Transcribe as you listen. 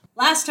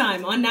last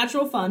time on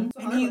Natural Fun.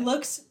 And he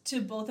looks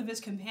to both of his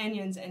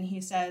companions and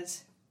he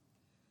says,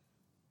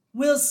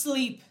 "We'll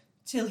sleep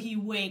till he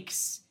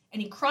wakes."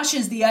 And he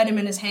crushes the item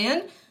in his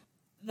hand.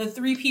 The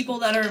 3 people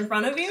that are in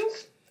front of you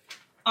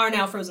are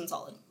now frozen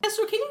solid.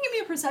 So can you give me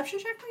a perception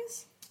check,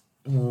 please?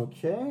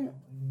 Okay.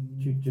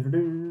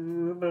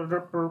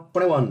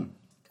 21.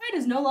 Kite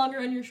is no longer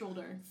on your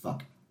shoulder.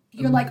 Fuck.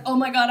 You're like, oh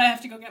my god, I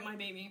have to go get my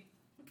baby.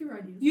 Give her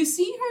ideas. You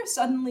see her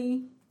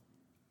suddenly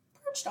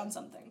perched on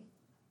something.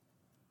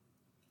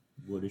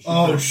 What is she?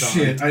 Oh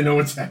shit! I know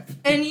what's happening.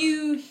 And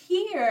you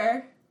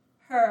hear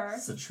her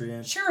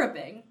Satrian.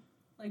 chirruping,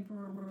 like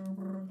brr, brr,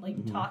 brr,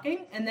 like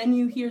talking, and then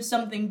you hear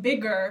something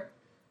bigger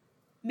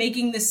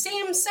making the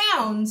same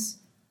sounds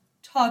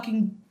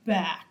talking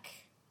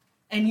back.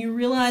 And you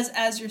realize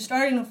as you're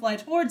starting to fly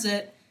towards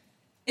it,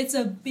 it's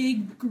a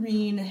big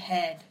green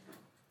head.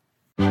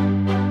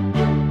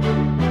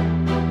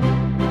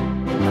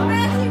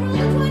 Matthew, roll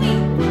a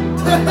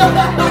 20!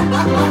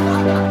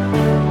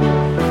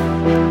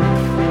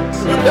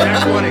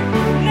 Nat 20.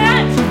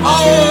 Nat!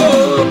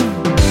 Oh!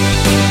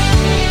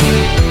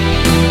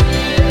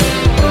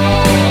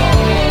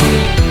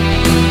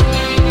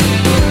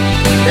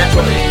 Nat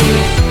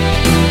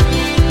 20.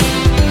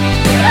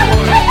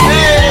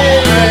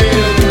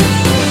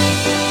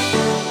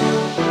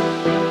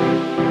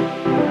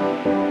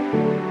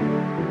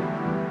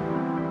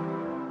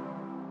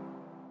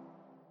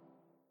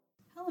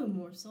 Hello,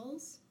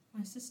 morsels.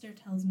 My sister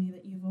tells me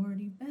that you've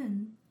already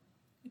been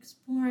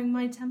exploring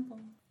my temple.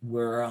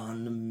 We're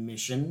on a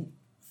mission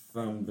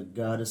from the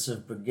goddess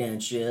of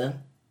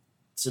Brigantia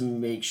to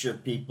make sure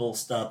people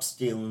stop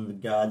stealing the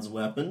god's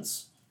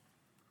weapons.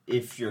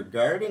 If you're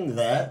guarding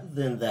that,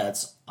 then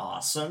that's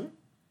awesome.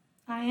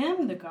 I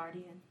am the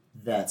guardian.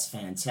 That's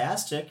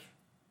fantastic.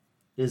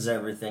 Is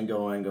everything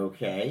going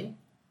okay?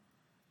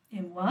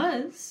 It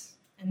was,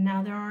 and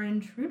now there are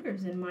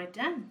intruders in my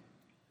den.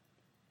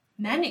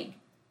 Many,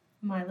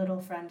 my little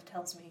friend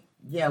tells me.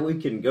 Yeah, we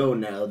can go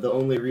now. The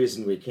only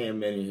reason we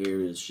came in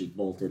here is she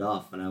bolted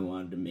off, and I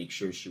wanted to make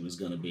sure she was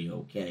going to be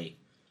okay.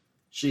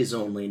 She's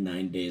only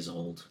 9 days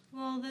old.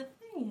 Well, the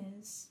thing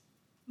is,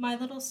 my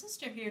little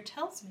sister here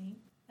tells me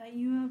that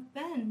you have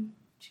been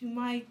to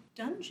my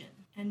dungeon,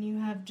 and you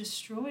have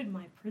destroyed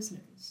my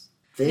prisoners.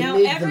 They now,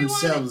 made everyone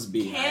themselves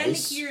be can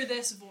nice. hear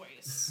this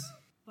voice,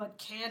 but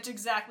can't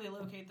exactly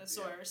locate the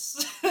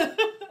source. I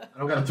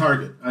don't got a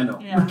target. I know.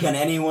 Yeah. Can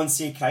anyone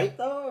see Kite,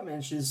 though? I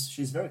mean,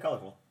 she's very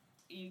colorful.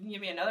 You can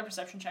give me another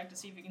perception check to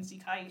see if you can see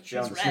Kite. She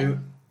on She's the red. shoot.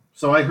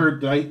 So I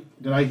heard.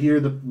 Did I hear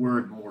the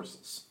word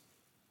morsels?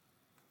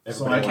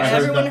 Everybody I wants- heard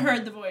Everyone that-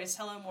 heard the voice.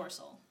 Hello,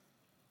 morsel.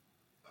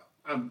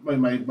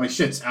 My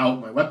shit's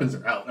out. My weapons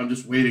are out. I'm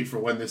just waiting for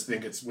when this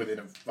thing gets within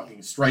a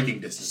fucking striking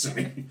distance of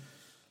me.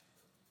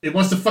 It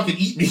wants to fucking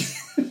eat me.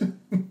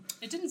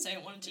 It didn't say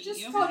it wanted to eat Just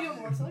you. called you a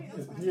morsel, yeah,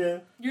 that's fine. Yeah.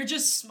 You're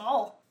just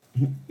small.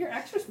 You're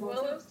extra small.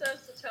 Willow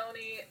says to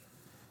Tony,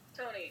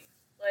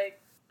 like,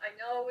 I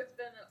know it's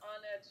been an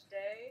on-edge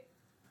day,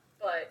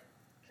 but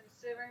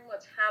considering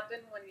what's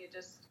happened when you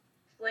just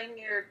fling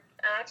your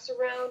axe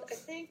around, I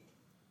think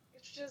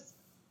it's just...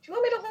 Do you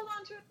want me to hold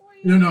on to it for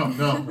you? No.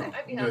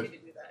 I'd be I'm happy good.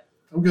 to do that.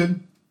 I'm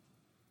good.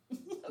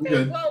 Okay,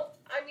 good. well,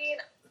 I mean,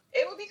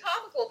 it would be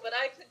comical, but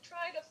I could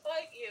try to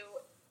fight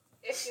you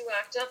if you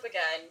act up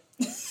again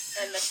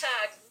and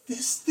attack.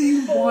 This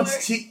thing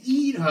wants to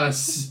eat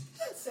us.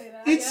 Don't say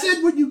that. It yeah.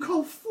 said what you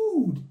call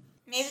food.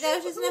 Maybe that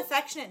was just an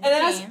affectionate And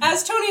then nickname.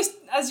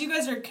 as you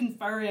guys are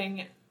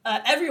conferring,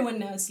 everyone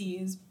now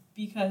sees,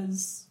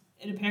 because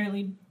it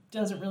apparently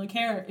doesn't really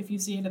care if you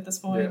see it at this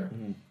point.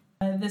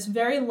 Yeah. This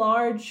very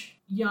large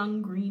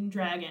young green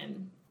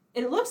dragon.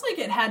 It looks like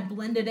it had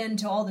blended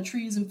into all the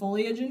trees and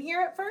foliage in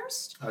here at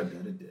first. I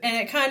bet it did. And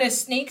it kind of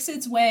snakes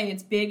its way,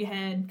 its big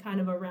head,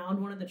 kind of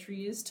around one of the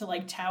trees to,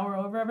 like, tower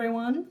over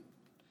everyone.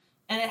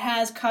 And it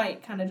has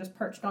Kite kind of just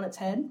perched on its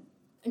head.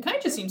 And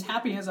Kite just seems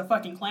happy as a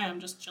fucking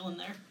clam, just chilling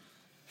there.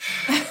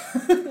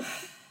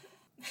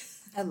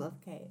 I love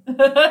Kate.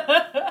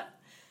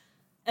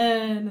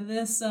 And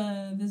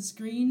this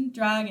green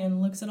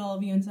dragon looks at all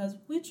of you and says,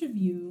 "Which of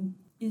you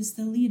is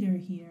the leader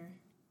here?"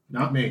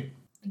 Not me.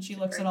 And she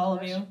looks at all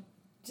of you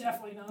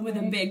Definitely not. with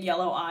a me. big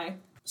yellow eye.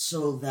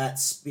 So that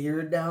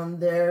spear down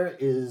there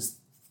is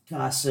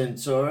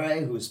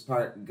Cassantore, who's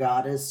part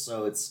goddess,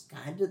 so it's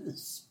kind of the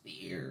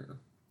spear.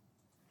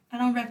 I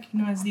don't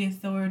recognize the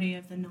authority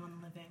of the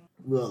non-living.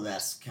 Well,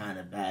 that's kind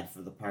of bad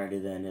for the party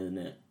then, isn't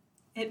it?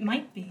 It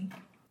might be.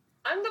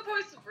 I'm the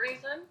voice of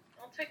reason.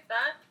 I'll take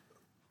that.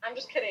 I'm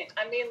just kidding.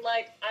 I mean,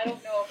 like, I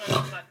don't know if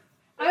I'm not...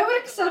 I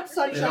would accept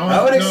Sunshine. You know,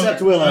 I would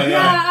accept Willow, Yeah,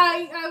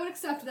 yeah. I would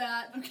accept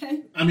that.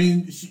 Okay. I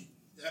mean,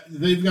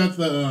 they've got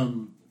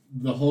the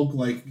Hulk,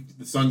 like,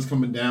 the sun's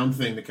coming down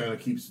thing that kind of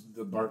keeps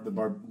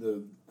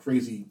the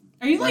crazy...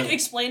 Are you, like,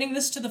 explaining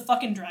this to the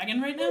fucking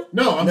dragon right now?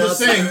 No, I'm just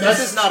saying...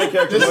 This is not a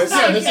character This voice. is,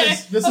 yeah, Okay.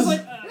 this This is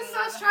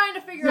us trying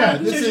to figure Yeah,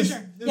 out. this Sure, is...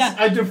 sure. This, Yeah.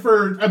 I've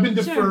been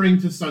Sure.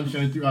 deferring to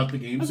Sunshine throughout the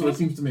game, so Okay. it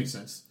seems to make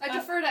sense. I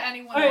defer to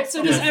anyone. Alright, else.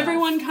 so does Yeah.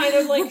 everyone kind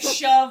of, like,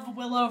 shove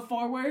Willow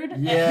forward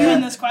Yeah. when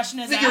this question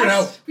is Figure it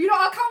asked? out. You know,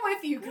 I'll come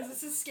with you because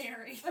This is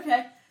scary.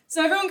 Okay.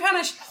 So everyone kind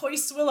of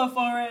hoists Willow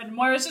forward.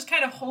 Moira's just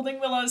kind of holding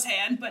Willow's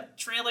hand, but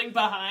trailing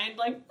behind,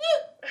 like.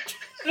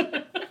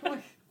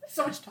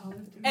 So much taller.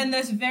 And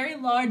this very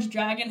large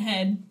dragon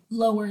head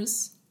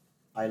lowers.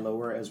 I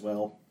lower as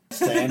well.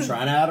 Stand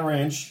trying out of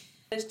range.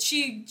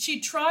 She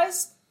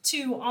tries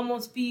to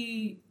almost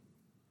be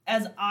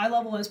as eye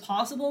level as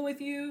possible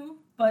with you,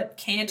 but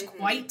can't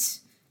quite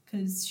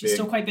because she's Big.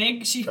 still quite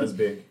big. That's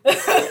big.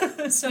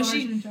 So Large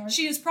and dark.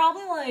 she is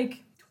probably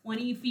like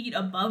 20 feet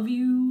above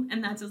you,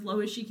 and that's as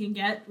low as she can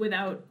get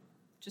without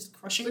just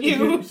crushing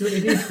you. It's a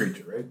huge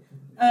creature, right?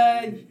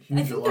 I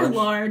Huge think or they're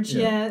large.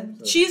 Yeah,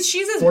 So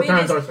she's as 4 big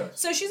times as. our size.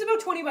 So she's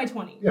about 20 by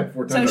 20. Yeah,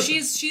 4 times So our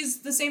size. she's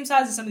the same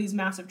size as some of these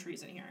massive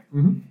trees in here.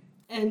 Mhm.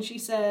 And she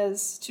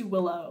says to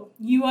Willow,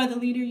 "You are the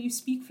leader. You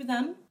speak for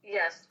them.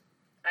 Yes,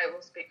 I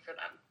will speak for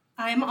them.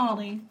 I am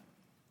Ollie,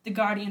 the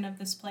guardian of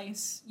this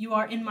place. You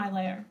are in my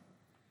lair.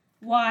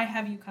 Why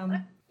have you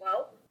come?"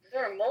 Well,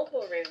 there are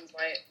multiple reasons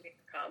why we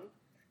could come.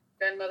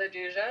 Grandmother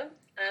Duja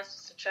asked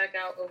us to check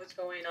out what was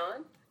going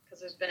on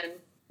because there's been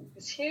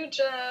these huge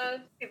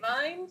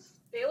vines.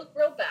 They look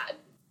real bad,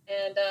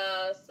 and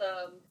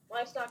some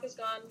livestock has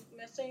gone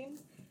missing.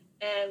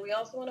 And we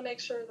also want to make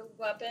sure the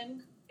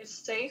weapon is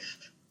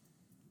safe.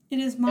 It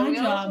is And my we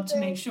job also to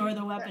make think sure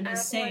the weapon the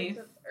is safe. acolytes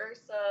of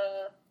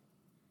Ursa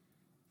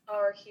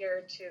are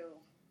here too.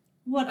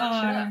 What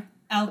Not are sure.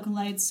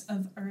 alkalites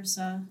of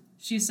Ursa?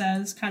 She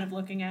says, kind of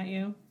looking at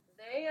you.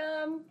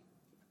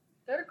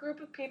 They're a group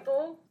of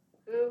people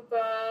who've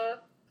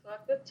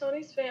fucked with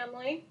Tony's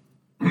family,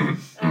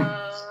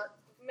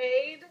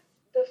 made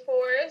the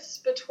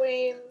forest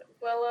between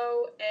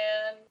Willow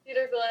and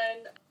Cedar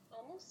Glen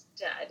almost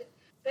dead.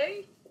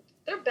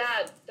 They're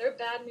bad. They're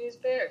bad news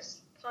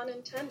bears. Pun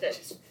intended.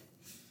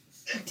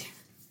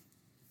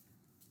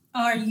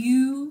 Are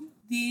you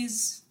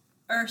these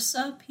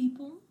Ursa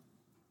people?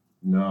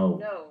 No.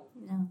 No.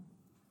 No.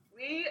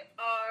 We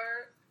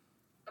are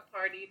a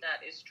party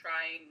that is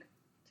trying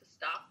to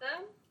stop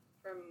them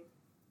from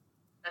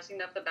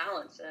messing up the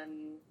balance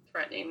and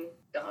threatening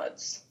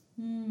gods.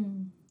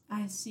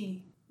 I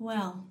see.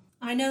 Well,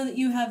 I know that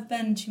you have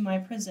been to my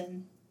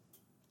prison,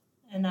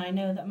 and I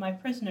know that my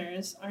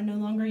prisoners are no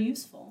longer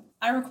useful.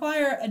 I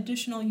require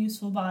additional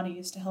useful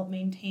bodies to help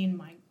maintain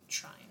my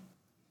shrine.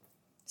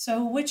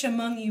 So which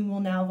among you will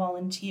now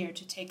volunteer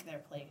to take their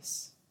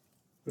place?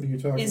 What are you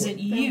talking Is about?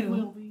 it There will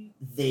you? be.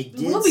 They It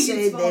will did be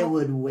say useful. they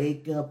would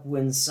wake up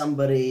when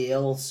somebody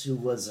else who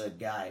was a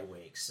guy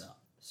wakes up.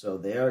 So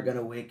they are going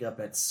to wake up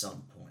at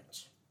some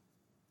point.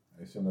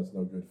 I assume that's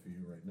no good for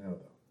you right now,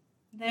 though.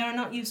 They are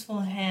not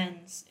useful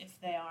hands if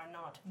they are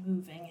not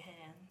moving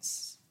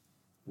hands.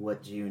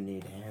 What do you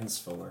need hands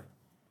for?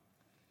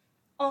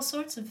 All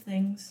sorts of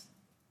things.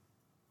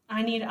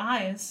 I need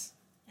eyes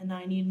and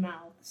I need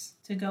mouths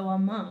to go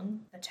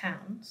among the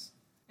towns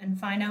and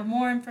find out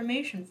more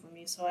information for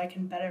me so I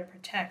can better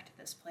protect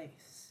this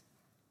place.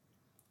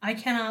 I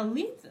cannot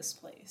leave this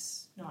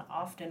place, not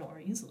often or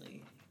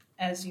easily,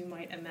 as you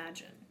might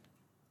imagine.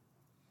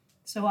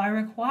 So I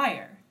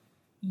require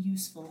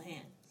useful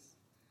hands.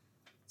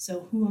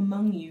 So who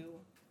among you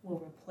will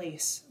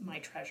replace my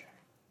treasure?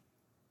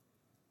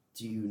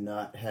 Do you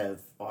not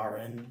have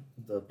Aaron,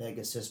 the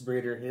Pegasus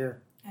breeder,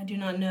 here? I do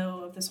not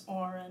know of this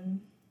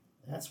Orin.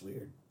 That's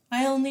weird.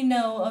 I only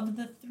know of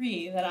the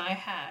 3 that I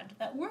had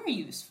that were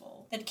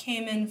useful, that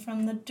came in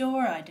from the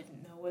door I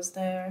didn't know was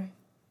there.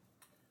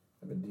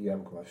 I have a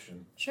DM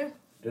question. Sure.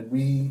 Did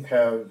we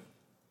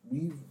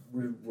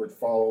were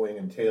following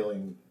and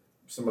tailing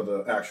some of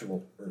the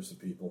actual Ursa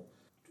people.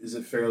 Is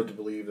it fair to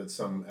believe that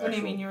some actual... What do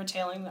you mean you were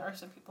tailing the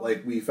Ursa people?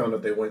 Like, we found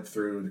out they went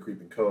through the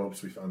Creeping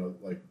Copse. We found out,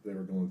 like, they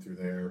were going through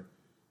there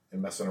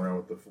and messing around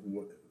with the...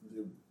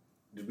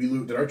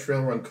 Did our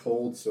trail run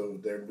cold so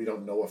we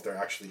don't know if they're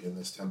actually in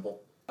this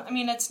temple? I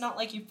mean, it's not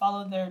like you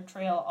followed their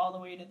trail all the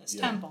way to this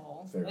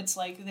temple. Fair. It's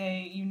like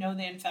they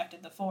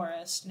infected the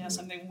forest. Now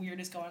something weird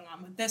is going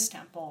on with this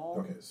temple.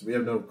 Okay, so we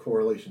have no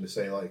correlation to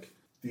say, like,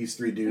 these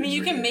 3 dudes... I mean,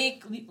 you are can here.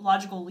 make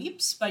logical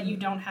leaps, but you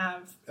don't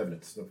have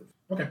Evidence. No proof.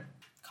 Okay.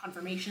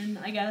 confirmation,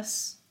 I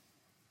guess.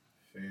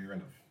 Fair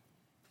enough.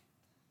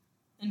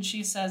 And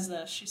she says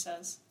this. She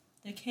says,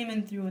 "They came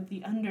in through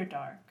the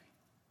Underdark.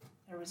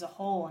 There was a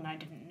hole and I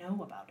didn't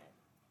know about it.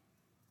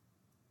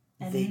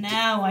 And They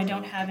now I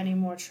don't have any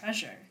more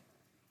treasure.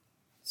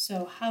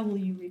 So how will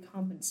you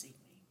recompensate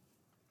me?"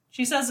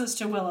 She says this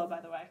to Willow,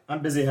 by the way.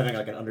 I'm busy having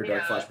like an Underdark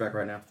Yeah. flashback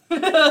right now.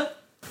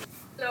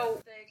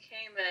 So they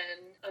came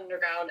in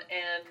underground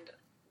and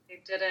they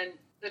didn't.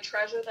 The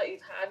treasure that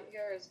you've had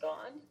here is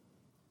gone.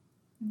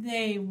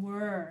 They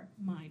were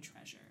my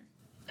treasure.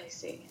 I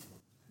see.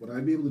 Would I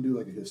be able to do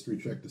like a history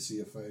check to see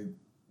if I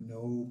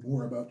know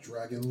more about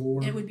dragon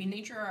lore? It would be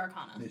nature or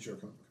arcana. Nature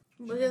Arcana.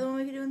 What was the other one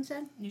we could do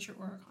instead? Nature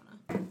or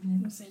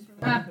arcana. Same for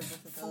that.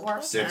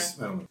 4. 6.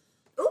 I don't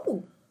know.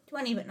 Ooh,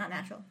 20, but not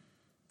natural.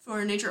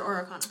 For nature or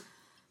arcana.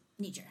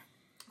 Nature.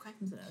 Okay.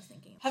 That's what I was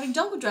thinking. Having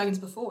dealt with dragons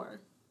before,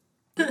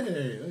 Hey,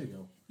 there you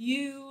go.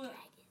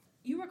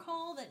 you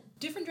recall that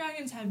different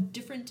dragons have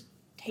different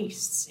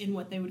tastes in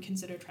what they would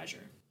consider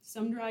treasure.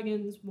 Some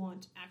dragons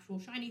want actual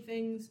shiny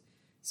things,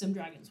 some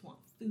dragons want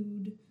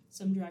food,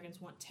 some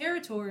dragons want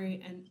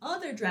territory, and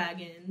other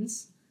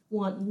dragons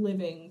want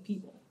living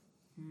people.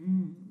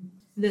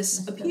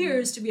 This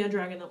appears to be a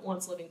dragon that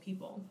wants living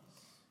people.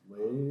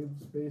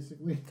 Slaves,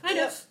 basically. Kind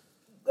of.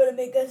 Gonna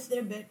make us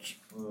their bitch.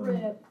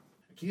 Rip.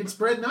 I can't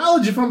spread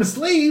knowledge if I'm a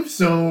slave,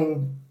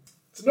 so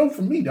it's a no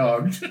from me,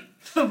 dog.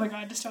 Oh my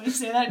god, just trying to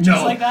say that just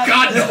No, like that.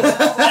 God, no.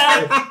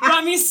 That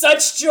brought me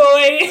such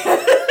joy.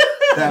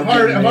 That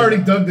I've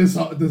already dug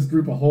this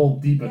group a hole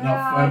deep enough.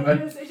 Yeah,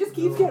 it just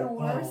keeps getting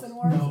worse and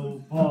worse.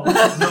 No, balls.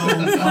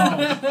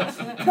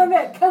 No.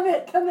 Commit.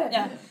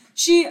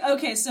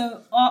 Yeah.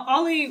 So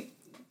Ollie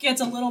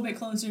gets a little bit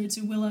closer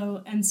to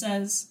Willow and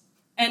says,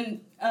 and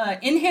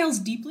inhales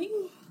deeply.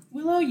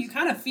 Willow, you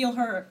kind of feel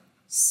her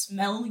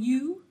smell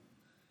you.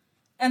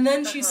 And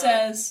then she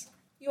says,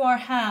 you are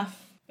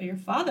half, but your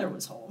father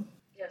was whole.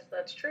 Yes,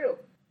 that's true.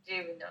 Do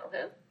you know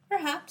him?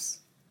 Perhaps.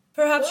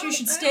 Perhaps you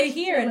should stay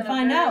here and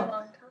find out.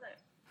 Long time.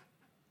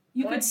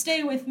 You What? could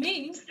stay with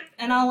me,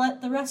 and I'll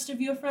let the rest of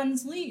your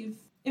friends leave.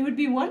 It would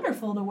be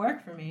wonderful to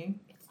work for me.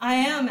 I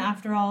am,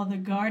 after all, the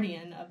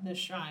guardian of this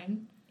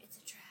shrine. It's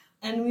a trap.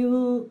 And we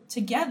will,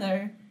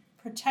 together,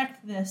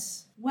 protect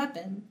this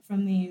weapon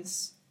from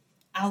these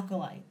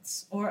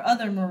alkalites or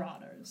other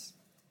marauders.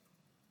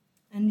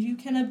 And you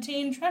can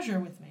obtain treasure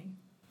with me.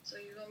 So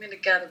you want me to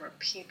gather more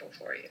people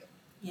for you?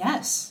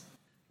 Yes.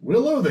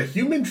 Willow, the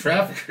human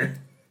trafficker.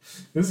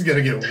 This is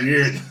gonna get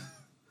weird.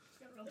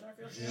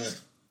 Yeah.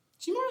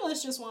 She more or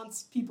less just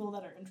wants people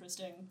that are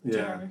interesting to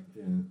Yeah. her.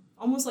 Yeah.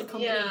 Almost like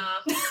company. Yeah.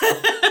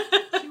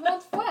 She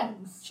wants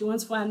friends. She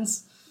wants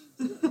friends.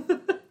 You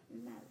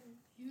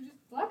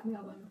just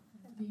blackmail them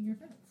being your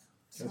friends.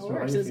 That's it why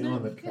works, you isn't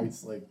feeling it? that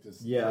Kite's like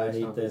just. Yeah, I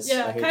hate this. I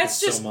Yeah, hate Kite's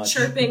this just so much.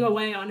 chirping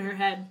away on her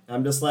head.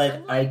 I'm just like,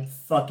 I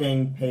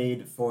fucking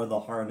paid for the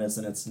harness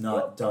and it's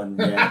not done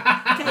yet.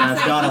 And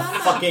I've got a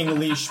fucking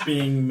leash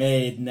being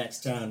made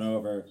next town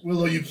over.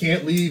 Willow, you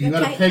can't leave. You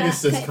got a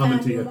Pegasus coming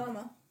to you.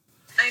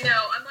 I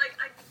know. I'm like,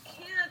 I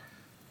can't.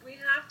 We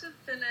have to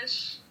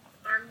finish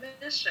our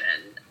mission,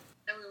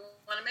 and we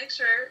want to make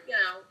sure,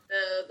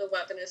 the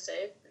weapon is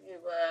safe. You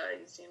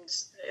seem to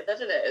say that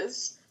it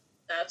is.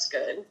 That's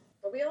good.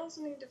 But we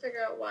also need to figure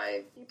out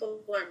why people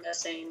are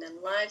missing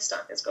and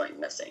livestock is going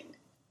missing.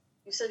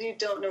 You said you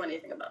don't know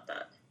anything about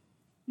that.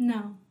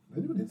 No,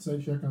 Can I do an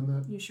insight check on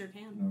that? you sure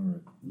can.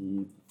 All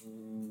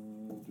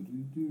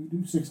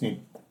right.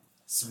 16.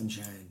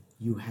 Sunshine,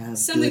 you have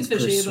Something's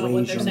good fishy about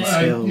what they're persuasion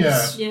saying.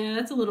 skills. Yeah. Yeah,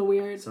 that's a little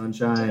weird.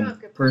 Sunshine,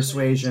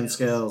 persuasion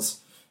skills.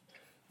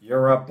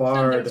 You're a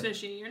bard. Something's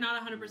fishy. You're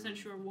not 100%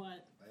 sure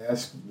what. I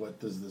asked, what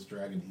does this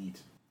dragon eat?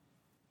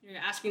 You're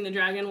asking the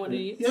dragon what it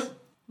eats? Yep.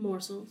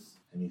 Morsels.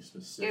 Any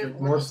specific Yeah,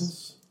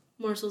 morsels?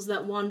 Morsels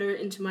that wander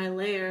into my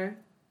lair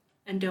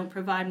and don't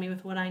provide me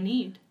with what I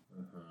need.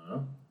 Uh-huh.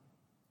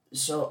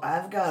 So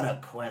I've got a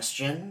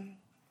question.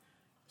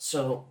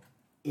 So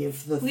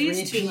if the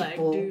Please, three Tuleg,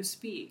 people, do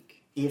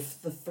speak.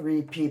 if the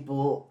three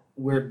people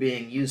were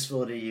being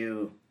useful to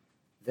you,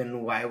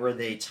 then why were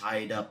they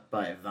tied up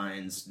by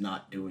vines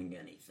not doing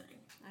anything?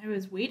 I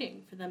was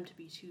waiting for them to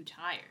be too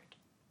tired.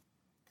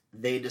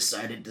 They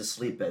decided to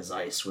sleep as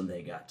ice when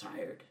they got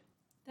tired.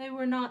 They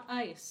were not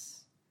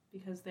ice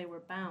because they were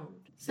bound.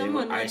 They were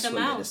Someone let ice them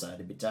when they out. decided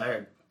to be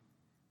tired.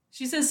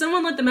 She says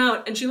someone let them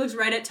out, and she looks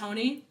right at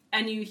Tony,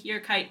 and you hear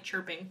Kite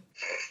chirping.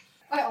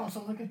 I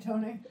also look at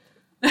Tony.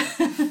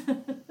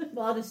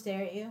 Well, I'll just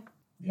stare at you.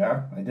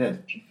 Yeah, I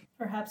did.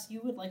 Perhaps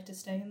you would like to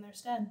stay in their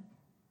stead.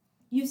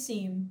 You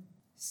seem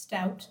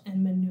stout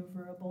and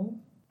maneuverable.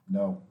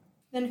 No.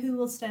 Then who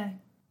will stay?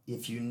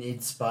 If you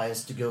need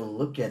spies to go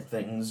look at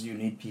things, you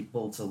need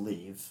people to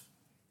leave.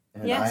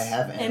 And yes, I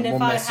have and Animal if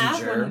Messenger, I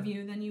have one of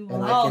you, then you will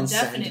and I all can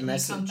send definitely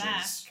messages. come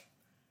back.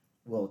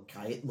 Well,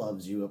 Kite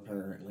loves you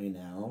apparently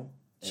now.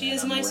 She and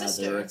is I'm my rather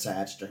sister.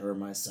 attached to her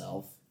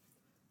myself.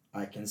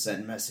 I can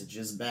send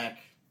messages back.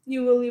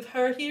 You will leave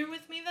her here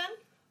with me then?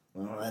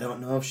 Well, I don't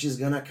know if she's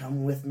gonna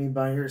come with me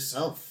by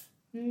herself.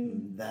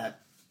 Hmm.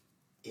 That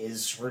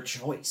is her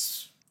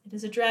choice. It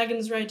is a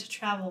dragon's right to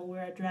travel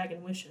where a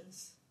dragon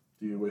wishes.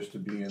 Do you wish to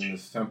be in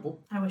this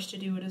temple? I wish to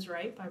do what is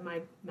right by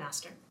my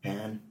master.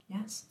 Pan,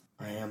 Yes.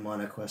 I am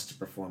on a quest to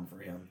perform for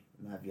him,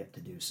 and I've yet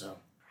to do so.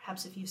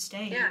 Perhaps if you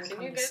stay, Yeah, you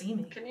will come to see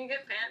me. Can you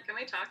get Pan? Can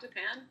we talk to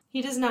Pan?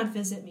 He does not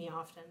visit me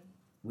often,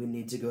 We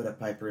need to go to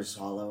Piper's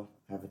Hollow,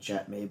 have a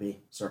chat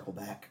maybe, circle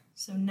back.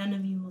 so none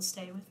of you will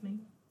stay with me.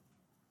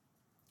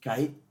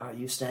 Kite, are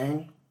you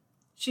staying?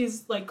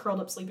 She's like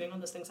curled up sleeping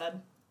on this thing's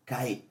head.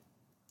 Kite.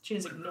 She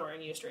is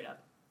ignoring you straight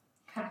up.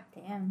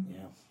 Damn.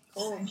 Yeah.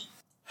 Oh.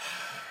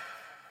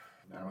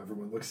 Now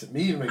everyone looks at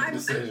me to make the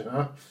decision,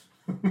 huh?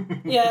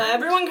 Yeah,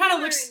 everyone kind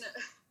of looks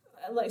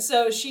like,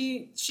 so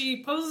she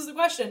poses the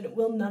question,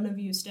 will none of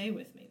you stay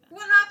with me then?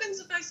 What happens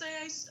if I say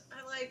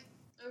I like?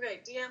 Okay,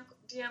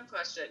 DM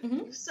question.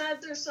 Mhm. You said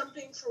there's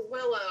something for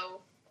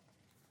Willow,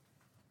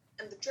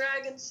 and the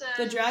dragon said.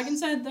 The dragon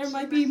said there she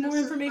might be might more know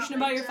information something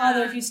about about your my father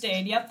dad. if you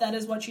stayed. Yep, that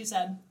is what she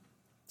said.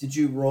 Did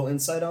you roll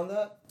insight on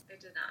that? I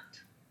did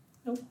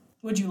not.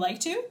 Would you like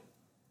to?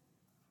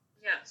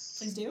 Yes.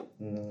 Please do.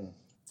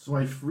 So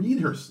I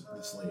freed the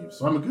slave,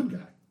 so I'm a good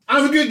guy.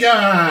 I'm a good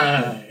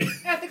guy!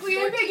 Ethically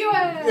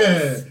ambiguous.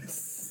 Yeah.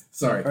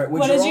 Sorry. All right,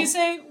 What did you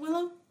say,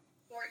 Willow?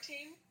 14.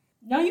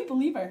 No, you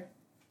believe her.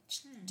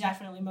 She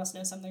definitely must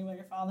know something about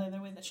your father, the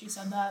way that she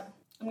said that.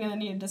 I'm gonna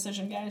need a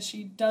decision, guys.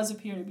 She does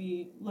appear to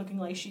be looking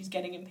like she's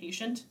getting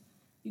impatient.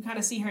 You kind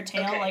of see her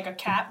tail Okay. like a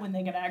cat when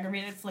they get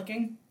aggravated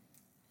flicking.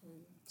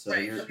 So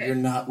Right, you're okay. you're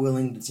not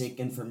willing to take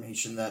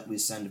information that we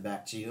send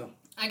back to you?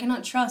 I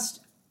cannot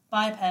trust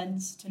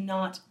bipeds to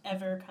not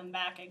ever come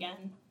back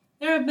again.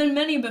 There have been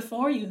many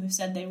before you who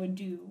said they would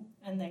do,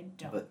 and they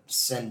don't. But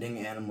sending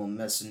animal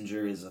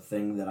messenger is a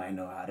thing that I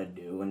know how to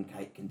do, and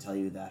Kite can tell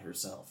you that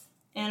herself.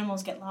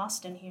 Animals get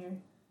lost in here.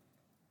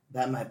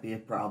 That might be a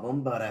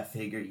problem, but I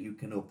figure you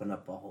can open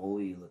up a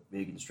hole. You look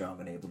big and strong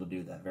and able to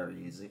do that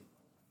very easy.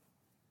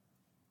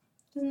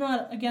 It is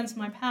not against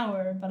my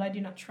power, but I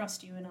do not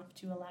trust you enough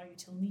to allow you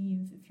to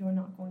leave if you are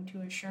not going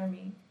to assure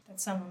me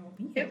that someone will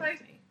be here If I-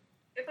 with me.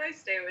 If I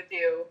stay with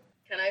you,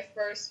 can I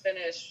first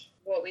finish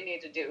what we need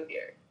to do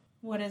here?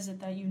 What is it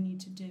that you need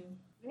to do?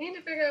 We need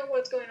to figure out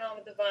what's going on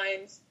with the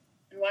vines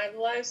and why the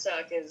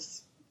livestock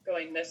is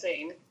going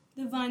missing.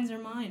 The vines are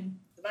mine.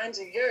 The vines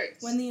are yours.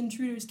 When the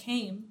intruders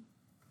came,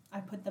 I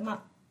put them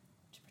up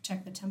to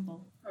protect the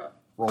temple.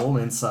 Roll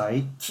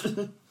insight.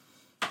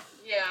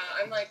 Yeah,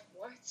 I'm like,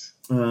 what?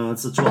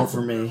 It's a 12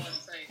 for me.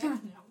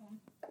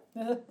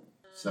 Like,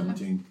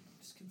 17.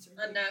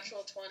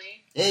 unnatural 20.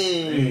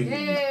 Hey!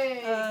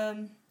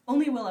 Yay.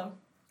 Only Willow.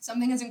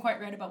 Something isn't quite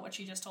right about what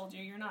she just told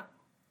you. You're not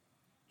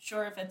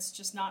sure if it's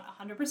just not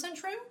 100%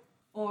 true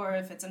or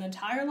if it's an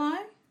entire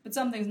lie, but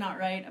something's not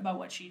right about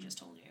what she just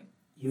told you.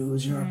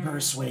 Use your The truth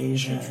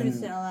persuasion.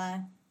 and a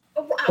lie.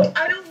 Oh, wow,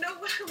 I don't know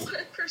what I want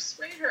to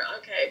persuade her.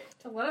 Okay.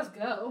 To let us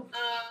go.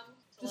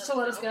 Just To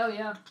let us go,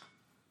 yeah.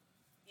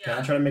 Can I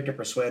Yeah. try to make a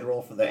persuade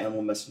roll for the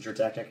animal messenger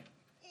tactic?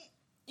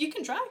 You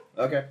can try.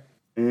 Okay.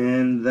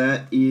 And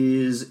that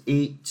is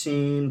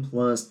 18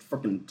 plus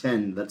fucking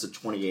 10. That's a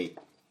 28.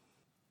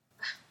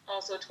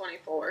 Also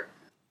 24.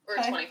 Or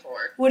Okay. 24.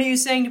 What are you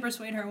saying to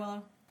persuade her,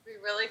 Willow? We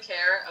really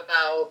care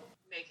about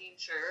making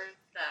sure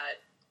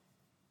that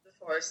the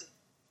forests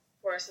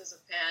of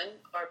Pan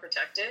are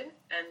protected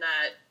and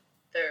that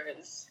there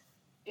is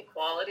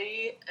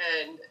equality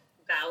and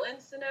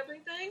balance in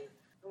everything.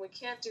 And we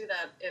can't do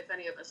that if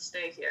any of us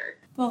stay here.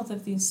 Both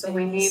of these So things.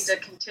 we need to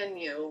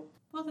continue.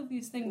 Both of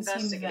these things seem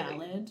investigating.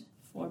 valid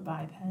for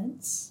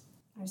bipeds.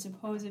 I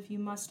suppose if you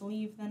must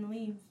leave, then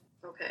leave.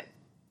 Okay,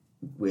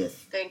 With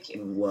thank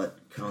you. what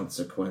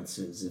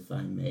consequences, if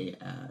I may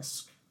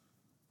ask?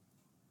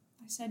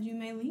 I said you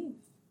may leave.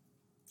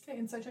 Okay,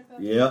 insight check that.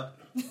 Yep.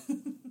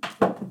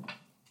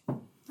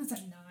 That's a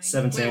 9.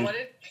 17. Wait,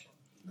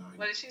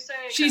 what did she say?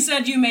 She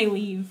said you may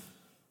leave,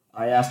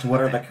 I asked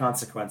what are the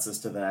consequences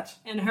to that?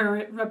 and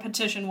her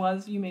repetition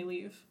was you may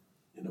leave.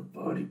 In a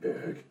body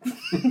bag.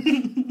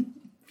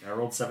 I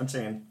rolled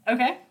 17.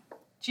 Okay.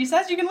 She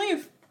says you can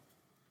leave.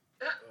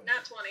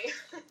 Nat 20.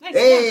 Nice.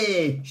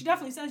 Hey! Yeah. She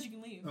definitely says you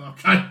can leave. Oh,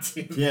 god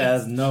damn it. Yeah,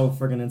 there's no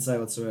friggin' insight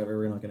whatsoever.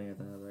 We're not gonna get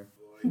that out of there.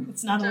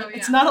 It's not a, So,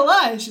 it's yeah. not a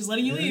lie. She's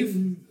letting you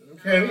leave.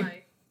 Okay.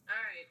 Alright,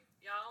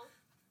 y'all.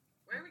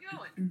 Where are we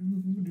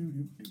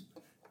going?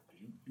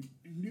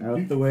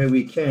 Out the way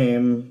we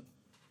came,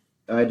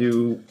 I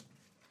do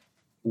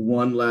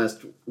one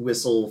last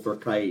whistle for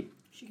Kite.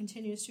 She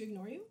continues to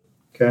ignore you.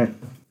 Okay.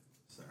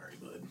 Sorry,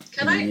 bud.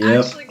 Can I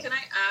Yep.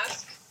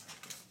 ask,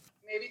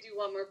 maybe do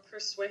one more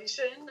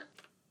persuasion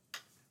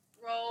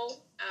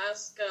roll?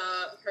 Ask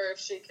her if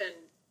she can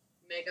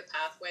make a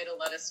pathway to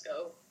let us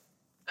go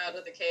out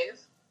of the cave,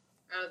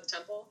 out of the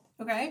temple.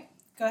 Okay.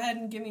 Go ahead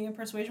and give me a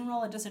persuasion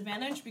roll at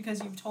disadvantage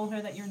because you've told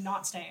her that you're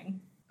not staying.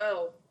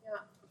 Oh,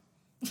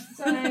 yeah.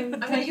 So,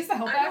 can I use the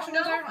help I don't action know.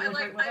 with her? I Or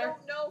wait with her?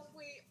 don't know if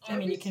we. I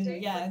mean, we you can,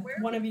 staying? yeah, Like, where,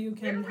 one of you where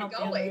can are we help the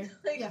going? other.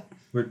 Like, Yeah.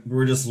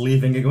 We're just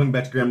leaving and going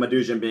back to Grandma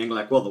Duge and being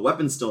like, well, the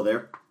weapon's still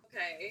there.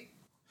 Okay.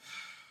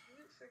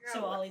 Figure So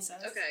out what- Ollie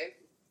says. Okay.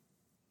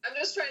 I'm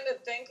just trying to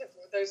think if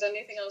there's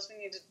anything else we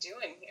need to do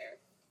in here.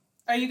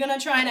 Are you going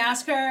to try and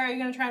ask her, are you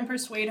going to try and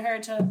persuade her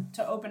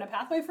to open a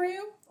pathway for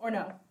you? Or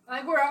no? I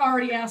think we're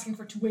already asking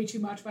for way too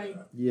much by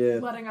Yeah.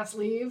 letting us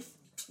leave.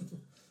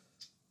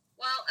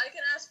 Well, I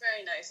can ask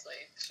very nicely.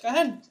 Go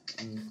ahead.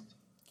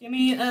 Give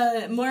me,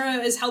 Mora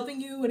is helping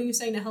you. What are you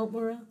saying to help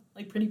Mora?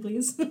 Like, pretty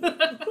please?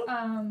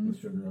 Um,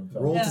 Sugar on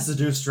top. Roll Yeah. to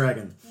seduce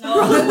dragon. No.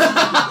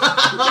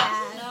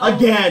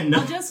 Again!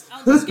 I'll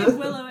just give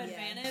Willow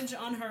advantage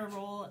on her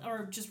roll,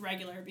 or just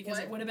regular, because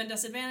What? it would have been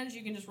disadvantage.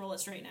 You can just roll it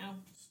straight now.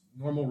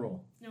 Normal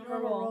roll. No normal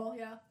roll,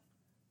 yeah.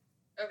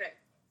 Okay.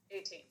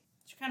 18.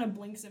 She kind of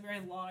blinks a very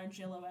large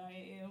yellow eye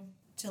at you,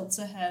 tilts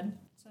a head,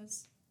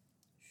 says,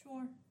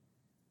 "Sure.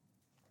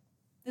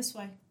 This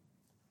way."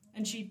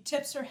 And she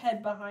tips her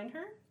head behind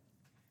her,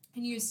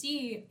 and you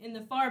see in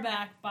the far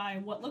back by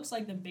what looks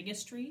like the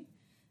biggest tree,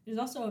 there's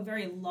also a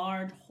very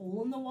large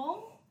hole in the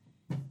wall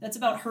that's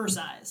about her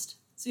sized.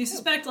 So you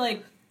suspect,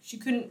 like, she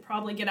couldn't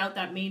probably get out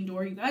that main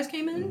door you guys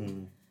came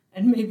in,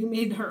 and maybe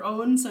made her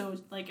own, so,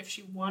 like, if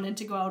she wanted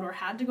to go out or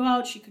had to go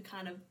out, she could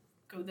kind of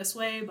go this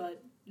way,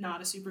 but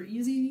not a super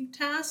easy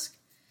task.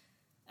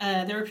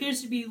 There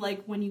appears to be,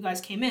 like, when you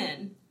guys came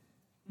in,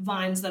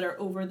 vines that are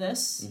over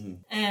this. Mm-hmm.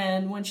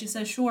 And when she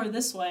says, sure,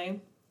 this way,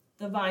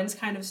 the vines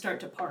kind of start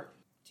to part.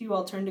 Do you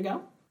all turn to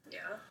go? Yeah.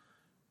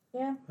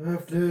 Yeah.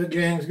 After the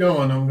gang's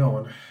going, I'm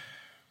going.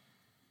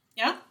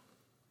 Yeah?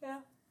 Yeah.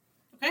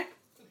 Okay.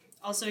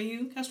 Also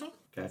you, Kestrel?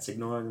 Cat's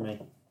ignoring me.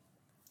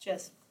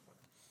 Cheers.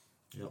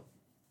 Yep.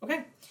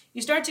 Okay.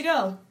 You start to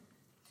go.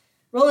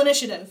 Roll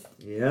initiative.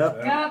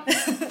 Yep.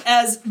 Yep.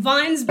 As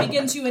vines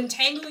begin to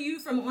entangle you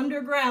from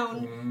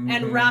underground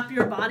and wrap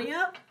your body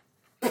up.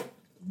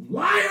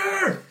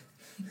 Liar!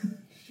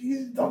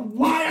 She's the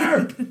liar! I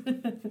rolled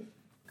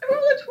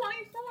a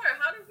 24.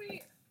 How did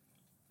we...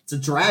 It's a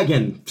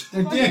dragon.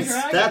 They're dicks.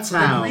 That's They're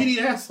how. greedy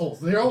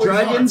assholes. They always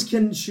Dragons are.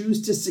 can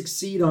choose to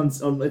succeed on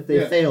if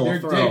they Yeah, fail they're a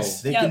throw.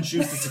 dicks. They Yep. can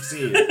choose to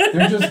succeed.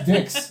 They're just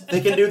dicks.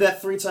 They can do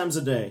that 3 times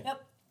a day.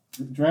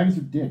 Dragons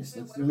are dicks.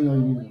 That's really all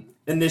you need to know.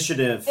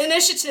 Initiative.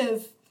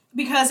 Initiative.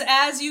 Because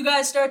as you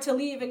guys start to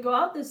leave and go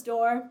out this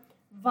door,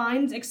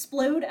 vines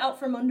explode out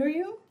from under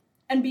you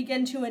and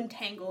begin to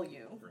entangle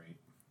you. Great.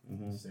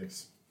 Mm-hmm.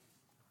 6.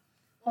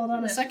 Hold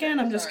on a second.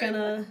 I'm just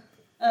gonna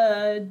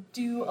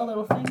do a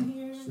little thing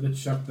here. Should have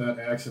chucked that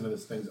axe into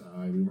this thing's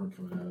eye. We weren't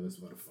coming out of this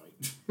without a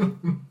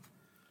fight.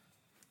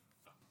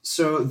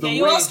 So the Yeah,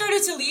 you all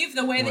started to leave.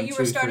 The way that 1, you were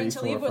 2, starting 3,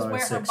 to leave 4, was 5, where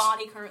her 6.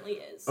 body currently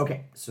is.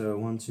 Okay, so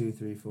 1, 2,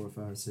 3, 4,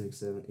 5, 6,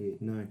 7,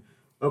 8, 9.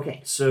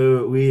 Okay,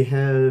 so we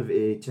have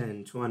a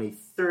 10, 20,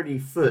 30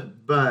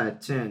 foot by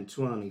 10,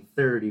 20,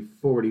 30,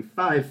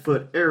 45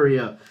 foot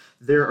area.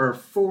 There are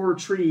 4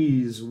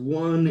 trees,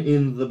 one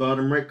in the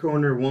bottom right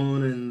corner,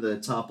 one in the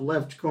top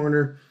left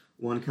corner,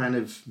 one kind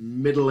of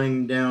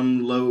middling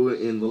down low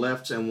in the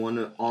left, and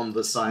one on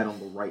the side on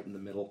the right in the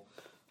middle.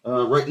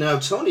 Right now,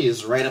 Tony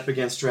is right up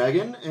against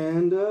Dragon,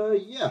 and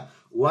yeah.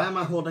 Why am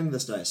I holding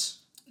this dice?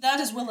 That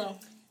is Willow.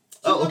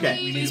 Oh, okay.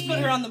 Please put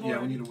her on the board.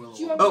 Yeah, we need a willow.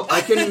 Do you want Oh, I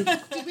can...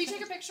 Did we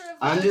take a picture of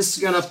I'm the-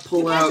 just gonna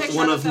pull You can out take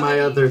one one of of my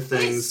them. other Yes.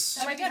 things.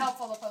 That might be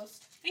helpful to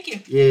post. Thank you.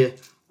 Yeah,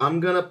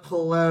 I'm gonna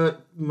pull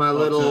out my to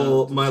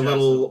little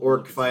chest.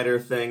 orc fighter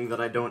thing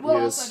that I don't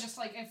Well, use. also just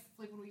like if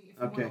we Okay.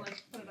 want to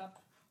like put it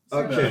up.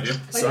 Okay, idea.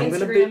 so Like I'm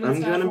gonna be Instagram and I'm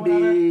stuff gonna or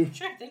whatever. be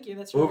Sure, thank you.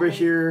 That's over really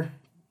here.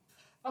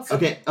 Also,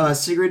 Okay,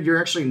 Sigrid, you're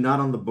actually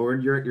not on the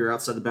board. You're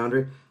outside the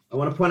boundary. I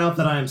want to point out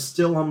that I am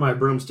still on my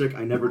broomstick.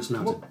 I never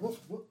dismounted.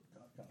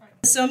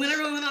 So I'm going to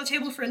roll it on the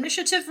table for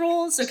initiative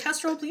rolls. So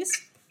cast roll, please.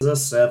 It's a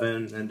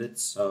 7, and it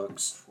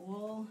sucks.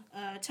 Cool.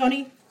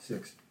 Tony,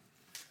 6.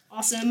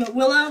 awesome.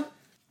 Willow,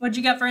 what'd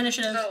you get for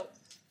initiative? Oh.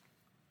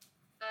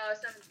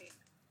 17.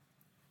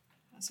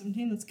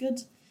 17, that's good.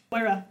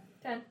 Moira.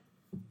 10.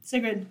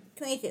 Sigrid.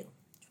 22.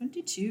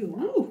 22.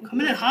 Ooh,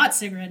 coming in hot,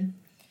 Sigrid.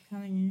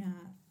 Coming in hot.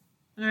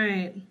 All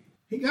right.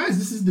 Hey guys,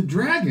 this is the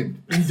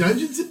dragon in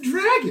Dungeons and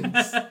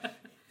Dragons.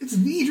 It's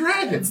the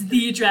dragon. It's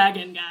the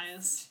dragon,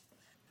 guys.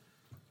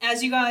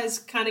 As you guys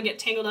kind of get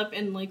tangled up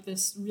in like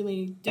this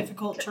really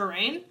difficult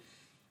terrain.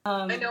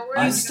 I know where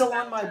I'm you still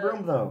can on my find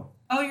broom though.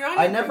 Oh, you're on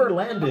I your never broom.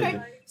 landed. Okay.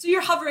 So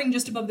you're hovering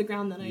just above the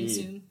ground then, I Yeah.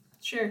 assume.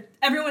 Sure.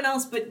 Everyone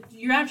else, but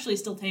you're actually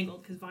still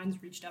tangled because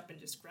Vines reached up and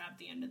just grabbed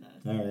the end of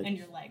the Alright. and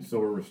your leg. So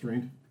we're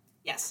restrained.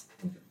 Yes.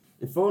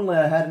 If only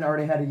I hadn't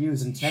already had to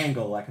use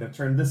entangle, I could have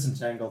turned this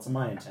entangle to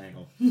my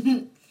entangle.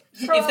 If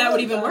that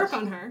would even work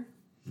on her.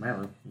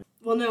 Never.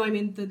 Well, no, I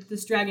mean,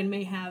 this dragon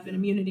may have an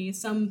immunity.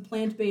 Some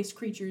plant-based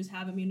creatures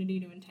have immunity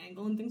to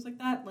entangle and things like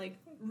that. Like,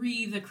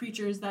 the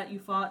creatures that you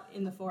fought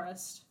in the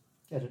forest.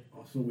 Get it.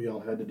 Also, we all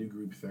had to do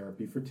group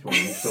therapy for Tony,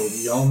 so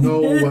we all know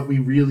what we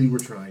really were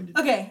trying to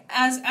do. Okay,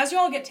 as you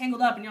all get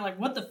tangled up and you're like,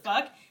 what the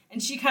fuck?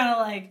 And she kind of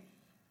like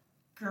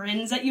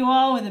grins at you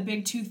all with a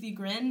big toothy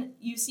grin.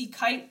 You see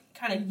Kite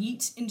kind of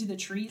yeet into the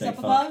trees Okay, up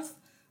fuck.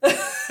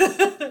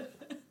 above.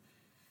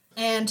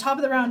 And top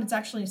of the round, it's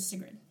actually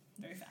Sigrid.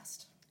 Very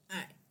fast.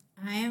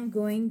 I am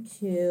going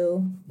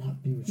to.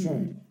 Not be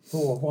restrained.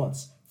 For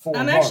once. For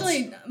I'm once.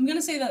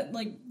 gonna say that,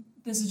 like,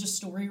 this is just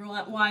story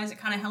wise. It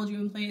kind of held you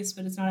in place,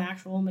 but it's not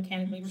actual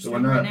mechanically So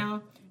restrained we're right not-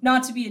 now.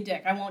 Not to be a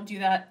dick. I won't do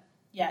that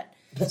yet.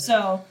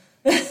 So,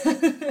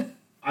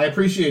 I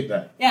appreciate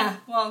that. yeah,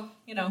 well,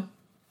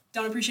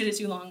 don't appreciate it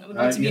too long. I would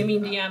like to be a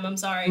mean DM. I'm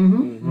sorry.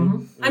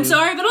 I'm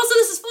sorry, but also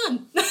this is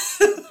fun.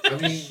 I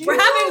mean, We're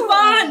having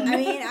fun. I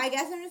mean, I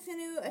guess I'm just going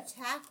to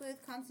attack with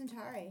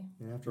Concentrari.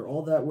 And after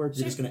all that work,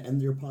 you're just going to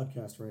end your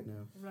podcast right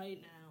now.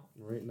 Right now.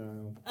 Right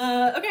now.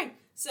 Okay.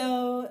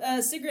 So,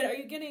 Sigrid, are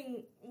you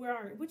getting?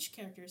 Which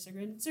character is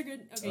Sigrid?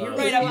 Sigrid. Okay, you're Uh,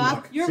 right up.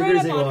 Ewok. You're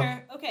Sigrid's right up on Ewok.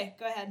 her. Okay,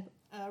 go ahead.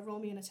 Roll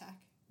me an attack.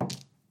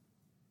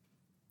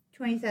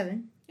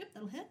 27. Yep,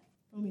 that'll hit.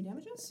 Roll me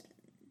damages.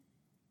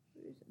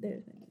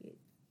 There's my 8.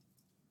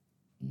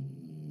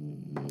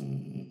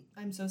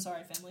 I'm so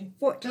sorry, family.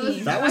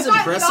 14. That was I thought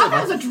impressive.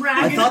 that was a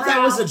dragon I thought that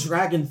round. was a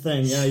dragon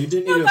thing. Yeah, you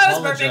didn't need to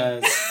That was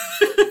perfect.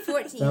 apologize.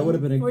 14. That would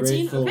have been a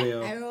 14? great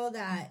folio. I rolled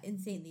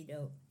insanely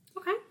dope.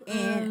 Okay.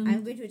 And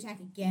I'm going to attack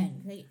again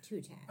because I get 2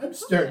 attacks. I'm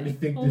starting to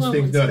think Hold this on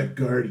thing's one not a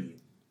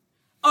guardian.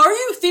 Are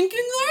you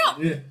thinking that?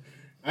 Yeah.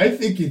 I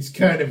think it's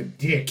kind of a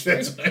dick.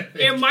 That's what I think.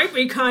 It might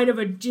be kind of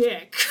a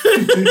dick. Sure,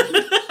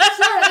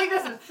 I think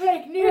this is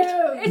fake news.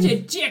 It's a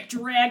dick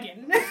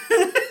dragon.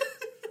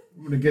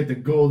 I'm gonna get the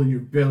gold in your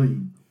belly,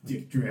 you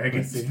dick dragon.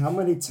 Let's see, how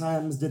many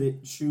times did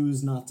it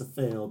choose not to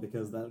fail?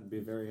 Because that would be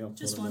very helpful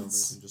Just to know.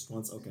 once. Just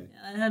once? Okay.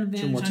 I had Two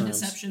more advantage on times.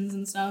 deceptions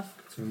and stuff.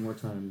 2 more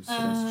times. It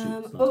has to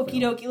choose not to Okie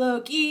fail. dokie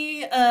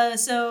Loki.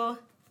 So,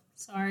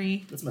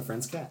 sorry. That's my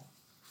friend's cat.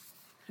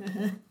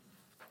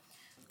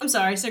 I'm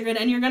sorry, Sigrid,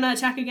 and you're gonna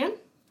attack again?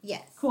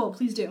 Yes. Cool,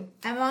 please do.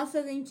 I'm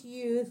also going to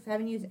use, I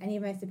haven't used any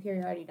of my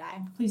superiority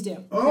die. Please do.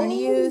 I'm going to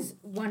use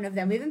one of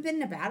them. We haven't been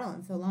in a battle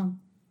in so long.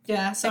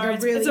 Yeah, sorry.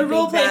 really it's a big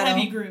roleplay battle.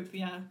 heavy group,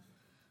 yeah.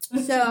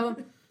 So,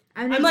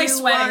 I'm I'm like do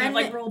sweating. I've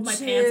one, like rolled my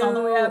pants all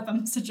the way two- up.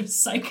 I'm such a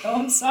psycho.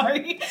 I'm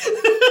sorry.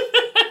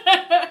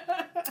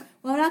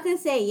 Well, I'm not going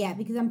to say it yet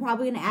because I'm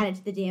probably going to add it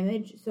to the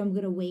damage. So I'm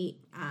going to wait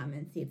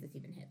and see if this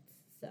even hits.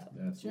 So,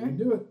 That's Sure. how you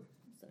do it.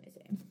 so let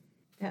me say.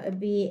 That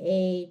would be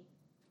a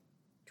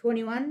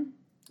 21.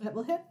 That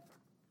will hit.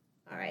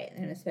 All right, I'm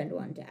going to spend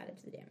 1 to add it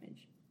to the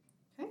damage.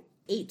 Okay.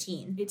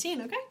 18.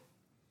 18, okay.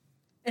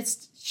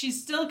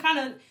 She's kind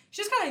of,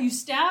 you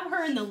stab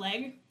her in the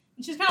leg,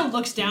 and she just kind of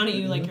looks down at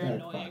you like you're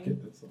annoying.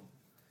 That's all.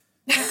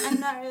 I'm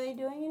not really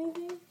doing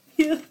anything.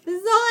 This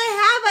is all I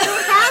have. I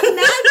don't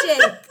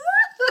have magic.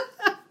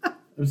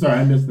 I'm sorry,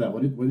 I missed that.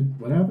 What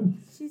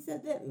happened? She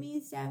said that me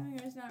stabbing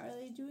her is not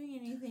really doing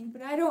anything,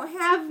 but I don't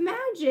have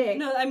magic.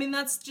 No, I mean,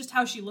 that's just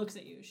how she looks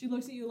at you. She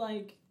looks at you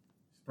like,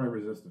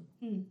 Probably resistant.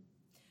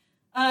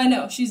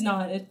 no, she's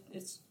not.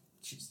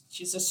 She's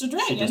just a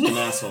dragon. She's just an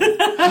asshole.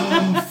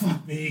 Oh,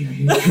 fuck me.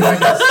 Dragons.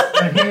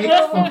 I hate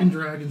fucking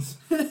dragons.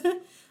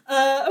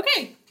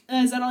 Okay.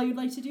 Is that all you'd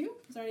like to do?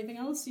 Is there anything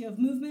else? You have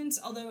movement,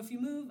 although if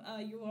you move,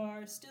 you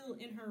are still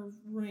in her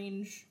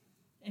range.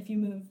 If you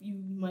move, you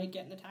might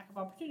get an attack of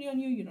opportunity on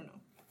you. You don't know.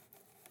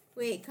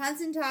 Wait,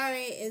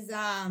 Constantari is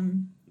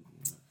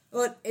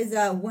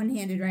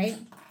one-handed, right?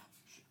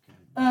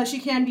 She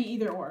can be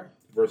either or.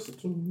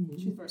 Versatile.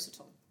 She's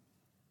versatile.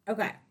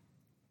 Okay.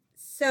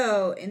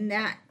 So in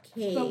that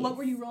case, But what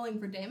were you rolling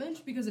for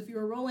damage? Because if you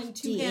were rolling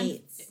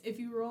D8s. if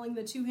you were rolling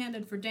the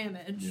two-handed for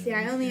damage, See,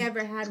 I only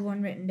ever had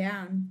one written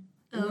down.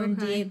 Oh, One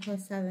okay. D8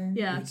 plus 7.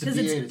 yeah, It's a because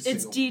D8, it's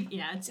it's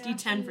it's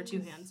D10 for two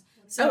hands.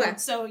 So Okay.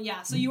 so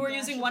you were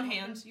using one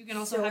hand. You can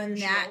also So have in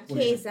your that shield.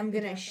 case, I'm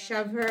gonna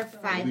shove her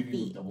 5 What do you do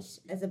feet with double-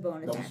 as a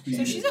bonus double action.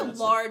 So speed? she's a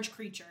large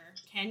creature.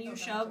 Can you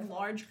shove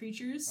large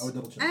creatures? I would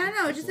double check. I don't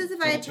know. It just says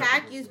if I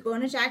attack, use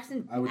bonus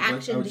action I would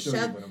to show you,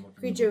 shove but I'm looking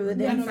creature for it.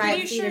 within I'm 5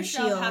 pretty feet sure of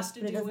shove shield, has to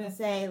but it do doesn't with-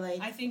 say like.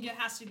 I think it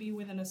has to be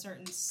within a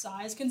certain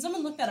size. Can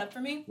someone look that up for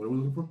me? What are we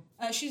looking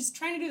for? She's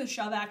trying to do the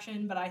shove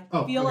action, but I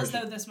Oh, feel okay, as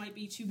sure. though this might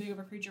be too big of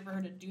a creature for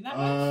her to do that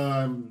with.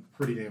 I'm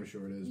pretty damn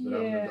sure it is, but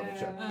I'm gonna double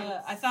check.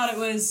 I thought it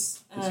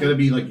was. It's gonna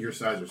be like your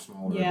size or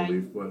smaller, yeah. I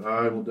believe, but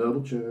I will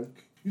double check.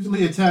 Using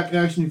the attack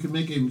action, you can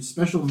make a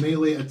special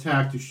melee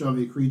attack to shove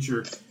a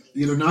creature,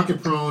 either knock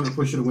it prone or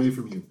push it away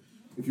from you.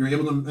 If you're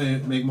able to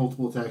make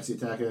multiple attacks, the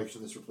attack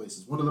action this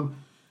replaces one of them.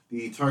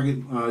 The target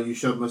you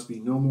shove must be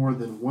no more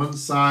than one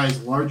size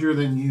larger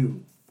than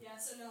you. Yeah,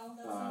 so no,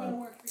 that's not gonna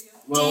work for you.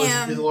 Well,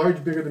 Damn. is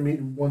large bigger than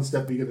medium? One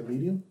step bigger than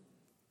medium?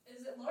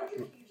 Is it large or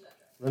huge?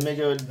 Let me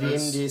go with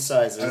D&D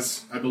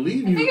sizes. I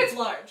believe I you. think it's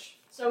large.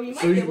 So you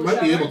might So be you able might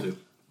to. be shove able her. to.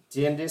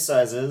 D&D Yeah,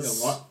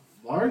 sizes.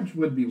 large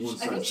would be one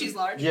size. I think she's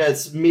large. Yeah,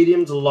 it's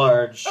medium to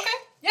large. Okay.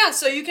 Yeah,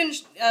 so you can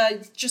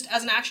just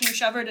as an action you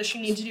shove her. Does she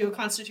need to do a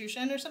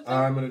Constitution or something?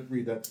 I'm gonna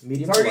read that.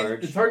 Medium The to target,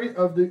 large. the target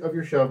of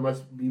your shove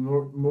must be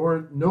no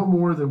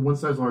more than one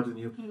size larger than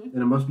you, and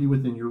it must be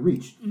within your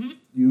reach. Mhm.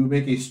 You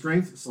make a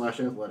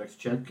strength/athletics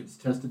check. It's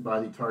tested by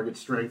the target's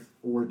strength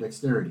or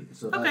dexterity.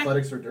 So Okay.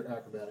 athletics or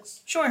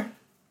acrobatics. Sure.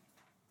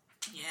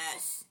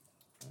 Yes.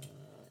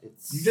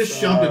 It's You just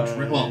shoved a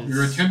dragon. Well,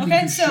 you're attempting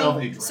Okay, to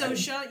shove a so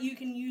dragon. you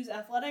can use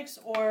athletics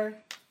or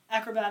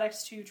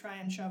acrobatics to try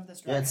and shove this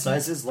Yeah, dragon. its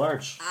size is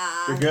large.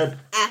 You're good.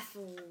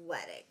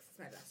 Athletics. It's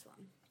my best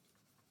one.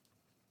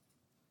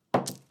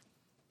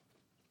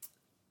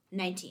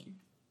 19.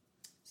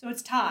 So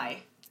it's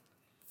tie.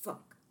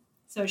 Fuck.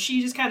 So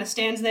she just kind of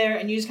stands there,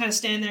 and you just kind of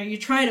stand there. You're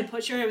trying to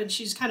push her, and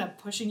she's kind of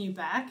pushing you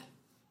back,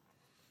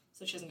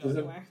 so she doesn't go Is it-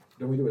 anywhere.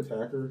 Don't we do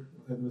attacker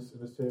in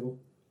this table?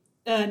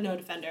 No,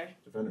 defender.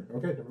 Defender.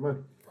 Okay, never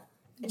mind.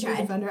 I Do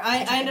tried. defender.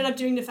 I ended up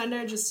doing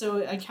defender just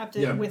so I kept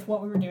it Yeah. with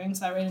what we were doing,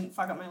 so that way I didn't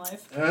fuck up my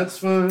life. That's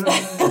fine.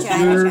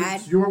 tried.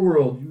 It's your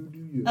world. You do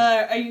you.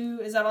 Are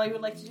you? Is that all you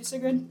would like to do,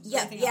 Sigrid? Is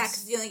there Yeah, anything yeah, else?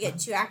 because you only get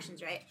 2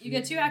 actions, right? You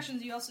get 2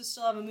 actions. You also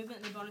still have a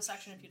movement and a bonus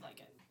action if you'd like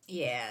it.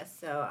 Yeah,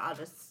 so I'll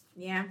just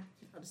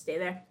stay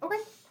there. Okay.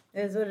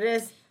 It is what it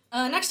is.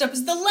 Next up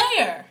is the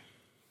lair.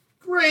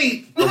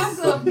 Great.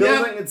 The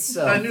building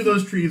itself. I knew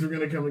those trees were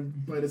gonna come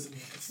and bite us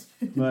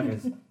in the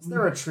ass. Look, is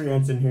there a tree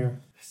ant in here?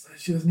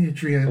 She doesn't need a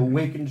tree.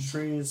 Awakened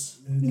trees.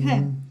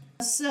 Okay.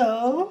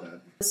 So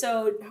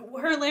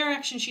her lair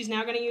action, she's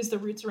now going to use the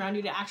roots around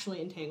you to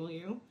actually entangle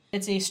you.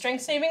 It's a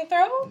strength saving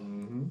throw.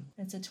 Mm-hmm.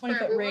 It's a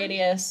 20-foot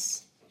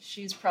radius.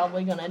 She's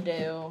probably going to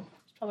do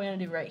What we're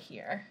gonna do right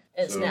here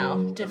is So, now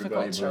everybody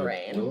difficult but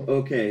terrain. Willow?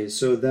 Okay,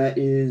 so that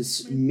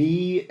is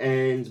me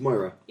and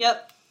Moira.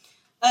 Yep.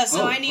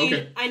 So Oh, I need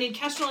okay.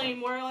 Kestrel and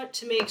Moira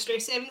to make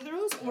straight saving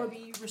throws or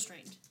be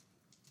restrained.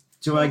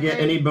 Do I get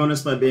any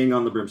bonus by being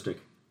on the broomstick?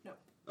 No.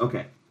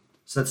 Okay.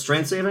 So that's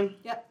strength saving?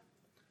 Yep.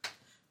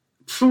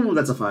 Phew,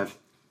 that's a 5.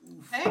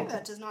 Okay,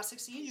 that does not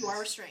succeed. You are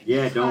restrained.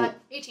 Yeah, don't.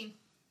 18.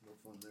 No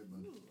fun there, bud.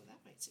 Ooh, that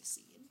might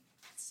succeed.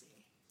 Let's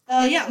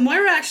see. Yeah,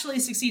 Moira actually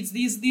succeeds.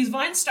 These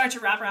vines start to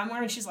wrap around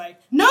Moira, and she's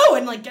like, "No!"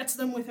 and like gets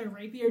them with her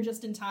rapier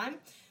just in time.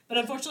 But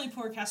unfortunately,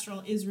 poor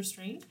Kestrel is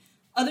restrained.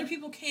 Other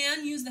people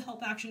can use the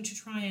help action to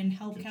try and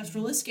help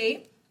Kestrel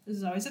escape. This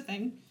is always a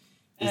thing.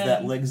 Is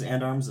that legs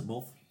and arms at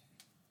both?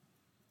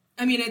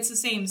 I mean, it's the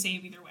same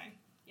save either way.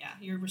 Yeah,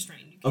 you're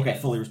restrained. You can't- Okay,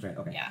 fully restrained.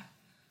 Okay. Yeah.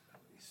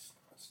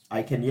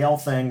 I can yell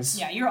things.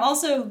 Yeah, you're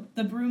also,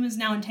 the broom is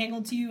now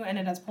entangled to you and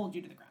it has pulled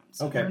you to the ground.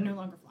 So Okay. you're no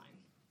longer flying.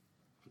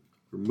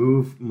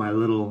 Remove my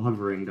little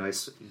hovering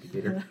dice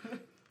indicator.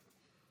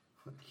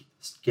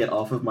 Get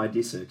off of my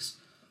d6.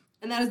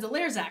 And that is the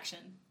Lair's action.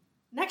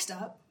 Next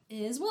up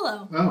is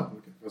Willow. Oh,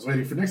 okay. I was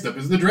waiting for next up.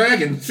 Is the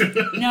dragon?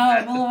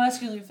 No, Willow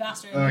escalated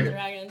faster than Okay. the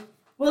dragon.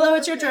 Willow,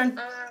 it's your turn.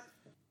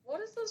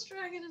 What is this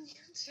dragon immune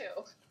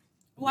to?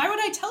 Why would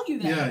I tell you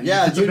that?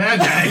 Yeah, it's a dude. bad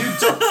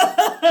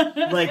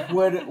guy. Like,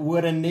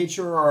 would a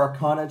nature or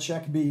arcana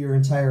check be your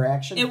entire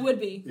action? It would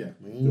be. Yeah,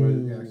 do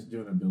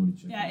an ability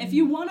check. Yeah, if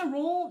you want to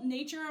roll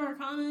Nature or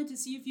Arcana to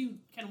see if you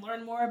can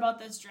learn more about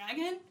this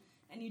dragon,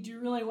 and you do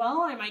really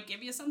well, I might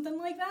give you something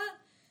like that.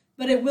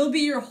 But it will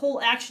be your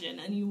whole action,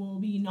 and you will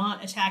be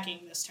not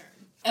attacking this turn.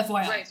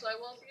 FYI. Right, so I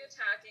won't be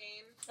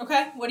attacking.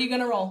 Okay, what are you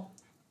going to roll?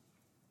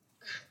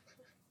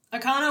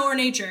 Arcana or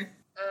Nature?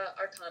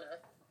 Arcana.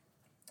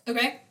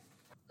 Okay.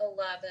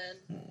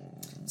 11.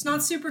 It's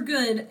not super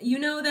good. You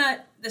know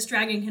that this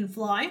dragon can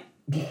fly.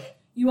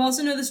 You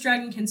also know this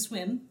dragon can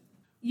swim.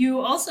 You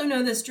also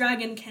know this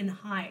dragon can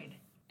hide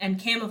and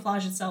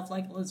camouflage itself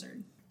like a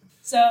lizard.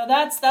 So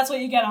that's what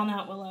you get on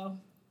that, Willow.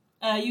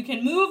 You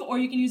can move or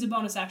you can use a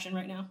bonus action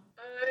right now.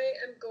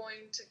 I am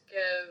going to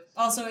give.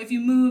 Also, if you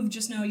move,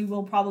 just know you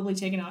will probably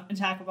take an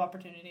attack of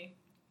opportunity.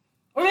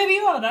 Or maybe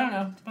you won't, I don't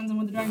know. Depends on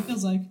what the dragon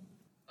feels like.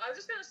 I'm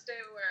just going to stay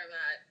where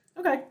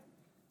I'm at Okay.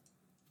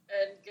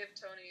 and give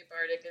Tony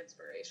Bardic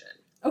Inspiration.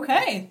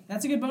 Okay,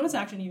 that's a good bonus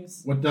action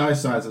use. What die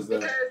size is that?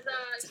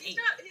 Because he's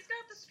got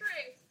the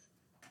strength.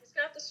 He's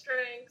got the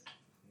strength.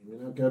 You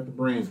may not got the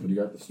brains, but you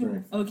got the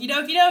strength. Okie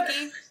dokie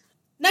dokie.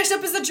 Next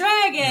up is the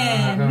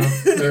dragon!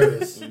 There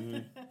it is.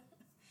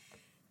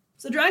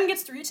 So the dragon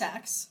gets 3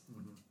 attacks.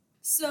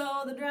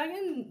 So the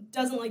dragon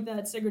doesn't like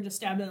that Sigurd just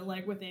stabbed in the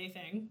leg with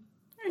anything.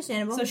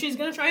 Understandable. So she's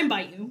gonna try and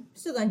bite you.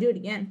 Still gonna do it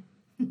again.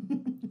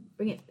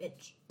 Bring it,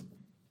 bitch.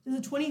 Does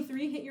a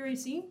 23 hit your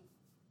AC?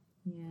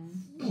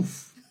 Yeah.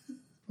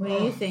 What do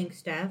you think,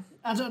 Steph?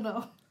 I don't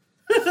know.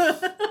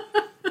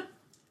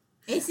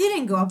 AC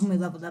didn't go up when we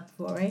leveled up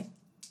before, right?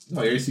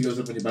 No, your AC goes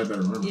up when you buy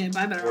better armor. Yeah,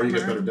 buy better Or you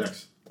get armor. better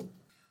dex.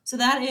 So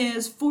that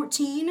is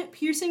 14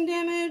 piercing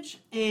damage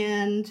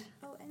and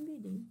Oh,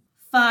 NBD.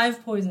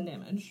 5 poison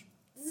damage.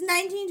 This is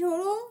 19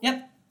 total?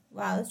 Yep.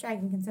 Wow, this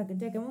dragon can suck a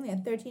dick. I'm only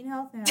at 13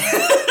 health now.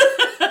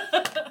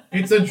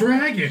 It's a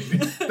dragon.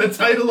 The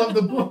title of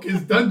the book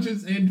is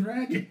Dungeons and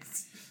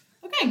Dragons.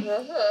 Okay.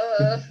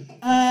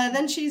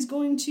 Then she's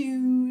going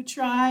to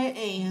try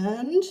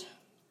and...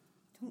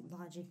 Don't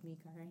logic me,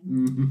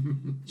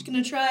 Karen. She's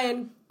going to try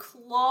and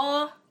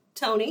claw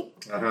Tony.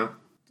 Uh-huh.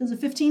 Does a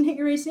 15 hit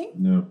your AC?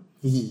 No.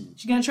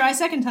 She's going to try a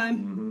second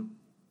time.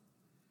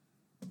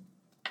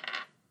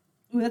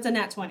 Ooh, that's a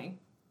nat 20.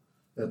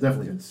 That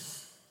definitely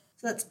hits.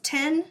 So that's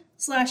 10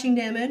 slashing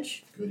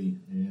damage. Goody.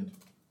 And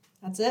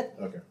That's it.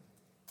 okay.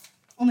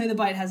 Only the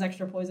bite has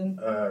extra poison.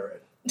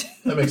 Alright.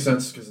 That makes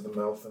sense because of the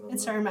mouth and all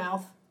It's that. her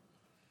mouth.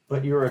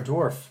 But you're a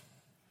dwarf.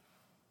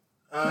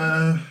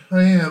 I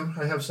am.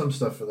 I have some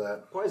stuff for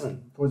that.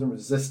 Poison. Poison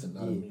resistant,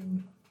 not Yeah.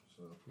 immune.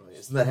 So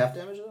Isn't that half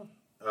damage though?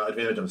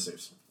 advantage on the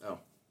saves.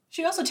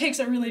 She also takes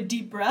a really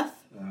deep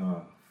breath.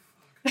 Oh.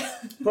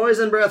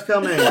 Poison breath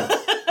coming.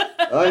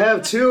 I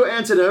have 2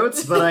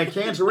 antidotes, but I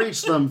can't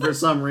reach them for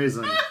some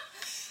reason.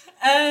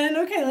 And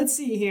okay, let's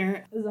see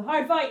here. This is a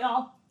hard fight,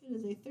 y'all. It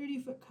is a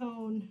 30-foot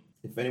cone.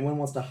 If anyone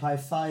wants to high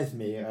five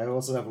me, I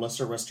also have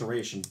lesser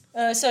restoration.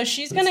 So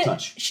she's Let's gonna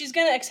touch.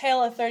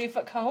 exhale a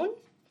 30-foot cone,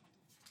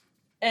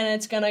 and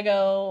it's gonna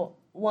go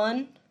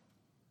 1,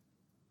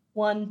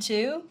 1,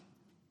 2,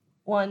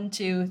 1,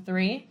 2,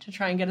 3 to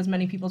try and get as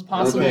many people as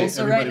possible. Okay,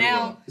 so right everybody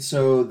now,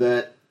 So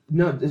that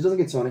no, it doesn't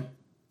get Tony.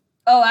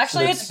 oh,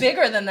 actually, So it's that's-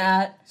 bigger than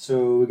that.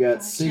 So we got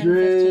 10,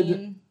 Sigrid,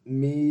 15.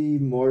 me,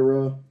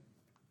 Moira,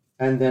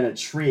 and then a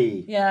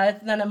tree. Yeah,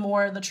 then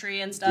more of the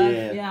tree and stuff.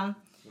 Yeah. Yeah.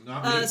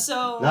 Not me.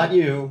 So Not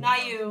you.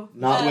 not you.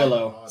 Not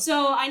Willow.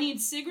 So I need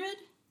Sigrid,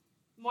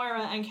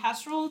 Moira, and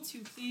Kestrel to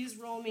please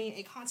roll me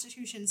a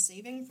Constitution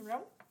saving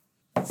throw.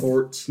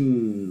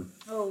 14.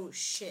 Oh,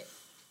 shit.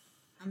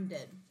 I'm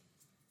dead.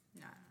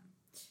 Nah.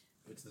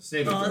 It's the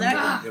saving Oh, throw.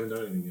 that- You haven't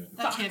done anything yet.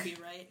 That can't be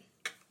right.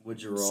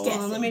 Would you roll?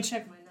 Hold on, let me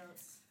check my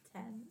notes.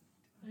 10.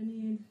 I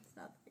need. It's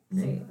not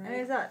Great. I mean,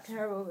 it's not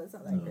terrible, but it's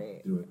not that No,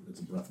 great. do it. It's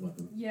a breath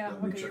weapon. Yeah,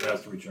 That okay. it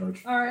has to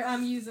recharge. All right,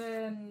 I'm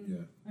using.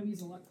 Yeah. I'm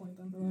using luck point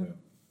then for Yeah. that.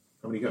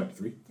 How many you got?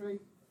 3? 3.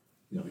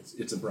 Yeah,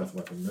 it's a breath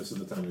weapon. This is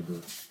the time to do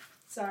it.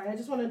 Sorry, I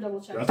just want to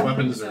double check. Breath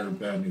weapons are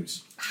bad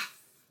news.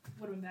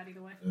 Would have been bad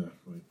either way. Yeah,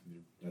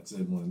 that's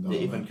it. One and done. Yeah,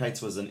 even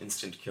Kites was an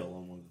instant kill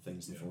on one of the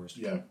things in the forest.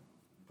 Yeah.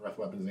 Breath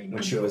weapons ain't no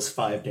When she joke. was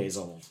 5 days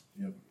old.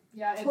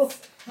 Yeah,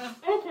 it's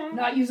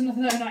not using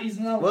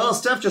another. Well,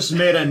 Steph just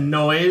made a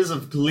noise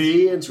of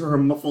glee into her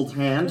muffled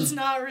hand. It's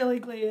not really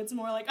glee, it's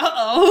more like,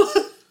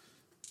 uh-oh.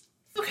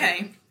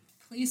 Okay.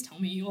 Please tell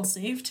me you all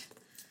saved.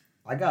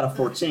 I got a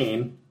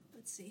 14.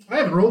 Let's see. I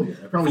haven't rolled yet.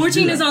 I probably 14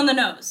 should do is that. on the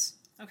nose.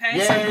 Okay?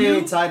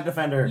 Yay, So tied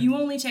defender. you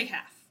only take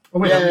half. Oh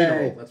wait, I don't need to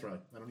Yay. roll. That's right.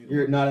 I don't need to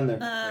You're roll. not in there.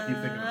 I keep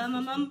thinking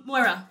I'm supposed to.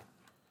 Moira,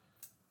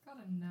 Got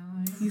a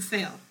 9. you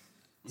fail.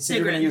 You said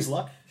you're going to use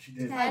luck? She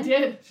did. I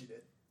did. She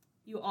did.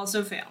 You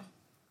also fail.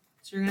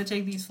 So you're going to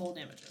take these full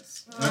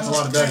damages. That's a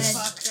lot of dice.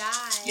 Die.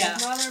 Yeah.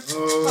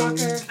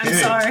 Motherfucker. I'm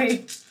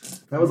sorry.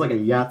 That was like a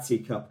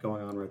Yahtzee cup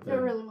going on right It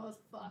there. really was.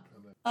 Fuck.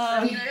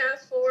 I mean, I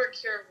have 4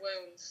 cure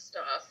wounds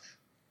stuff.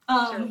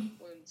 Cure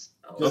wounds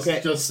spells.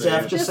 Okay, Just say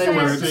Steph, it. just say say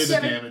words. words. Say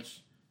the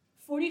damage.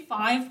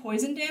 45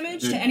 poison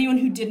damage Did- to anyone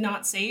who did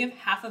not save,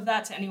 half of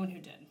that to anyone who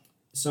did.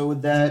 So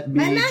would that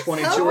My be max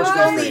 22 health or was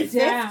still only 3?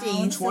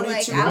 50, so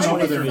like, 22 I or would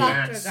something. have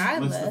fucked What's the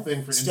regardless.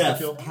 thing for Steph,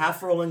 insta-kill?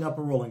 half rolling up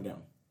or rolling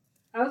down?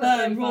 I was at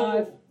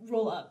 35.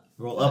 Roll up.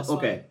 Roll up, That's fine.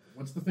 okay.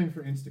 What's the thing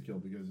for insta-kill?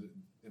 Because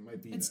it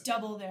might be It's that.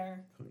 double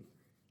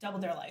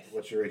their life.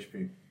 What's your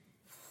HP?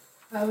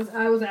 I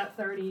was at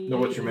 30. No,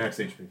 what's your max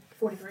HP?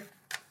 43.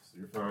 So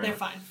you're fine. They're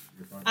fine.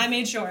 You're fine. I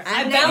made sure.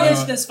 I'm I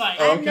balanced negative- this fight.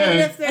 Oh. I'm Okay.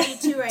 negative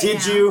 32 right Did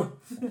now. you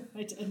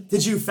I did.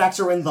 did you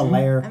factor in the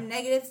layer? I'm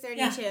negative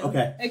 32.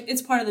 Okay.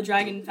 It's part of the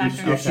dragon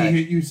factor. If she Okay.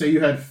 hit you, say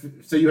you had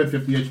 50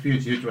 HP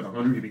and she hit you with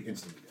 100, you'd be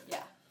instantly dead.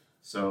 Yeah.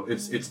 So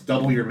it's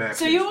double your max.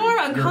 So you HP. are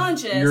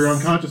unconscious. You're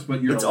unconscious,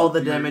 but you're It's all the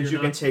you're- damage you you're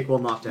can not- take while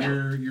knocked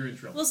down. You're in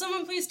trouble. Will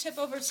someone please tip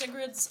over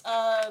Sigurd's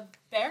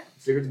bear?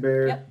 Sigurd's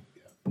bear. Yep.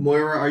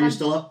 Moira, are you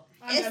still up?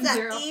 It's I'm an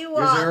 0. You're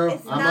Ewok. zero?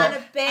 It's I'm not up.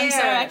 a bear. I'm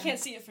sorry, I can't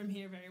see it from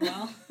here very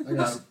well. I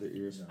got him. The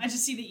ears. I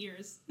just see the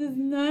ears. It's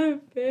not a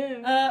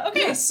bear.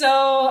 Okay,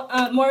 so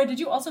Moira, did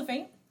you also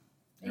faint?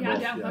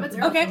 Yeah, I'm at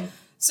 0. Okay.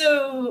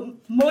 So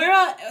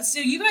Moira, so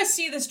you guys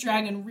see this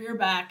dragon rear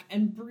back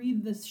and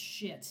breathe this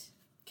shit.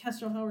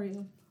 Kestrel, how are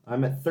you?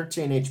 I'm at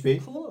 13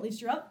 HP. Cool, at least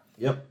you're up.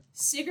 Yep.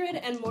 Sigurd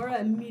and Moira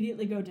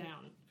immediately go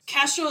down.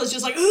 Kestrel is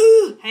just like,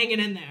 ooh,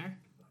 hanging in there.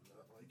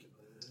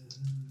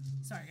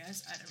 Sorry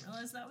guys, I didn't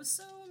realize that was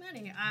so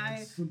many.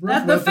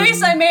 The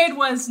face I made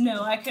was,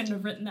 no, I couldn't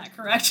have written that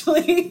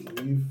correctly.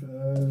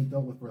 We've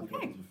dealt with breath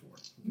weapons before.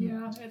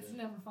 Yeah, it's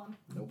never fun.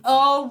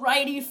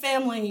 Alrighty,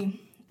 family.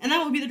 And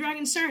that will be the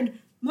dragon's turn.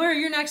 Moira,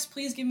 you're next.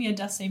 Please give me a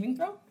death saving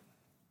throw.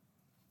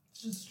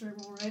 It's just straight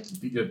roll, right?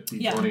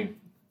 D20.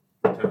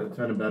 10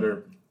 and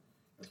better.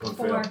 That's one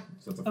 4. fail.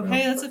 So that's a fail.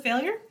 Okay, that's a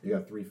failure. You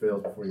got 3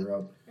 fails before you're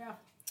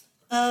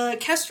out.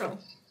 Kestrel,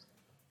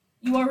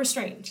 you are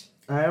restrained.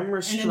 I am And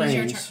restrained. it is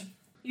your turn.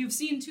 You've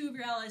seen 2 of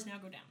your allies now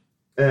go down.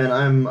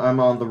 And I'm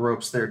on the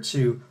ropes there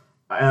too.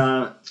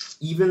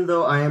 Even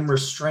though I am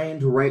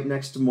restrained right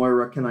next to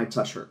Moira, can I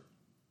touch her?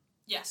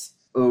 Yes.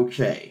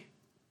 Okay.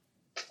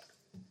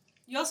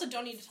 You also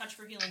don't need to touch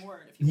for healing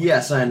word if you want.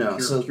 Yes, I know. Cure,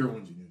 So cure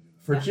wounds you need to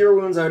do. for Yeah. cure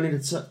wounds, I would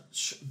need to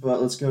touch. But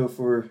let's go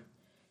for.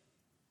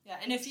 Yeah,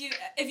 and if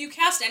you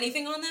cast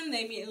anything on them,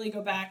 they immediately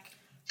go back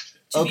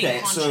to Okay,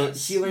 being so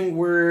conscious. healing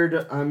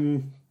word.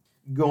 I'm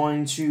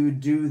going to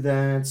do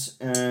that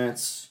at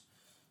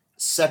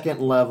 2nd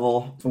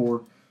level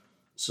for.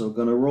 So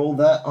gonna roll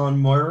that on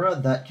Moira.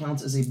 That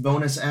counts as a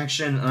bonus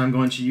action. And I'm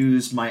going to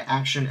use my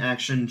action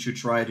to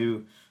try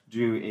to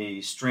do a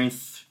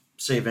strength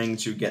saving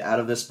to get out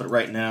of this. But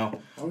right now,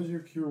 How is your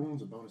cure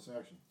wounds a bonus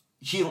action?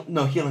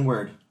 healing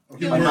word.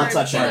 Healing I'm not word-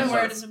 touching Healing it.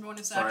 word is a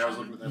bonus Sorry, I was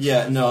action. looking at that.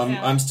 Yeah, no,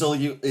 Yeah. I'm still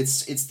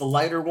it's the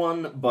lighter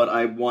one, but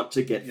I want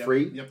to get Yep,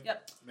 free.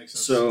 Yep. Makes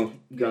sense. So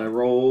gonna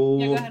roll.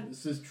 Yeah, go ahead.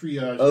 This is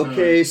triage.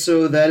 Okay,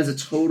 so that is a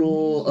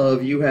total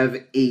of you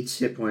have 8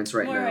 hit points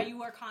right Moira, now.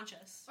 you are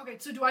conscious. Okay,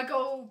 so do I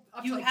go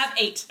up You to like, have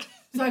 8.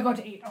 So I go up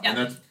to 8. Okay. Yeah.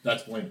 And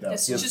that's blanked out.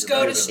 Yes, Yep. just You're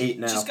go back to to 8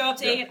 now. Just go up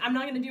to Yeah. 8. I'm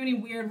not going to do any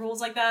weird rules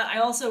like that. I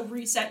also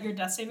reset your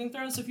death saving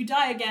throw. So if you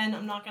die again,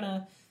 I'm not going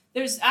to.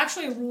 There's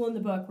actually a rule in the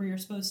book where you're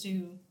supposed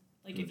to,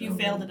 like, if you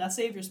fail the death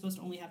save, you're supposed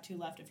to only have 2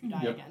 left if you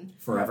die Yep. again.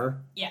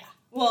 Forever? Yeah.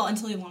 Well,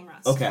 until you long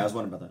rest. Okay, I was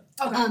wondering about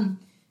that. Okay.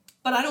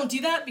 But I don't do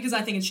that because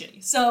I think it's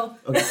shitty. So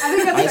Okay. I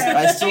think that's fair.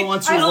 I still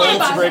want to I don't roll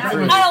like to break that.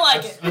 free. I don't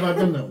like it. I've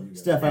done that with you guys.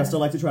 Steph, I still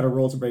like to try to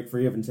roll to break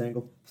free of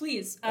entangled.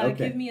 please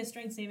Okay. give me a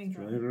strength saving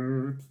throw.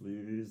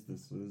 Please,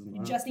 this is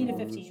my just need a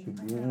first 15.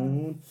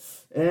 one.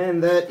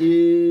 And that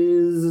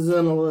is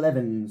an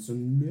 11, so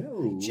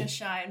no. Just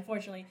shy,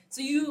 unfortunately.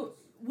 So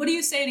what do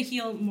you say to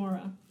heal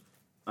Mora?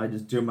 I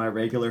just do my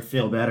regular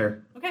feel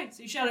better. Okay,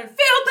 so you shout her,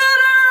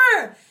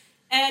 feel better!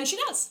 And she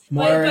does.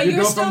 Moira, but you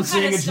you're go still from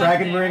seeing kinda a stuck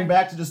dragon there. ring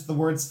back to just the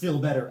words feel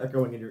better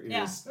echoing in your ears.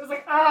 Yeah. It was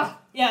like, ah!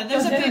 Yeah,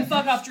 there's a big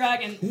fuck off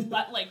dragon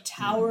like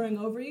towering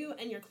over you,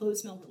 and your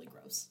clothes smell really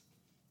gross.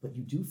 but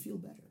you do feel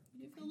better.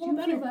 You feel a little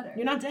You feel better. better.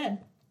 You're not dead.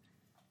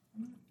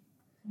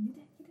 You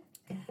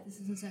did. This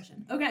is a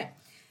session. Okay.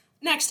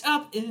 Next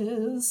up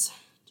is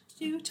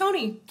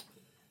Tony.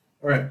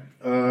 All right.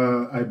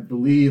 I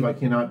believe I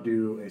cannot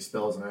do a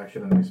spell as an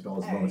action and a spell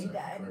as a bonus already action.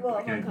 died. correct? Well, I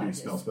I'm can't do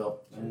unconscious. spell.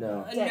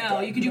 No. No,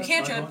 you can do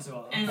cantrip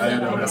and I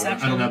then don't bonus have.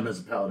 action. I don't have him as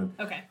a paladin.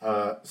 Okay.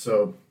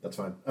 So that's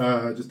fine.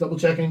 Just double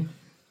checking.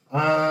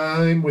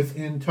 I'm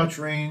within touch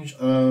range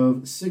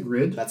of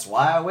Sigrid. That's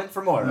why I went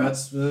for more.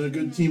 That's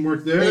good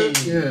teamwork there. Hey.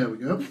 Yeah, we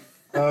go.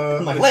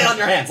 I'm like, lay on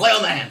your hands. Lay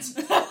on the hands.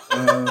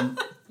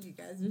 You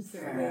guys are so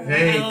good.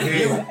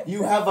 Hey.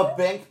 You have a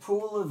bank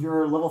pool of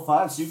your level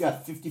 5, so you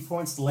got 50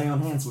 points to lay on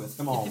hands with.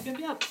 Come on.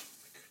 Yep.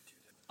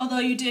 Although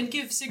you did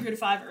give Sigrid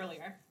 5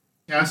 earlier.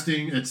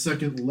 Casting at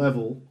second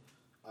level,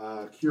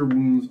 Cure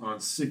Wounds on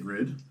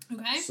Sigrid.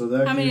 Okay. So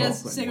that How many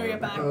gives- does Sigrid get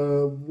back?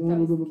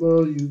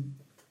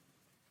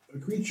 A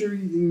creature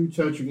you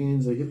touch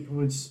regains a hit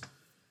points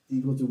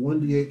equal to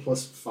 1d8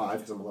 plus 5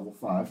 because I'm a level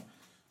 5.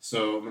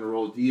 So I'm going to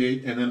roll a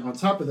d8, and then on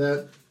top of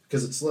that,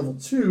 because it's level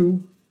 2,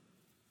 You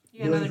get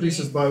healing another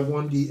increases D8. by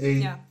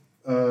 1d8.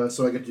 Yeah.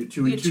 So I get to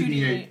do You get 2d8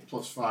 2d8.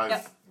 plus 5. Yep.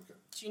 Okay.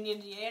 Do you need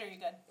a D8 or are you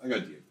good? I got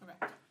a d8.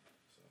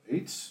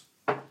 Okay.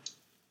 So 8,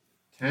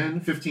 10,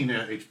 15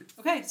 HP.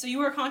 Okay, so you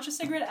are conscious,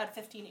 Sigrid, at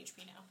 15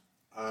 HP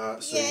now.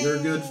 So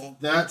you're good.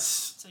 That's...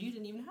 So you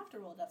didn't even have to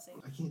roll a death save.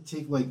 I can't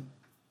take,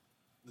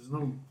 there's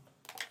no...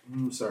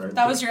 sorry.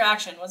 That was your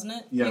action, wasn't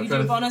it? Yeah, I'm You could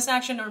trying do to- bonus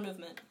action or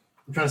movement.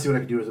 I'm trying to see what I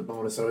could do as a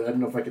bonus. I don't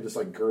know if I could just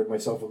gird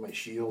myself with my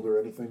shield or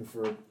anything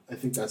for. I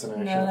think that's an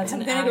action. No, that's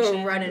I'm an gonna action.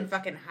 go run and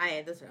fucking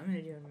hide. That's what I'm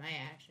gonna do in my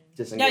action.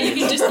 Yeah,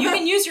 you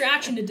can use your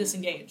action to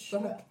disengage.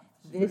 Fuck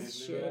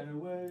this shit.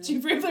 So you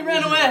briefly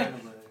ran away.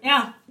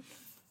 Yeah.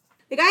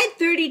 Like I had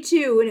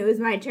 32 when it was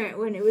my turn.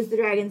 When it was the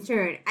dragon's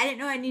turn, I didn't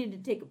know I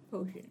needed to take a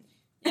potion.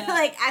 Yeah.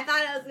 Like I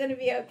thought I was gonna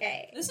be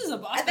okay. This is a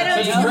boss I thought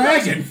battle. it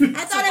was yo. dragon.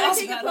 I thought I would boss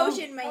take a battle.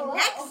 potion my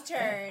next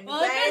turn,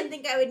 Well, but I've I didn't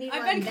think I would need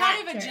I've one been that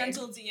kind of a turn.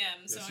 gentle DM,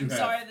 so Yes, you I'm have.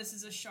 sorry this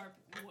is a sharp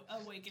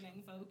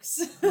awakening,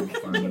 folks. I'm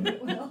fine with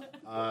it.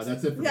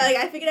 That's it for me. Yeah, like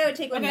I figured I would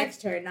take one Okay.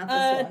 next turn, not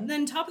this one.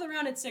 Then top of the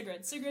round, it's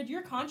Sigrid. Sigrid,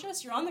 you're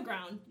conscious. You're on the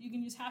ground. You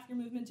can use half your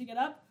movement to get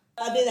up.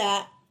 I'll do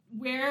that.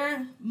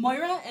 Where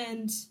Moira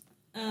and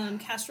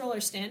Castrol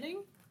are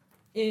standing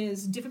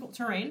is difficult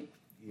terrain.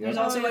 There's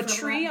also a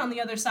tree on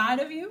the other side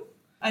of you.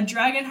 A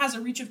dragon has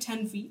a reach of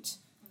 10 feet.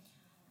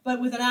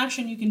 But with an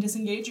action, you can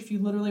disengage if you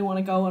literally want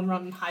to go and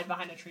run and hide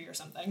behind a tree or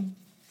something.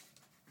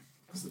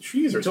 The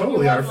trees are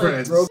totally our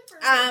friends.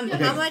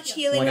 How much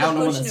healing Like, I would don't a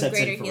know when potion it of sets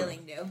in greater for healing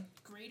do?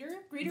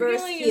 Greater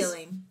Burst healing is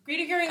healing.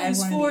 greater healing I have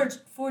is one of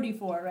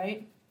 44,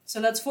 right? So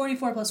that's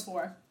 44 plus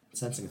 4.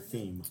 Sensing a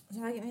theme.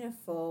 So I get me to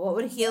full. What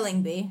would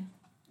healing be?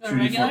 The 2d4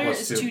 regular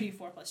plus is 2.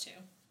 2d4 plus 2.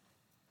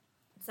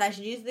 So I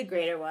should use the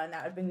greater one.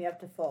 That would bring me up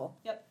to full.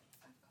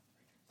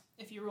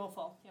 If you roll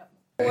full, yep.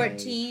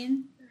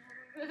 14.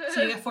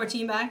 So you get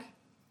 14 back.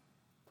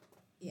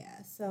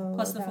 Yeah, so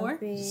Plus the that 4? would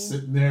be...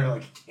 Sitting there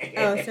like.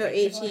 Oh, so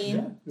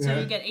 18. So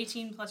you get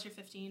 18 plus your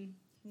 15.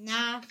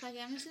 Nah, fuck it,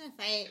 I'm just gonna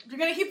fight. You're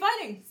gonna keep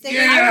fighting.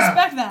 Sigrid, I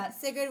respect that.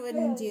 Sigrid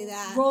wouldn't do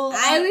that. Roll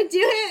I up. would do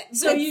it.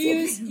 So but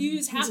you Sigrid-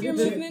 use half your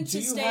movement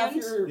to stand.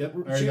 Yep, I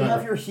Do already you got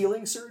have it. your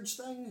healing surge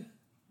thing?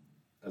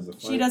 As a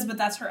She does, but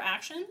that's her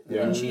action.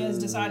 Yeah. And she has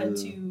decided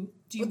to.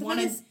 Do you What the want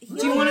fuck to?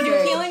 is Do you want to do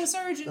healing healing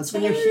surge That's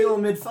instead? when you heal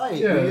mid-fight.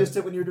 Yeah. You used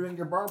it when you were doing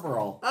your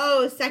barbarol.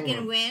 Oh,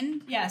 second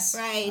win. Yes.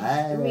 Right.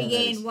 Ah,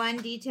 Regain nice.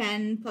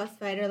 1d10 plus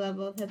fighter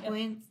level of hit Yep.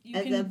 points You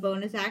as can- a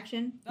bonus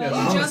action. Yeah, You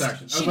bonus just- action.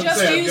 I was She about to just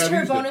say, I've used gotta her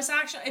use it. bonus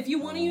action. If you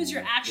want to use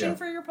your action Yeah.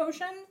 for your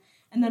potion,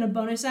 and then a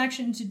bonus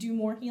action to do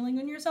more healing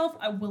on yourself,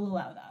 I will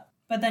allow that.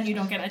 But then you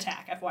don't get an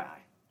attack, FYI.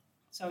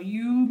 So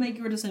you make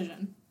your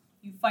decision.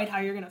 You fight how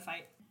you're gonna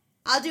fight.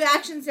 I'll do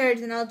action surge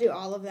and I'll do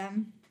all of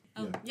them.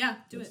 Oh yeah,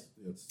 do it.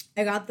 Yes.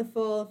 I got the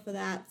full for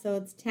that, so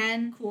it's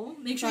 10. Cool.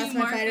 Make sure Plus you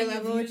my mark fighter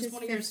that level, you've which used is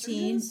one of your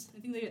 15. surges. I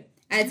think they get.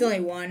 It's only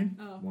one,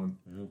 Oh. One.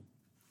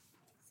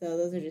 so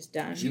those are just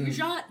done. Shoot your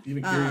shot.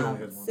 Even Kiri only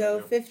had one. So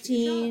right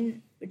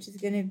 15, which is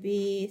going to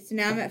be... So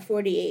now I'm at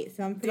 48,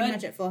 so I'm pretty Good.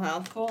 much at full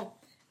health. Cool.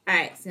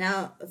 Alright, so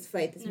now let's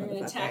fight this You're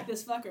gonna attack motherfucker.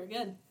 this fucker.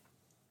 Good.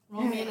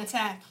 Roll me an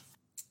attack.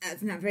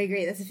 That's not very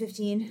great. That's a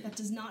 15. That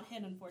does not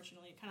hit,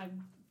 unfortunately. It kind of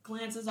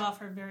glances off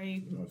her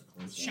very now. No, it's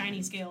close.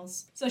 shiny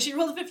scales. So she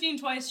rolled a 15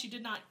 twice. She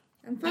did not.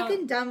 I'm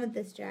fucking done with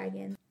this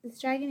dragon. This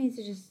dragon needs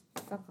to just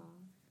fuck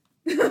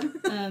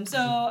off.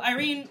 So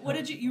Irene, what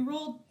did you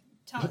rolled?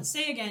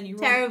 Say again. You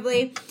rolled.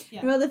 Terribly.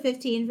 Yeah. I rolled a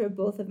 15 for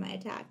both of my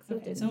attacks. So it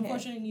Okay, didn't so hit.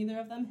 unfortunately, neither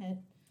of them hit.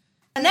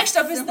 Next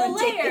up is the Someone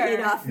take the heat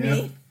lair. off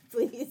me,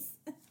 please.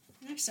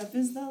 Next up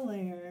is the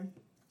lair.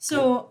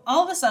 So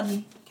all of a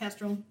sudden,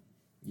 Kestrel,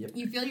 Yep.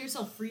 you feel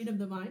yourself freed of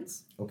the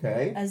vines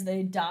Okay. as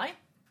they die.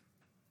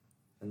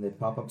 And they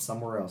pop up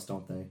somewhere else,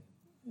 don't they?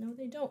 No,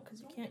 they don't, because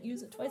you can't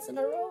use it twice in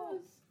a row.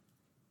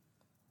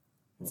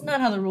 It's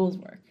not how the rules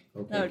work.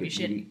 Okay, That would be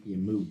good. shitty. You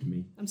moved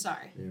me. I'm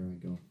sorry. There I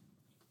go.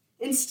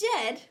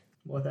 Instead,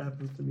 What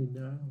happens to me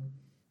now?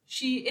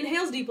 she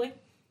inhales deeply,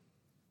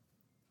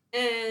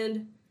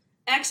 and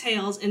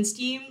exhales and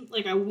steam,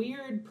 like a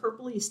weird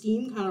purpley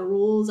steam, kind of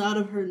rolls out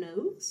of her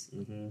nose.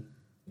 Mm-hmm.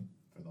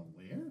 For the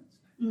lair?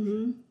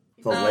 Mm-hmm.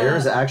 The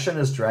layer's action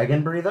is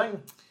dragon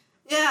breathing?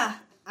 Yeah,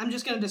 I'm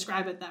just going to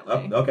describe it that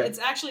way. Oh, okay. It's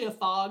actually a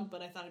fog,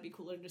 but I thought it'd be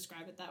cooler to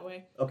describe it that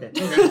way. Okay.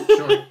 Okay,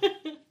 sure.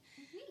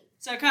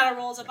 So it kind of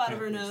rolls up out of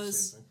her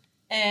nose,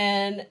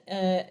 and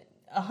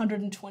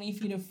 120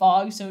 feet of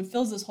fog, so it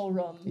fills this whole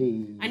room.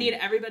 Hey. I need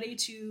everybody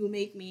to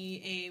make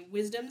me a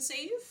wisdom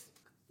save.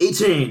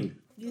 18.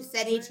 You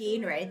said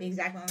 18, right? The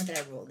exact moment that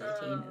I rolled 18 is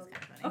kind of funny.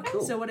 Okay,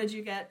 Cool. so what did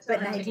you get?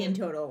 But 19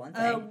 total once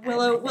I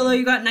Willow,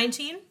 you got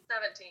 19?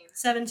 17.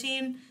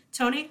 17.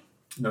 Tony?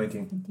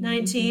 19.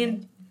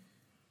 19.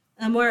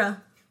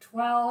 Moira?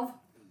 12.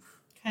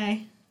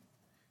 Okay.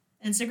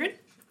 And Sigrid?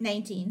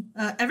 19.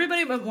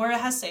 Everybody but Moira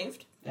has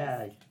saved.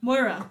 Yeah.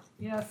 Moira,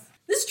 Yes.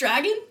 this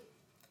dragon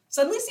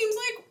suddenly seems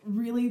like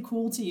really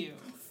cool to you.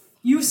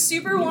 You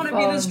super want to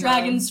be this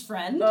dragon's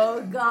friend.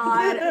 Oh,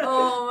 God.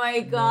 Oh, my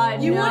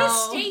God. You no. want to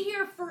stay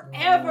here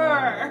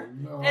forever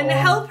and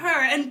help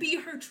her and be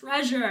her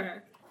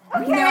treasure.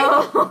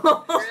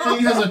 No.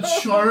 He has a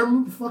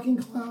charm fucking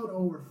cloud.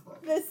 Oh, we're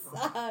fucked. This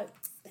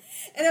sucks.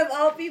 And of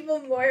all people,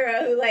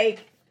 Moira, who,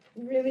 like,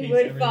 really Hates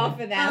would fall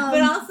everything. for that,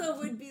 but also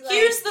would be, like,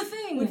 Here's the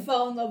thing. would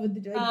fall in love with the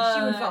dragon.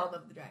 She would fall in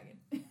love with the dragon.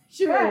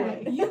 Sure.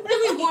 Right. You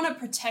really want to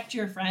protect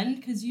your friend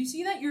because you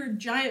see that your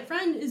giant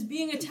friend is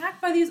being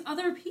attacked by these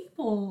other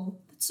people.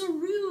 That's so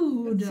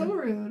rude. It's so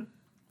rude.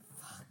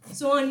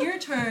 So on your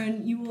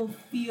turn, you will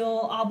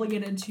feel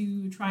obligated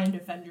to try and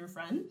defend your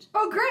friend.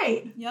 Oh,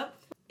 great. Yep.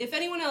 If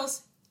anyone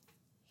else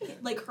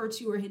like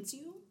hurts you or hits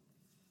you,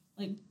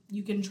 like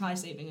you can try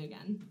saving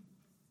again.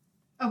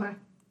 Okay.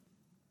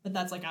 But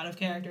that's like out of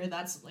character.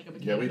 That's like a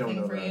Yeah, we mechanic don't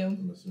thing know for that, you.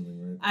 I'm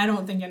assuming, right? I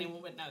don't think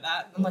anyone would know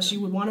that unless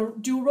you would want to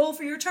do a roll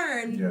for your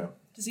turn Yeah.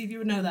 to see if you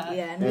would know that.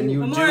 Yeah. And you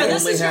do Amara,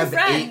 this only is your have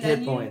friend, 8 hit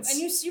and points.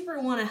 you super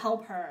want to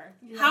help her.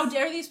 Yes. How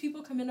dare these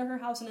people come into her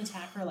house and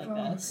attack her like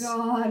Oh, this?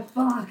 God.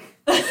 Fuck.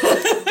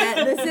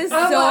 This is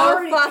I'm so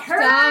already fucked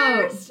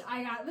up. cursed.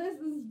 I got this.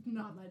 This is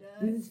not my day.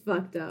 This is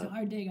fucked It's a up.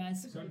 hard day,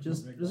 guys.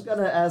 Just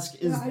gotta ask,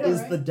 is Yeah, I know,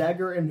 is right? the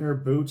dagger in her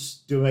boots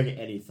doing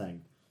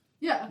anything?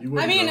 Yeah. You I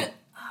wouldn't mean, know.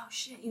 oh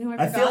shit, you know,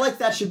 I feel like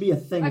that should be a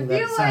thing. I that's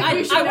feel like happening.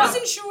 we should I know.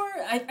 wasn't sure.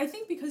 I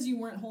think because you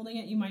weren't holding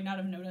it, you might not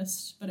have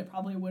noticed, but it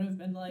probably would have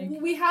been like,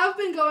 We have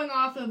been going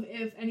off of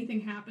if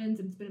anything happens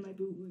and it's been in my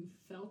boot, we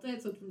felt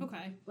it. So it's been,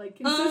 okay. like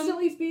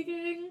consistently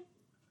speaking.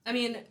 I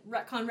mean,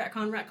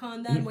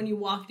 retcon. Then when you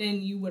walked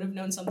in, you would have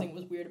known something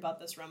was weird about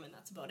this room, and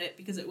that's about it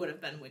because it would have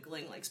been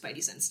wiggling like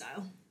Spidey Sense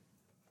style.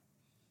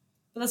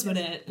 But that's about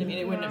it. I mean,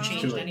 it wouldn't have It's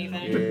changed too late now.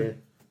 anything. Yeah.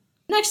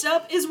 Next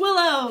up is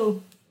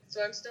Willow.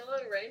 So I'm still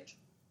out of range.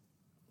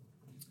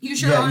 You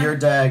sure Yeah, are. you're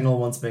diagonal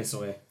 1 space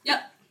away.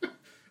 I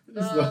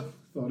just thought it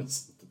was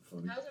something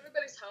funny. How's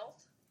everybody's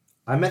health?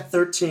 I'm at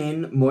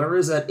 13.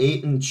 Moira's at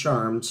 8 and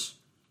charmed.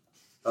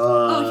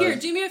 Oh, here,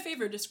 do me a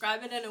favor.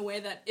 Describe it in a way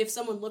that if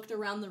someone looked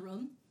around the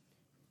room,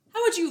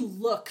 how would you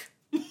look?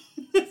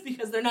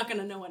 Because they're not going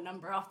to know a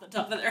number off the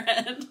top of their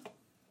head.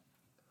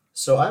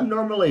 So I'm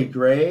normally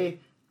gray,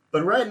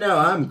 but right now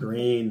I'm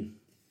green.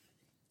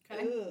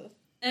 Okay.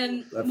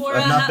 And I've Moira,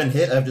 not been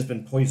hit. I've just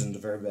been poisoned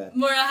very bad.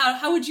 Moira,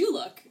 how would you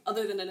look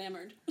other than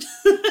enamored?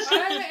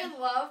 I'm in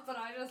love, but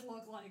I just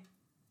look like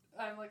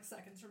I'm like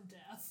seconds from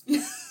death.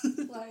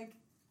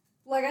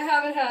 like I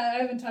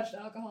haven't touched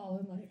alcohol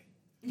in like.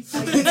 It's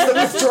the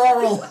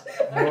withdrawal.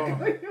 I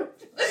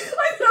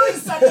literally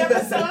such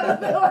episode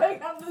of the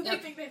like I'm the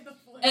Yep. thing they the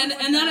flip. and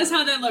that is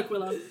how they look,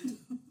 Willow.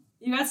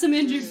 You got some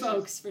injured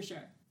folks for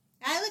sure.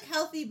 I look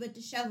healthy but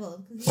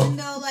disheveled because even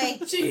though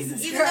like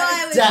Jesus even though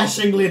I was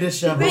Dashingly right,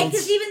 disheveled.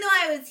 because even though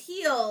I was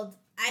healed,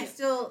 I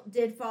still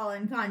did fall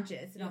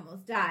unconscious and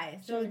almost die.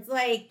 So it's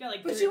like, You got,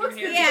 like, But dirt she in your looks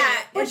hair. good. yeah,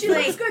 But it's she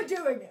like looks good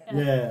doing it.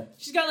 Yeah.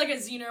 She's got like a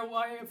Xenos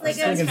warrior like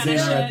kind a of Xenos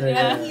shit. right there,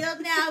 Yeah. I'm healed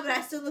now, but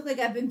I still look like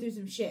I've been through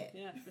some shit.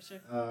 Yeah, for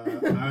sure.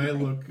 I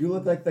look You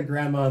look like the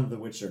grandma in The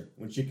Witcher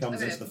when she comes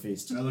Okay. into the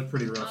feast. I look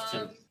pretty rough too.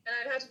 And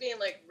I'd have to be in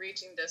like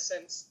reaching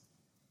distance.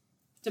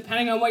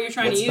 Depending on what you're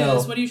trying What to spell?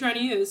 use. What are you trying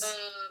to use?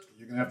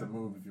 You're gonna have to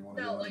move if you want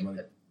to No, heal like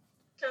anybody.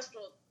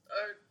 Kestrel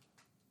or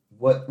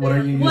What are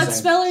you using? What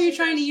spell are you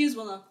trying to use,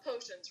 Willow?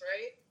 potions,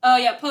 right? Oh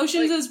yeah,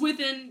 potions Like- is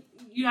within.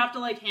 You have to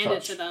like hand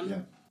Touch, it to them. Yeah.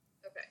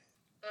 Okay.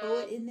 Pull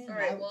it in there. All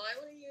right. Well, I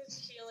want to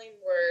use healing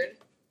word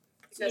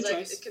because Good like,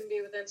 choice. it can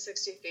be within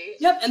 60 feet.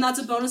 Yep, and that's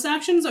a bonus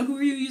action. So who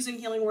are you using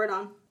healing word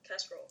on?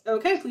 Kestrel.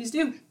 Okay, please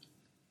do.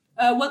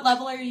 What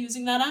level are you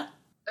using that at?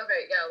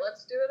 Okay. Yeah.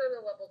 Let's do it at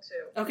a level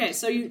 2. Okay,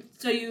 so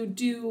you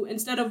do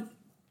instead of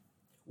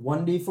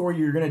 1d4,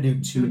 you're gonna do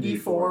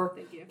 2d4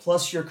 thank you.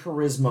 plus your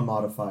charisma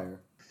modifier.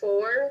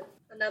 4,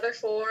 another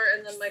 4,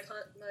 and then my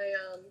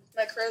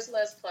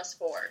charisma is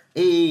 +4.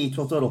 Hey,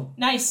 12 total.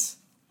 Nice,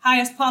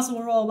 highest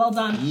possible roll. Well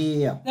done.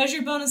 Yeah. There's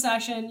your bonus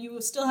action. You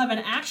still have an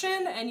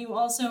action, and you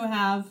also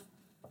have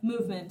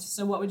movement.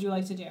 So what would you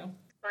like to do?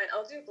 Fine.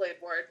 I'll do blade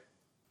ward.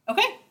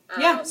 Okay.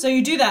 Yeah, so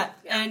you do that,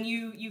 yeah. and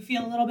you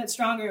feel a little bit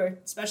stronger,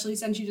 especially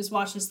since you just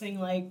watched this thing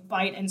like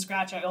bite and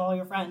scratch at all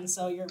your friends.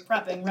 So you're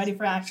prepping, ready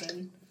for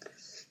action.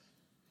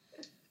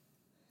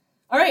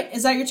 All right,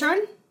 is that your turn?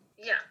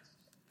 Yeah.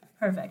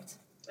 Perfect.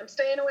 I'm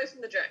staying away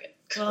from the dragon.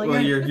 Well,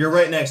 you're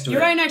right next to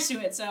you're it. right next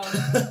to it, so Right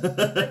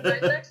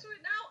next to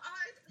it now.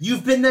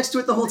 You've been next to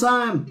it the whole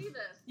time. See this?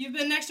 you've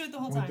been next to it the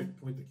whole time.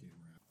 Point the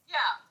camera. Yeah.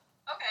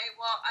 Okay.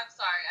 Well, I'm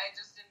sorry. I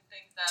just didn't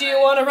think that. Do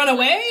you want to run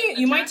away?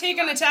 You might take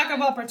an attack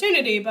of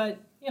opportunity, but,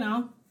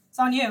 it's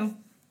on you.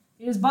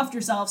 You just buffed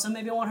yourself, so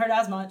maybe it won't hurt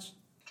as much.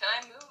 Can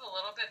I move a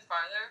little bit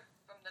farther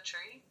from the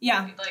tree?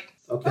 Yeah. Like.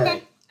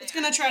 Okay. It's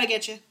going to try to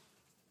get you.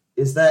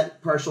 Is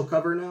that partial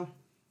cover now?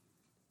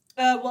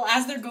 Well,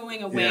 as they're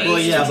going away, Yeah. Well,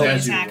 yeah, the but-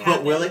 attack but happens.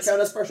 But will it count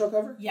as partial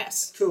cover?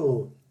 Yes.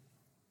 Cool.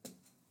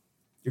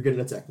 You're getting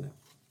attacked now.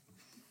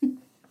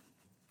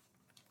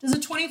 Does a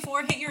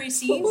 24 hit your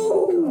AC?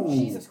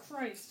 Jesus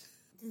Christ.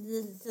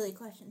 This is silly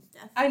question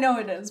stuff. I know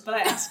it is, but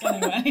I ask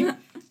anyway.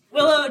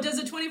 Willow, does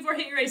a 24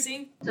 hit your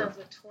AC? Does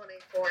a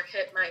 24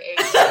 hit my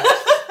AC?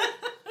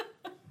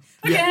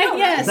 Okay, Yeah,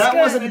 yes. That good.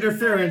 wasn't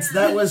interference.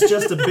 That was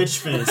just a bitch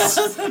face.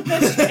 That was a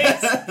bitch face.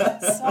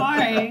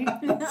 Sorry.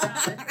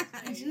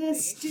 I'm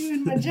just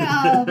doing my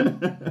job. What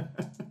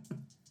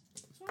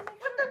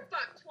the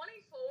fuck?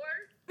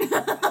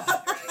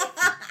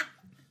 24?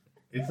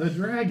 It's a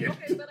dragon.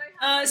 Okay, but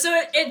I have. So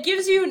it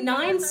gives you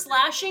 9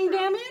 slashing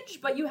damage,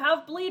 but you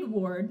have Blade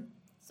Ward,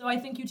 so I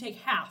think you take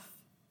half.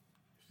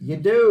 You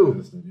do.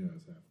 That's not- yeah,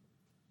 that's half.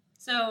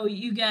 So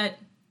you get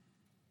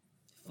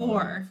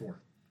 4. 4.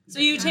 So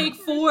you take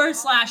 4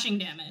 slashing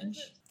damage.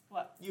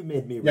 What? You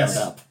made me round Yes.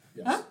 up.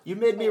 Yes. Huh? You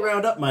made me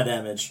round up my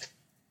damage.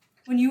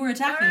 When you were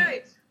attacking it.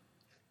 Alright.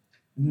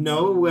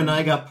 No, when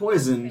I got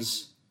poisoned.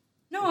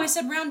 No, I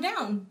said round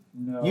down.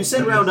 No. You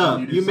said round up.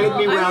 You made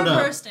me I round up.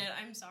 reversed it.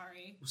 I'm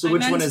sorry. So I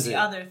which meant one is the it?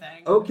 other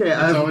thing. Okay,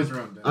 It's always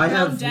round down. I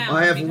Round have down,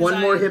 I have because one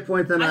more I- hit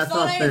point than I, I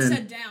thought I had then.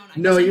 said down. I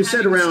No, guess I'm you said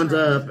having round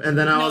stroke. up, and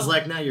then I No. was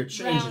like, now you're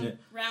changing round, it.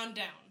 Round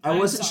down. I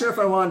wasn't sure if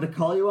I wanted to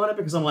call you on it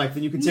because I'm like,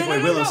 then you can take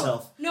away Willow's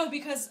health. No,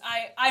 because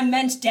I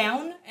meant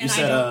down, and You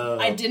said,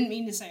 I didn't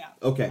mean to say up.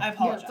 Okay. I Yeah,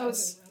 apologize. it's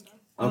always round down.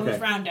 Always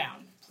Okay. round down.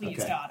 Please,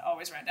 Okay. God,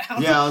 always round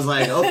down. Yeah, I was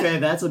like, okay,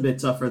 that's a bit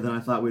tougher than I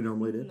thought we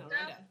normally did. No,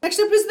 round down. Next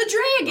up is the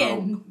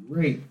dragon.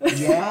 Great.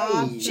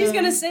 Yay! She's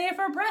gonna say if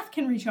her breath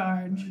can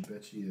recharge, I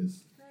bet she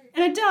is.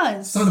 and it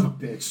does. Son of a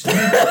bitch.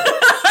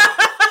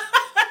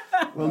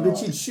 Well, did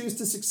she choose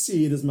to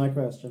succeed? Is my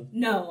question.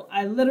 No,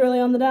 I literally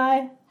on the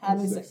die had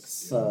a 6.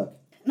 Suck.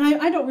 And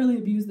I don't really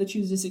abuse the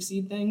choose to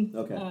succeed thing.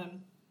 Okay.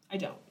 I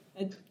don't.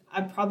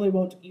 I probably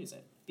won't use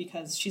it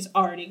because she's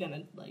already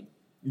gonna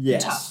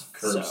Yes. tough.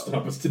 Curb So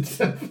stomp us to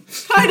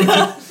death.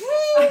 kinda.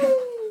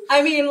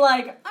 I mean,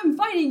 I'm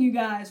fighting you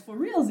guys for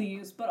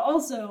realsies, but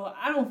also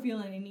I don't feel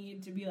any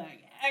need to be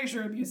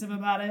extra abusive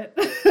about it.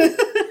 Dragon.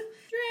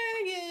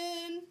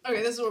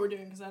 Okay, this is what we're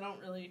doing because I don't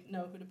really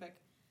know who to pick.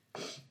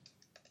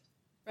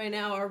 Right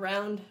now,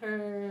 around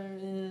her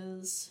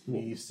is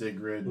Me,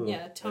 Sigrid.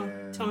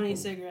 and- Tony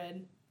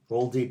Sigrid.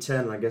 Roll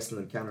D10, I guess,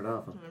 and then count it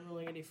off. I'm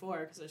rolling a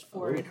d4 because there's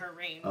 4 in her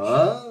range.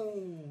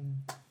 Oh.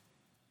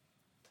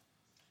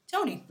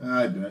 Tony.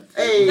 I bet.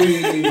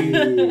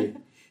 Hey!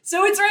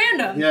 So it's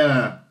random.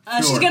 Yeah.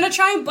 She's sure. gonna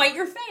try and bite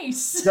your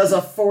face. Does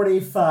a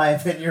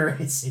 45 hit your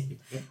AC?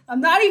 I'm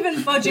not even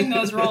fudging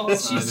those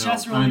rolls. She's I know,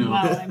 just rolling I know.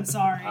 well. I'm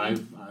sorry.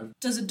 I've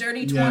Does a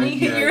dirty Yeah, 20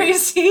 hit yeah. your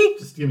AC?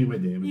 just give me my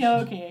damage. Yeah,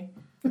 okay.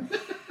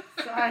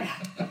 Sorry.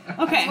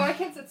 Okay. So I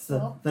can't sit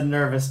still. The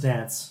nervous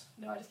dance.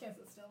 No, I just can't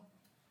sit still.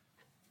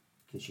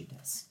 Kush your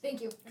das.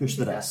 Thank you. Kush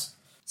the das.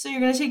 So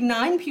you're gonna take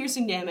 9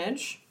 piercing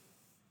damage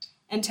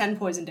and 10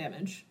 poison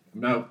damage.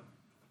 No,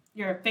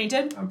 You're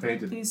fainted. I'm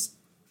fainted. Please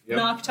Yep.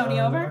 knock Tony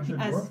over. aren't you a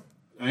dwarf?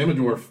 I am a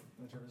dwarf.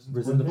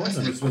 Resistant to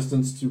poison.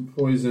 Resistance to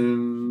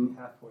poison.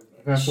 Half poison.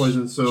 Half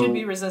poison, so Should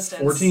be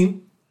resistance.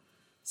 14.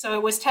 So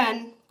it was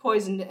 10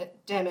 poison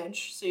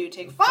damage. So you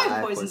take 5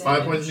 Five poison poison.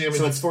 damage. 5 poison damage.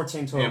 So it's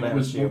 14 total and it damage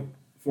was to you.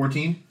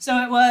 14. So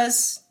it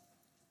was,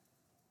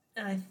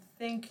 I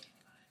think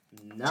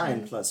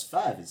 9 plus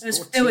 5 is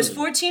 14. it was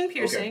 14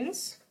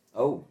 piercings.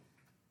 Oh.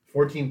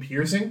 14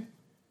 piercing.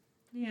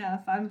 Yeah,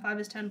 5 and 5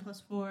 is 10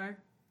 plus 4.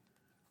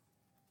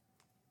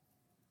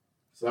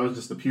 So that was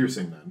just the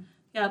piercing then.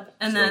 Yep,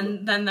 and So-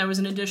 then there was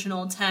an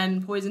additional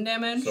 10 poison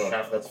damage. So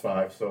half that's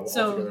 5. So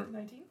So- altogether.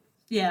 19?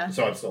 Yeah,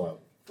 So I'm still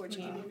out.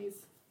 14.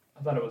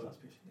 I thought it was us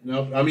piercing.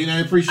 Nope. I mean, I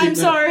appreciate I'm that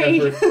sorry.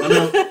 effort. I'm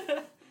out.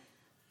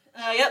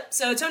 Yep,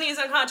 so Tony is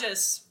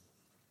unconscious.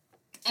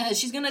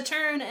 She's gonna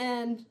turn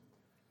and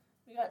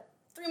we got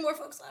 3 more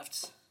folks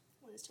left.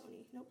 One is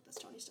Tony. Nope, that's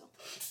Tony still.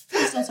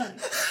 It's still Tony.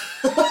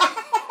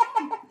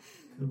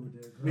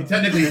 I mean,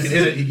 technically, he can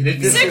hit it. He can hit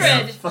me.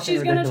 Sigrid! fucking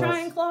She's gonna ridiculous. try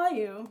and claw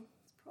you.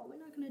 It's probably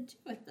not gonna do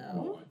it though.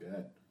 Oh, I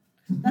bet.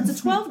 That's a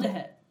 12 to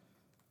hit.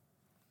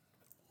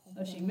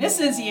 So she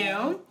misses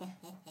you.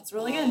 Let's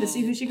roll again to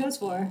see who she goes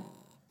for.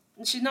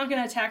 And she's not going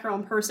to attack her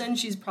own person.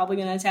 She's probably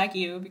going to attack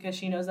you because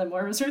she knows that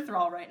Moira is her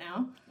thrall right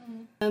now.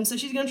 So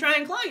she's going to try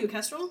and claw you,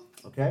 Kestrel.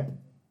 Okay.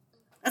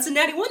 That's a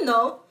natty 1,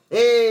 though.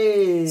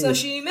 Hey! So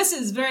she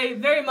misses very,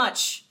 very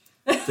much.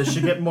 Does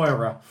she get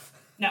Moira?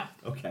 No.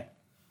 Okay.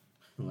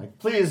 I'm like,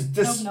 please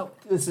Nope.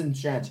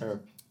 disenchant her.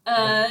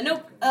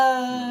 Nope.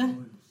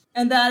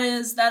 And that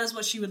is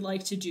what she would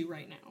like to do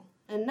right now.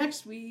 And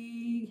next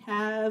we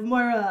have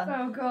Moira.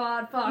 Oh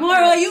god, fuck.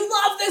 Moira, you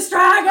love this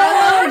dragon!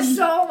 Oh,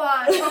 so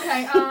much.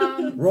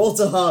 Okay, Roll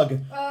to hug.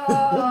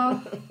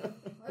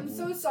 I'm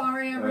so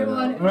sorry,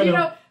 everyone. I You know.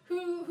 know,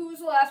 who was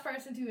the last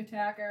person to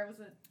attack her? Was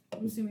it,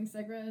 I'm assuming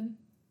Sigrid?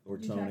 Or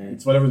You Tony.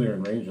 It's whatever they're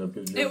in range of.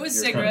 'Cause It was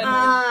you're Sigrid.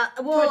 kind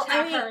of- Well, attack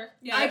I mean, her.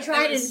 Yeah, I it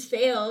tried was- and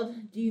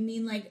failed. Do you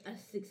mean like a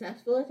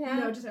successful attack?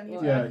 No, just any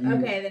Or- attack. Yeah, you-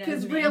 Okay, then it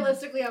Because was me.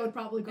 realistically, I would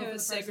probably go It for the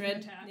was person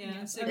Sigrid. to attack. Yeah,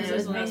 me. Sigrid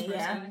was the last person.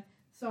 person.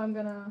 So I'm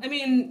gonna. I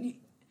mean,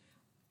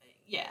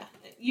 yeah,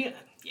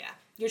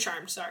 you're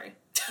charmed. Sorry.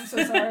 I'm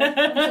so sorry.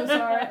 I'm so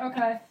sorry.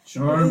 Okay.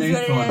 Charm Who's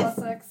ain't gonna fun. Plus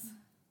 6.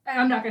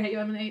 I'm not gonna hit you.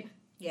 I'm an 8.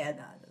 Yeah,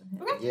 no.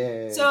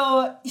 Yeah.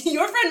 So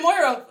your friend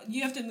Moira,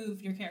 you have to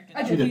move your character.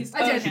 I though, did. please.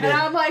 I did. Okay. And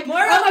I'm like,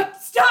 Moira-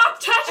 stop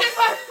touching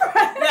my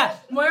friend. Yeah,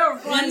 Moira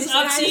runs And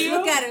up I to just you.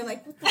 look at her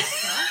like, what the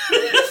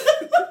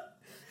fuck?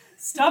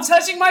 Stop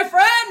touching my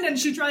friend! And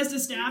she tries to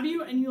stab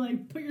you, and you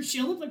like put your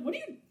shield up. Like, what are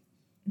you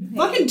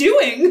fucking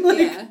doing? Like,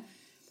 Yeah. What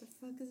the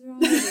fuck is wrong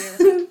with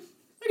you?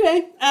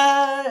 Okay.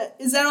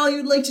 Is that all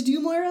you'd like to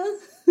do, Moira?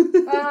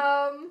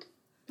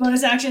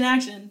 Bonus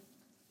action.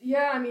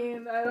 Yeah, I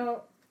mean, I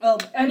don't. Well,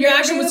 And your you're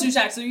action was gonna- 2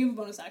 attacks, so you have a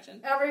bonus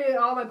action.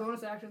 All my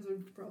bonus actions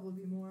would probably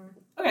be more.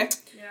 Okay.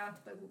 Yeah.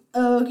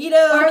 Okie Or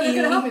are they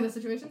gonna help dokie. me in this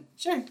situation?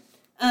 Sure.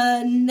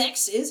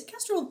 Next is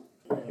Kestrel.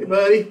 Hey,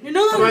 buddy. You're no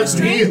longer Come on,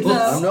 restrained, Neil.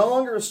 I'm though. no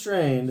longer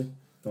restrained.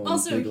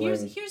 Also,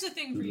 Doodling. here's the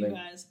thing for you Doodling.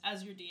 guys,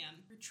 as your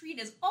DM. Retreat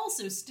is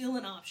also still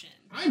an option.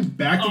 I'm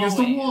backed against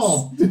the Always.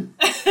 wall.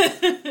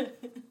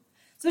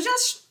 So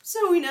just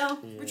so we know,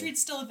 Yeah.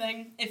 retreat's still a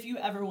thing if you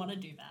ever want to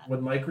do that.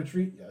 Would Mike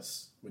retreat?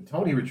 Yes. Would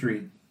Tony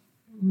retreat?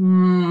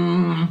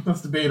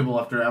 That's debatable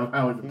after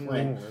how we've been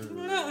playing.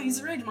 No, he's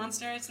a rage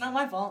monster. It's not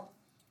my fault.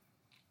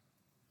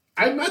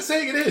 I'm not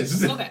saying it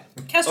is. Okay.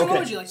 Kestrel, what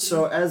would you like to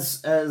so do?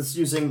 as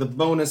using the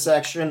bonus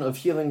action of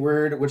Healing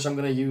Word, which I'm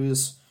going to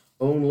use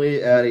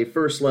only at a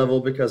first level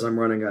because I'm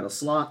running out of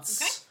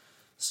slots. Okay.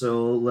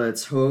 So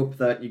let's hope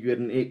that you get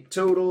an 8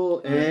 total,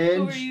 Who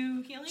and are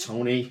you healing?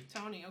 Tony.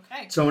 Tony,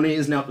 okay. Tony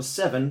is now up to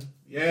 7.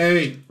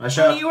 Yay. I Tony,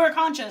 shout, you are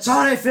conscious.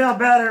 Tony, feel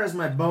better as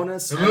my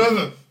bonus.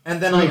 And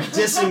then I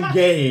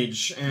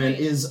disengage, and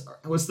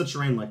what's the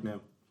terrain like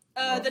now?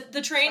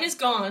 The train is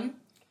gone.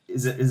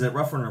 Is it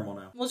rough or normal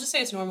now? We'll just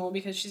say it's normal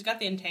because she's got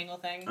the entangle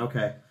thing.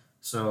 Okay,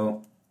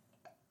 so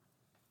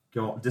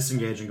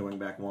disengaging, going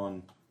back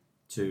 1,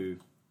 2.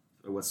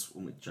 Let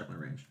me check my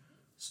range.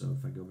 So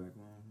if I go back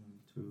 1,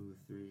 2,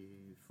 3,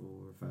 4,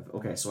 5.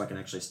 Okay, so I can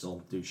actually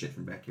still do shit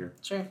from back here.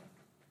 Sure.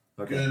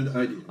 Okay. Good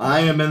idea.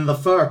 I am in the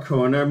far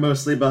corner,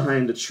 mostly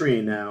behind a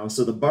tree now.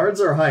 So the bards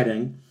are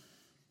hiding.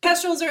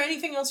 Kestrel, is there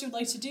anything else you'd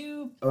like to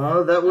do?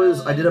 That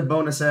was I did a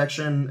bonus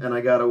action and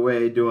I got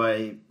away. Do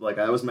I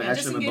that was my Yeah,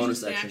 action and disengage bonus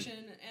is an action. action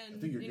and I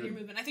think you're in your good.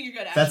 movement. I think you're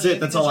good. That's actually. it.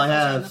 That's think all I your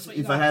first turn, have. that's what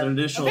you If I got. had an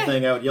additional Okay.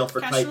 thing, I would yell for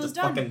Kite Kestrel's to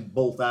done. fucking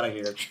bolt out of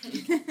here.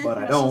 But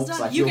I Kestrel's don't. done.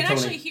 So I You heal can Tony.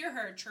 actually hear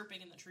her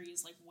chirping in the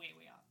trees, like way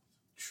up.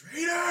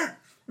 Traitor!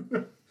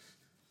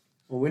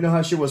 Well, we know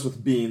how she was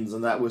with beans,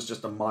 and that was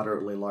just a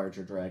moderately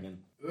larger dragon.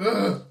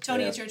 Ugh.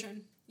 Tony, Yeah. it's your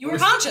turn. You were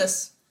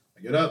conscious.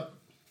 I get up.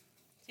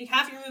 Take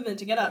half your movement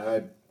to get up.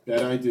 I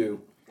bet I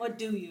do. What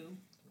do you?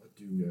 What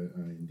do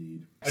I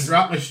indeed? I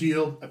drop my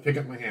shield. I pick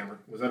up my hammer.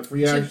 Was that a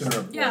free action or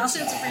a Yeah, I'll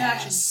say it's a free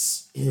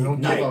action.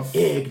 don't give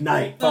a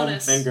Ignite! Foam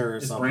Bonus. finger or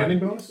Is something. branding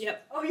bonus?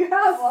 Yep. Oh, you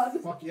have one.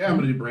 Fuck yeah, I'm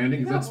gonna do branding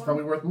because that's Yeah.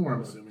 probably worth more,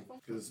 I'm assuming.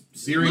 Because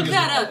searing Look is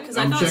that up because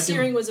I I'm thought checking-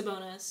 searing was a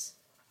bonus.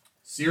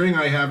 Searing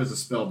I have as a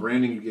spell.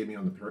 Branding you gave me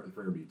on the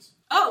prayer beads.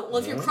 Oh, well,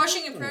 if you're Oh.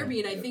 crushing a prayer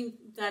bead, I Yeah. think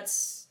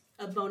that's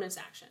a bonus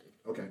action.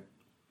 Okay.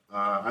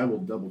 I will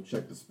double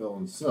check the spell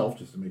itself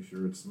just to make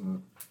sure it's not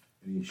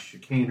any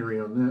chicanery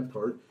on that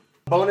part.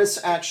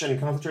 Bonus action,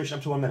 concentration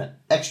up to 1 minute.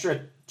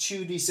 Extra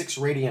 2d6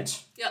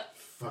 radiant, Yep.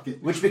 Fuck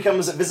it. which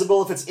becomes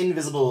visible if it's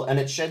invisible, and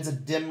it sheds a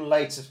dim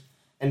light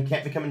and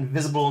can't become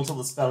invisible until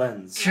the spell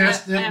ends.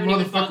 Cast I that haven't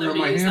even motherfucker bothered on to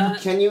my use hammer.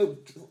 that.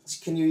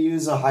 Can you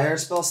use a higher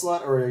spell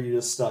slot, or are you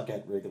just stuck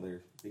at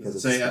regular because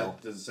Does it's it, a spell?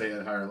 does it say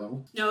at higher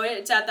level? No,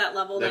 it's at that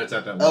level. Then that- it's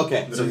at that level.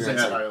 Okay, Then so it you're says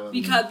at at higher level.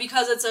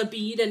 because it's a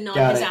bead and not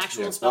Got his it.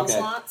 actual Yeah. spell Okay.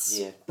 slots.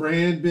 Yeah.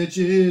 Brand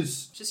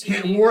bitches. Just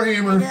Can't you-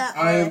 Warhammer. Yeah,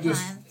 all I am the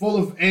just time. full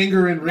of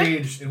anger and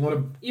rage and want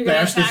to You're gonna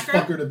bash this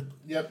attack her? fucker to.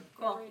 Yep.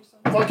 Cool.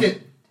 Fuck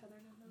it.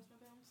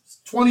 It's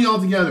 20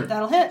 altogether.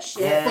 That'll hit.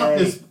 Shit. Fuck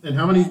this. And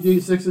how many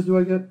d6s do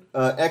I get?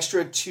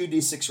 Extra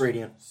 2d6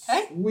 radiant,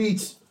 Okay.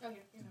 Sweet.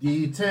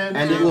 D10.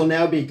 and it will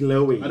now be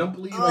glowy. I don't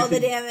believe All I the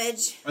could.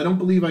 damage. I don't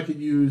believe I could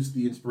use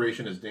the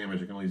inspiration as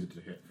damage. I can only use it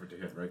to hit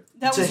right?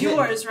 That To was hit.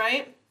 yours,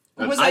 right?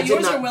 Or was I that did yours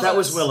or not. Willow's? That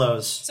was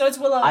Willow's. So it's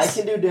Willow's. I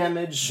can do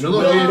damage. Willow-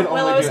 Willow can Willow-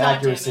 only Willow's do not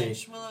accuracy.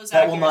 damage. Willow's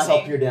That will not accuracy.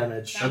 help your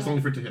damage. That's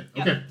only for to hit.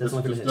 Yeah. Okay. That's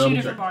only for to hit. Two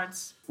different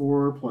bards.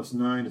 4 plus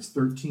 9 is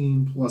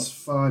 13 plus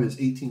 5 is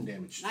 18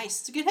 damage. Nice.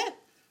 It's a good hit.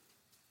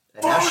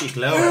 And now she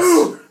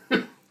glows.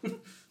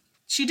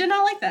 She did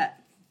not like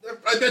that.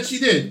 I bet she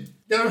did.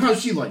 Now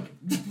how's she like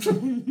it?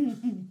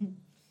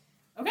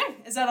 Okay.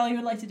 Is that all you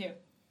would like to do?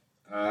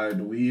 I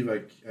believe I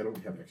don't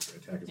have extra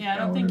attack as a Yeah, I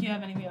don't think paladin. you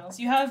have anything else.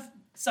 You have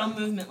some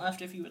movement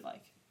left if you would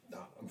like. No,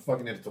 I'm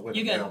fucking in it to win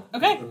You it good? now.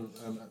 Okay.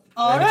 I'm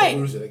All in it right. to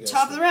lose it, I guess.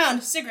 Top of the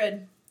round,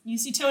 Sigrid. You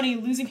see Tony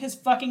losing his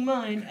fucking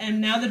mind, and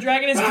now the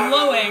dragon is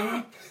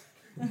glowing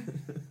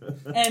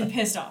and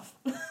pissed off.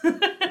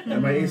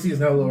 And my AC is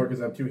now lower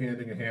because I'm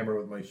two-handing a hammer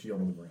with my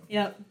shield on the ground.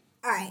 Yep.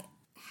 All right.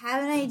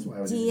 Have an That's why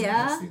I was using this the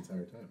idea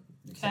entire time.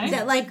 Okay.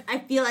 that, like, I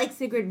feel like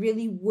Sigrid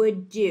really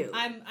would do.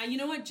 You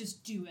know what?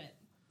 Just do it.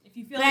 If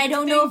you feel But like I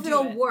don't it's a know thing, if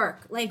it'll do it.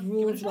 work, like,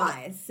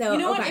 rules-wise. So, You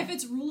know okay. what? If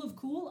it's rule of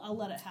cool, I'll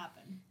let it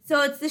happen.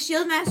 So it's the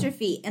Shield Master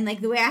feat, and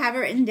like the way I have it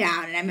written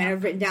down, and I might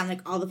have written down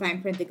like all the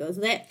fine print that goes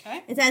with it.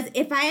 Okay. It says,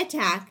 if I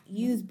attack,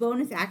 use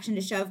bonus action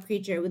to shove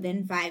creature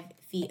within 5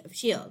 feet of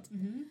shield.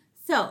 Mm-hmm.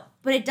 So,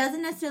 but it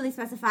doesn't necessarily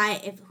specify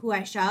if who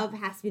I shove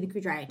has to be the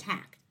creature I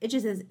attack. It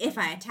just says if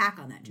I attack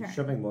on that You turn.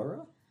 shoving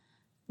Moira?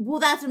 Well,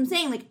 that's what I'm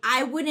saying. Like,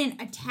 I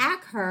wouldn't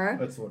attack her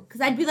That's what.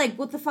 because I'd be like,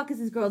 "What the fuck is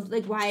this girl?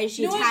 Like, why is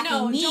she You know what? attacking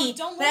No, me?"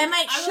 don't but I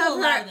might will shove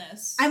allow her.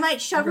 This. I might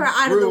shove her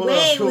out of the Rule of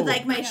way cool. with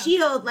like my Yeah.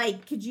 shield.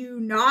 Like, could you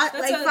not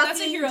That's like that's a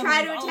fucking hero try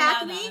move. to I'll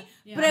attack allow me? that.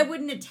 Yeah. But I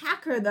wouldn't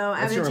attack her though.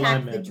 That's I your would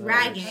attack the alignment, though.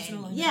 dragon. That's an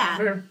alignment. Yeah,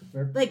 Fair,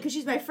 fair. like because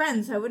she's my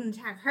friend, so I wouldn't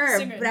attack her.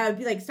 Sigrid. But I would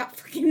be like, "Stop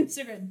fucking."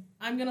 Sigrid,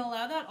 I'm gonna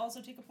allow that.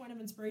 Also, take a point of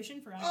inspiration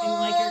for acting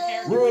like your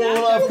character. Rule would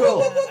act. of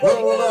cool. I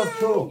like Rule that. of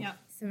cool. Yeah.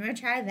 So I'm gonna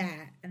try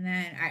that, and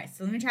then all right.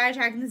 So let me try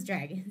attacking this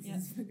dragon. See if Yeah.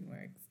 this fucking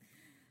works.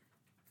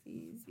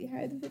 Please be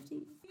higher than 15.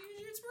 Use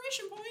your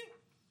inspiration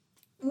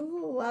point.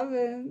 Ooh,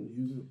 11.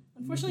 Use it.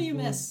 Unfortunately, you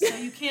missed, so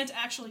you can't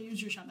actually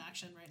use your shove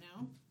action right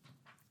now.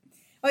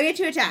 Oh, I get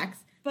 2 attacks.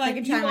 So I But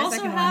can try you my also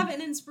second have one.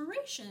 an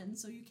inspiration,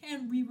 so you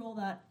can re-roll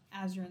that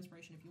as your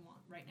inspiration if you want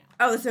right now.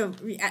 Oh, so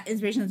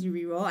inspiration lets you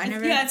reroll. I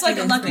never. Yeah, it's like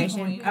did a lucky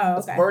inspiration. point. Oh,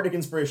 okay. Bardic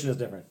inspiration is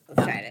different.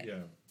 Let's try it. Yeah.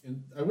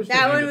 And I wish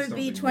That they one made it would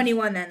be something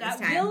 21 then That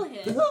this time. will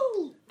hit,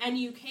 and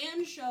you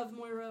can shove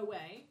Moira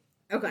away.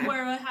 Okay.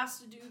 Moira has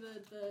to do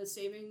the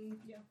saving.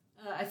 Yeah.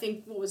 I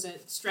think what was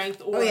it?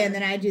 Strength or. Oh yeah, and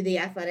then I do the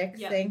athletics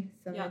Yeah. thing.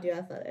 So I'm Yeah. gonna do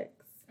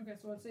athletics. Okay,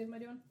 so what save am I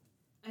doing?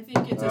 I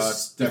think it's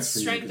Dex it's for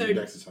you, strength 'cause or your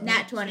dex is higher.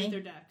 Nat 20. strength or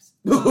dex.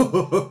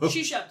 That'd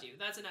She shoved you.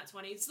 That's a nat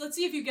 20. So let's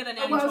see if you get a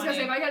nat Oh, well, I was 20. gonna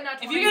say, if I got nat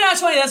 20. If you get a nat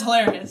 20, that's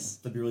hilarious.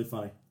 be really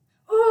funny.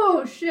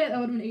 Oh, shit, that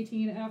would have been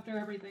 18. After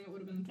everything, it would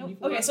have been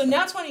 24. Okay, so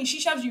nat 20, she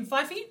shoves you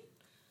 5 feet.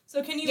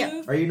 So can you Yeah.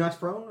 move? Are you knocked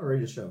prone or are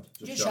you just shoved?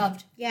 Just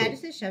shoved. Yeah, I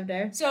just said shoved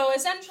her. So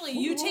essentially,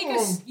 you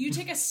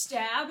take a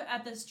stab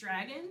at this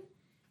dragon,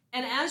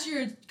 and as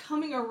you're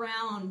coming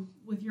around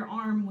with your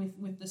arm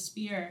with the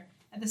spear,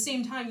 at the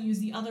same time, you use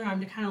the other arm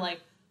to kind of like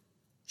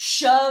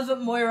shove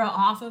Moira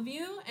off of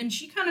you, and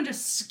she kind of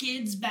just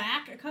skids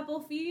back a couple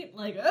feet,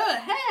 like,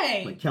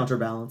 hey! Like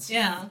counterbalance.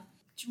 Yeah.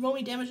 Roll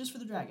me damages for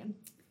the dragon.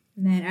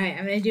 And then all right,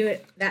 I'm gonna do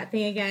it that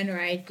thing again where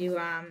I do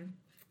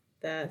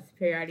the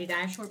superiority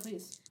die. Sure,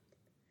 please.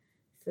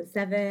 So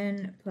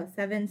 7 plus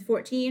 7 is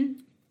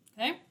 14.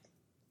 Okay.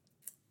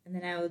 And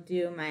then I will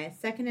do my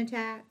second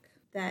attack.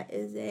 That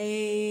is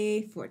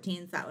a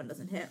 14, so that one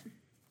doesn't hit.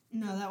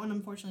 No, that one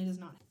unfortunately does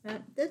not.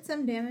 That did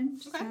some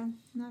damage, Okay. so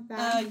not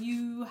bad.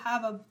 You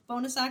have a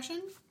bonus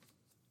action,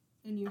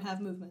 and you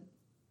have movement.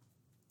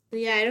 So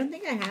yeah, I don't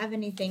think I have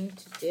anything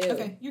to do.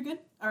 Okay, you're good.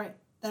 All right,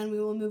 then we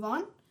will move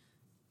on.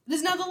 It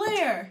is now the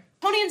lair.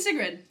 Tony and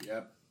Sigrid.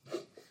 Yep.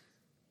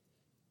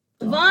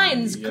 The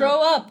vines yeah.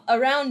 grow up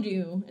around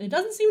you, and it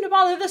doesn't seem to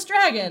bother this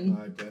dragon.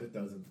 I bet it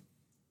doesn't.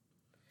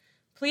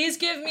 Please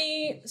give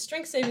me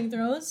strength saving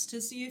throws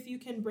to see if you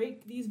can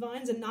break these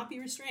vines and not be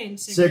restrained.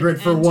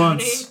 Sigrid, for and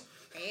once.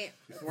 Great.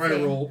 Before I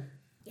roll,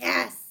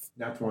 Yes.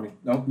 nat 20.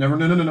 Nope, never,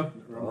 no.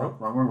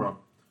 Wrong.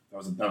 That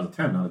was a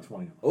 10, not a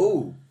 20.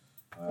 Oh.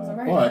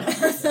 But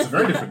it's a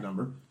very different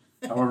number.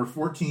 However,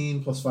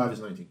 14 plus 5 is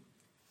 19.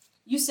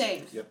 You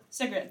save. Yep.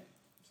 Sigrid.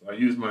 So I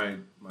use my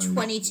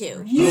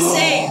 22. You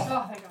save.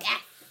 Oh, thank God.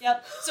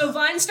 Yep. So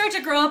vines start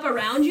to grow up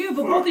around you,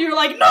 but both of you are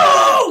like,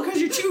 no! Because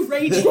you're too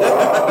raging.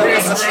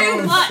 There's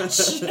too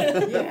much.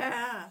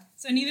 Yeah.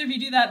 So neither of you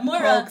do that.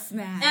 Moira, Hulk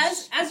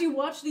smash. as you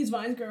watch these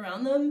vines grow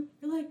around them,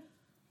 you're like,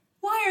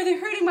 why are they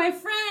hurting my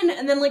friend?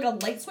 And then like a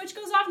light switch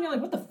goes off and you're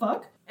like, what the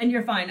fuck? And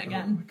you're fine Oh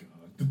again. my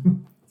god.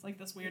 It's like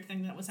this weird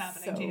thing that was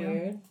happening So to you.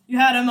 weird. You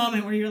had a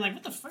moment where you were like,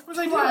 what the fuck was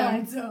I doing?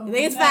 Twilight Zone. I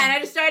think it's fine. I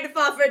just started to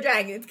fall for a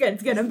dragon. It's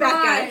good. I'm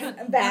back, guys. Fine.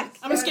 I'm back.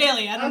 I'm a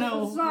scaly, I don't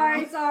know.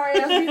 Sorry,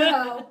 as you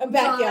know. I'm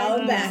back, Sorry, y'all,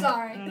 I'm back. I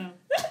Sorry. don't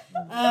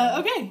know.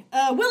 Okay.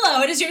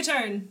 Willow, it is your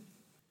turn.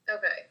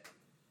 Okay.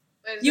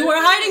 Wait, is You there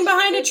are hiding anything-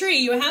 behind a tree.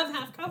 You have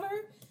half cover.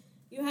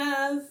 You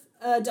have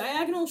a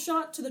diagonal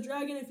shot to the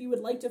dragon if you would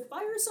like to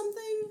fire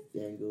something.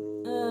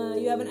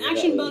 You have an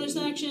action, bonus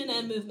action,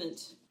 and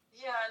movement.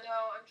 Yeah, no,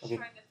 I'm just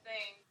trying to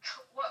think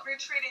what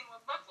retreating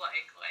would look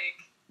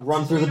like.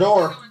 Run through the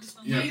door.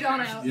 You don't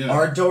know. Yeah.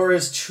 Our door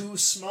is too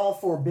small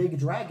for big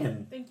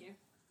dragon. Thank you.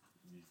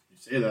 You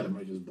say that, it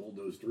might just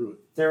bulldoze through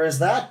it. There is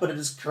that, but it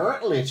is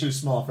currently too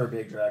small for a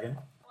big dragon.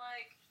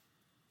 Like,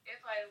 if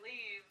I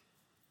leave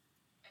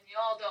and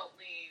y'all don't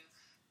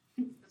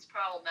leave, it's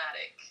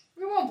problematic.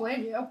 We won't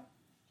blame you.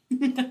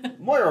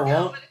 Moira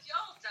Yeah, won't. but if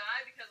y'all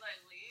die because I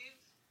leave,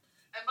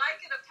 I might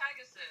get a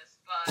Pegasus,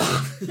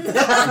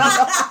 but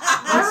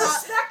I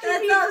respect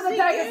you for the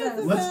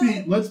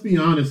Pegasus. Let's be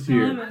honest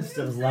here.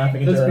 Instead of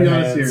laughing Let's into be our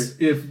honest hands.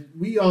 here. If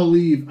we all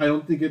leave, I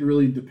don't think it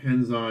really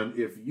depends on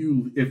if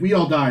we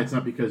all die. It's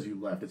not because you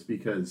left. It's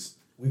because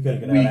We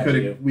couldn't get out after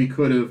you. we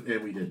could have,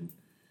 and we didn't.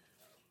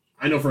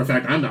 I know for a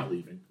fact I'm not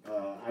leaving.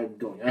 I'm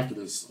going after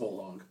this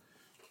whole hog,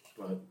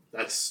 but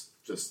that's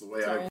just the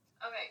way I. Okay,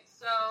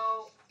 so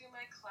do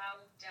my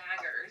cloud of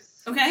daggers.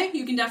 Okay,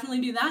 you can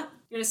definitely do that.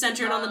 You're gonna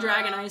center it on the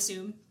dragon, I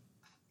assume.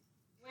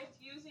 With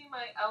using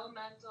my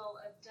elemental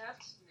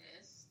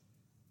adeptness.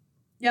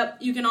 Yep,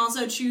 you can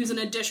also choose an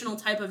additional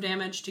type of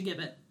damage to give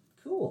it.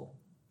 Cool.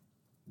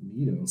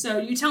 Neato. So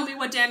you tell me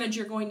what damage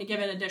you're going to give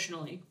it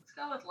additionally. Let's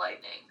go with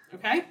lightning.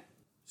 Okay?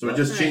 So it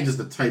just Alright. changes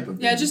the type of.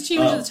 Yeah, damage. just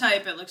change the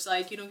type, it looks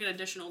like. You don't get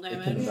additional It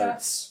damage.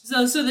 converts.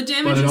 So the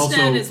damage But it instead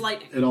also- is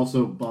lightning. It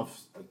also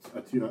buffs a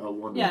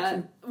 1 Yeah,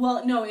 or 2.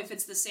 well, no, if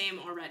it's the same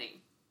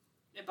already.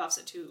 It buffs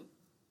it to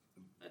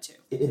a 2.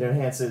 It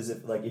enhances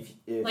if Like, if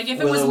it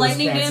Willow was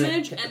lightning fancy-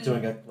 damage and-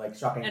 doing a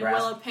shocking And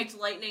grasp. Willow picked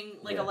lightning,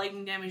 like Yeah. a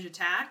lightning damage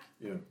attack.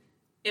 Yeah.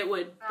 It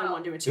would the Oh.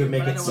 one do it It too, would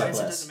make but it otherwise suck it less.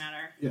 doesn't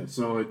matter. Yeah.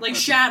 So it, Like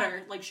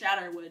Shatter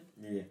would.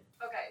 Yeah.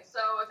 Okay, so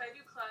if I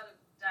do cloud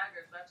of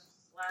daggers, that's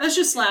slash. That's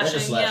just slashing,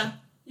 just slashing. yeah.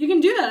 You can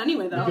do that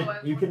anyway, though.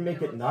 You can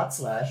make it not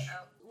slash.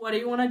 What do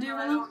you want to do,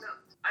 I Willow? don't know.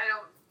 I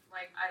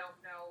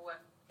don't know what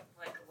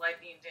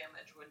lightning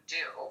damage would do.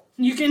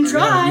 You can Yeah,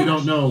 try. you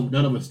don't know.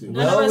 None of us do.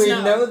 None of Well, us we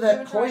know. know that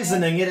Wanna try it?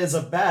 poisoning it is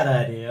a bad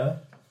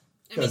idea.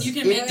 I mean, you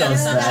can It make does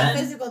it So that. that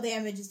physical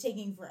damage is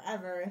taking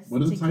forever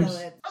What are the to kill types?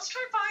 it. Let's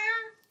try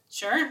fire.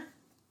 Sure.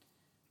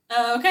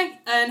 Okay,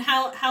 and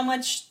how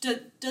much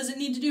does it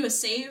need to do a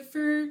save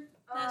for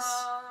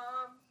this?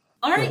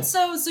 All right,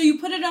 Cool. so you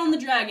put it on the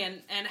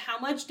dragon, and how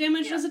much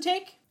damage Yeah. does it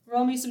take?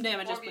 Roll me some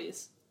damages, 4d.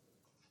 please.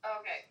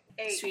 Okay,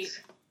 8.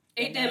 Sweet.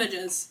 8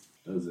 damages.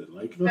 Does it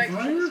like the Right,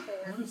 fire? it's 4.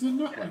 Or does it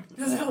not like the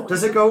fire?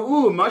 Does it go,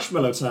 ooh,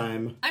 marshmallow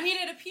time? I mean,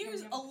 it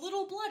appears a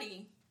little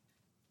bloody,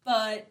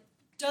 but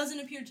doesn't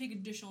appear to take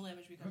additional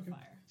damage because of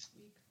fire.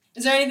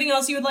 Is there anything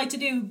else you would like to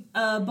do?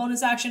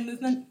 Bonus action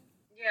movement?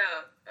 Yeah.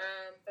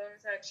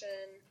 Bonus action.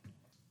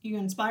 You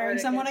inspiring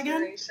Bardic someone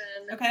again? inspiration.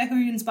 Okay, who are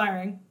you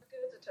inspiring? Give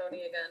it to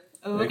Tony again.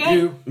 Thank Okay,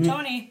 you.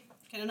 Tony,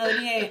 get another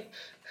D8.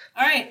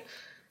 All right.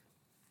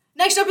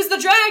 Next up is the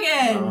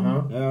dragon.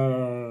 Uh-huh.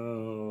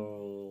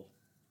 Oh.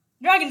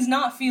 Dragon's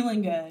not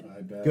feeling good,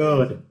 I bet.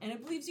 Good. and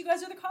it believes you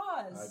guys are the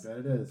I cause. bet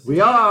it is. We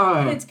And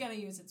are. it's gonna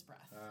use its breath.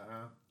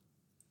 Uh-huh.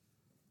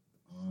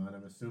 And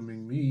I'm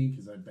assuming me,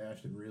 because I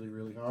bashed it really,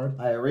 really hard.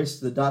 I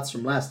erased the dots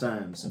from last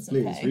time, so That's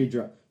please okay.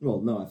 redraw. Well,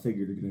 no, I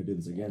figured you're gonna do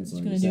this again, so She's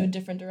I'm gonna just do a saying.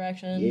 different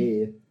direction.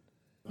 Yeah.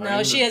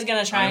 No, she is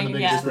gonna try I am and the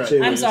yeah. biggest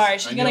threat. I'm sorry,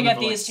 she's I gonna know get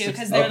the these two voice.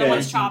 because they're the Okay.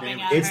 ones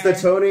chopping at It's her. the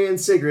Tony and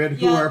Sigrid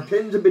who Yeah. are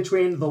pinned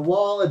between the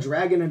wall, a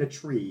dragon, and a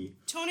tree.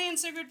 Tony and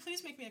Sigrid,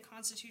 please make me a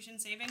Constitution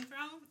saving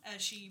throw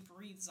as she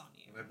breathes on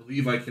you. I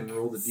believe I can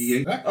roll the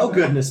D8. Oh,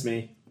 goodness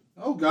me.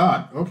 Oh,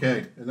 God.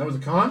 Okay. And that was a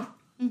con?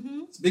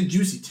 Mm-hmm. It's a big,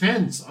 juicy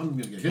 10, so I'm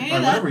going to get hit Okay, by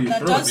whatever you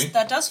throw at me.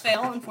 that does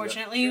fail,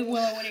 unfortunately.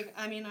 Willow, what do you, Sigrid,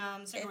 what do you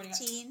got?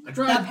 15. I That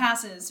tried.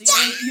 passes.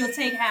 So you'll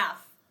take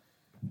half.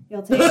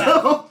 You'll take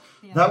half.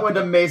 Yeah. That went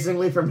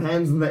amazingly from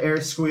hands in the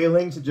air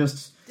squealing to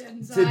just Dead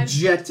inside.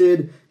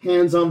 dejected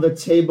hands on the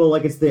table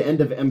like it's the end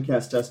of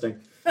MCAS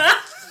testing.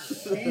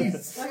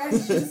 Jeez. Like, I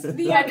just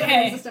the end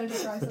Okay. of existential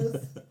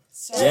crisis.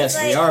 So,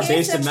 Yes, we are here's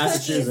based in some cookies.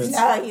 Massachusetts.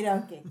 No, you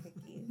don't get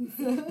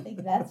cookies.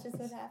 Like, that's just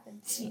what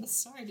happens.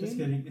 Sorry, Just dude.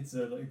 kidding. It's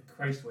a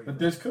Christ way. But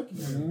there's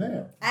cookies in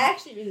there. I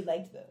actually really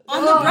liked those.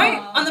 On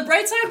the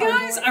bright side,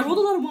 guys, I rolled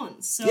a lot of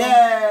ones. So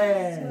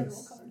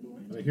Yes!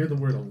 But I hear the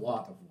word a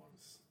lot of ones.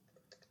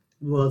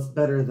 Well, it's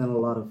better than a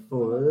lot of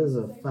 4s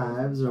or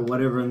 5s or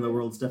whatever in the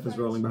world Steph is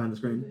rolling behind the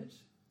screen.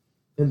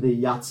 In the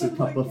Yahtzee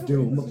Cup of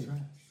Doom.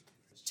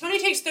 Tony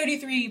takes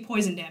 33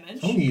 poison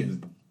damage. Tony is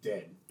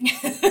dead.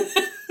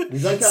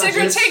 He's Sigrid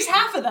unconscious. takes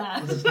half of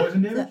that. Is it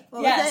poison damage?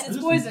 What was Yes, it?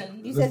 it's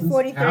poison. You said This is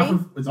 43? half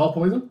of- it's all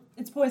poison?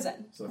 It's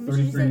poison. So How much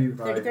did you 33 say?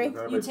 divided 33?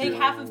 by You take 2.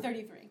 half of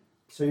 33.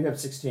 So you have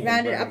 16.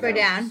 Round it up or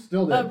down?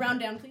 Still dead. Round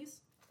down, please.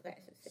 Okay,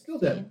 so Still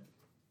 16. dead.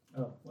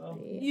 Oh, well.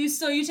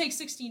 You take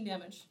 16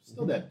 damage.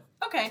 Still dead.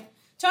 Okay.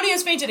 Tony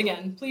has fainted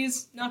again.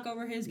 Please knock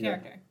over his Yeah.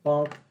 character.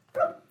 Bonk.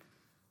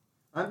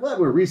 I'm glad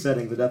we're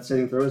resetting the death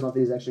saving throws, not that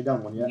he's actually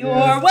done one yet. You're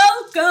welcome.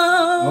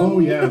 Oh,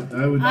 yeah.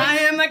 I would. I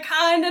am a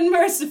kind and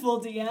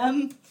merciful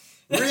DM.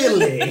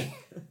 Really?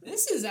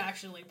 This is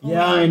actually pulling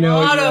Yeah, I a know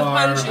lot you of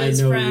are.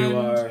 punches, I know friend. you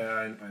are. Yeah,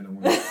 I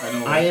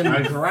know. I am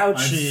I've-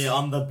 grouchy I've-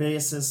 on the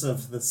basis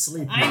of the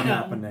sleep I not know.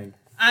 happening.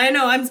 I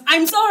know.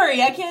 I'm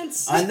sorry. I can't.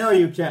 I know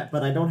you can't,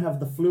 but I don't have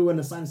the flu and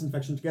the sinus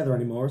infection together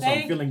anymore, so I'm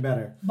Thank- feeling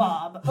better.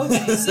 Bob.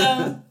 Okay,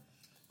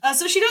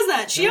 so she does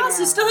that. She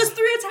also still has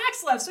 3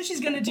 attacks left, so she's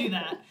gonna do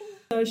that.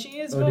 So she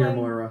is Oh dear,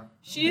 Moira.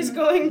 She is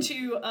going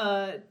to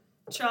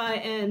try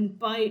and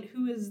bite.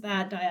 Who is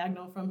that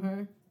diagonal from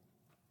her?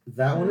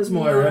 That one is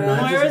Moira.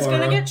 Knives is Moira's Moira.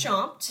 gonna get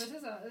chomped. It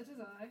is I.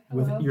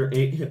 With Hello. your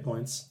 8 hit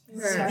points.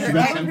 Her, Sorry. She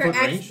got 10 her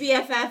foot range?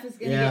 ex-BFF is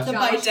going to Yeah. get The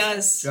chopped. bite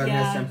does. Dragon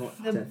yeah. has 10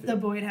 feet.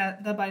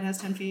 The bite has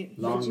 10 feet.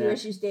 Long Don't you neck.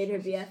 wish you stayed her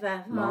BFF,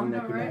 huh? Long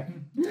neck All and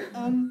right.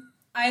 neck.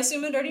 I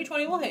assume a dirty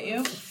 20 will hit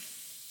you.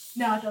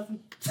 No, it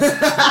doesn't.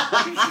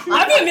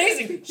 That'd be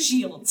amazing.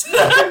 Shields.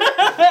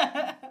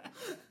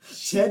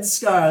 Shed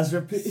scars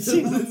repeating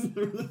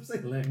the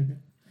ceiling.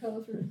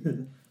 Go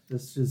through.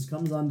 This just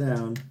comes on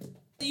down.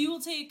 You will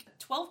take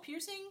 12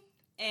 piercing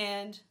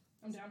and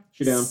I'm down.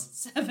 You're down.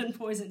 7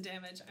 poison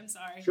damage. I'm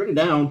sorry. You're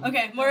down.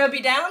 Okay, Moira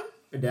be down.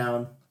 You're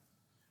down.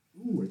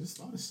 Ooh, I just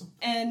thought of something.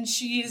 And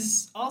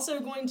she's also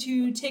going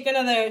to take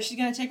another. She's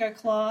going to take a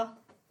claw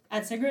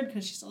at Sigrid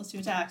because she still has 2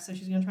 attacks. So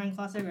she's going to try and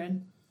claw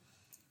Sigrid.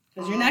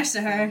 Because you're next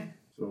to her.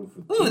 So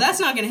for Ooh, that's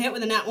not going to hit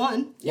with a nat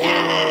 1.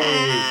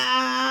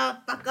 Yeah!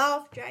 Fuck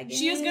off, dragon.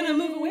 She is going to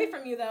move away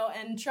from you, though,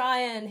 and try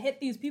and hit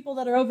these people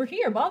that are over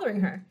here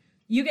bothering her.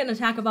 You get an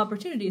attack of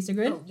opportunity,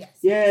 Sigrid. Oh, yes.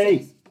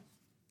 Yay!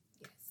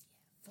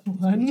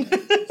 1.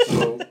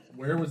 So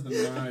where was the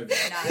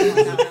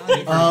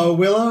knife? No.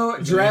 Willow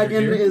Is it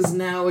Dragon over here? is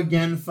now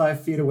again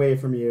 5 feet away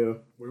from you.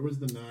 Where was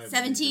the knife?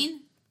 17?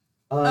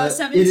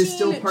 17 it is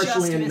still just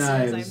partially in misses,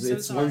 knives. I'm so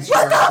It's sorry. one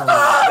square.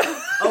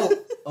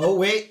 Oh,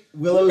 wait.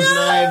 Willow's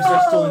knives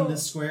are still in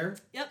this square.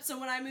 Yep, so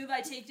when I move,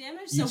 I take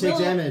damage. You So take Willow,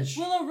 damage.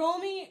 Willow, roll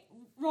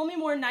me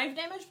more knife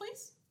damage,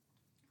 please.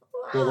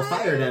 Roll the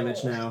fire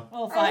damage now.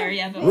 Oh, fire,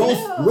 yeah. But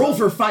Roll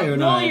for fire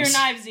roll your knives.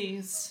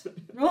 knivesies.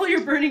 Roll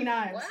your burning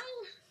knives. Well,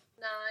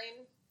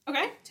 9.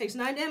 Okay, takes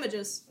 9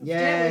 damages. Damage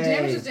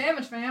Yay! is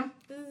damage, fam.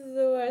 This is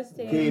the worst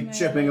day. Keep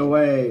chipping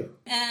away.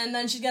 And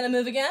then she's gonna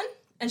move again,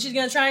 and she's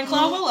gonna try and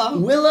claw Willow.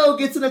 Willow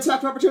gets an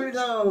attack opportunity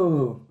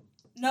though.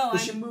 No,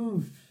 Does she I'm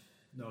move?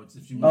 No, it's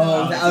if you move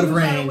Oh, out. out of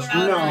range.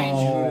 out of range.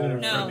 No.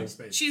 no. Friendly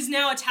space. She's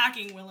now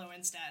attacking Willow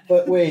instead.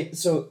 But wait,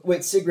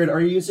 Sigrid, are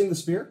you using the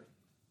spear?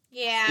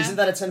 Yeah. Isn't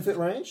that a 10-foot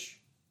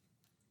range?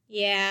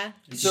 Yeah.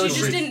 So she she-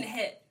 just didn't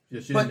hit. Yeah,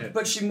 she didn't But hit.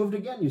 but she moved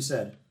again. You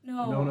said.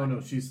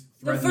 No. She's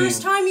The threatening.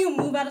 first time you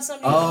move out of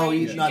something, Oh,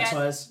 range, not get,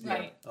 twice.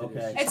 Right.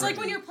 Okay. It's like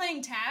when you're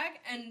playing tag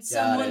and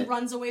someone it.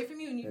 runs away from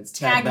you and you It's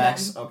tag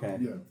backs. them. Okay.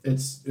 Yeah,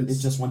 it's It's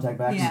just one tag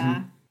back.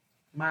 Yeah.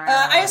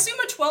 I assume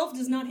a 12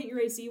 does not hit your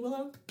AC,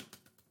 Willow.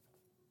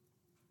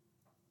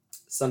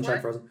 Sunshine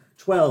What? frozen.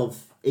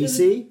 12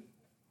 AC.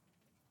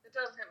 It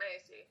doesn't hit my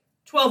AC.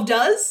 12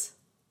 does?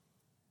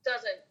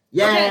 Doesn't.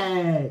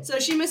 Yay! So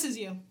she misses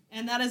you,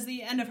 and that is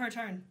the end of her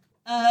turn.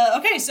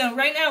 Okay, so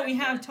right now we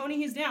have Tony,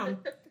 he's down.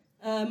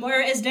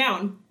 Moira is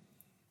down.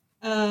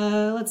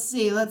 Let's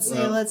see.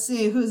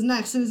 Who's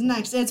next?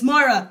 It's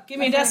Mara. Give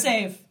me a death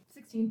save.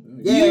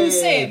 16. Yay! You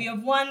save. You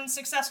have 1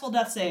 successful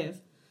death save.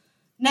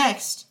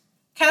 Next,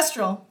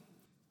 Kestrel.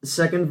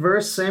 Second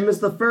verse, same as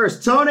the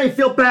first. Tony,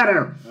 feel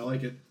better. I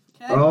like it.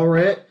 Okay. All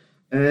right,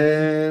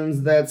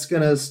 and that's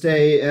gonna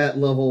stay at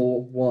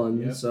level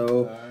 1. Yep.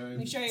 So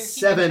Make sure you're keeping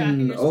 7. track of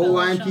your Oh, spell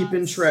I'm shots.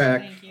 keeping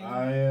track. Thank you.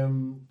 I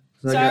am.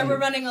 So I Sorry, got- we're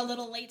running a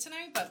little late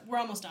tonight, but we're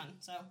almost done.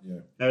 So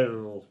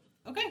Oh.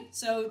 okay,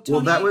 so Tony.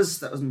 Well, that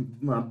was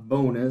my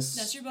bonus.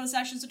 That's your bonus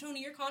action. So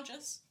Tony, you're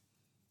conscious.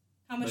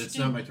 How much But it's did?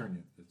 not my turn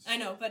yet. It's I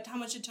know, but how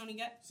much did Tony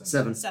get?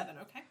 7. 7.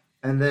 Okay.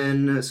 And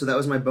then, so that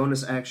was my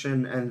bonus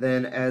action, and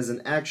then as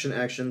an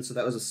action, so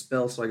that was a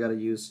spell, so I gotta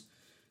use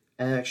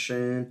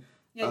action.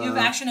 Yeah, you have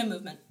action and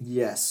movement.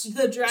 Yes.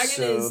 The dragon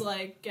So, is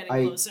like getting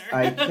closer.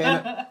 I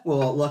can't.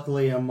 Well,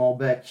 luckily I'm all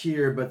back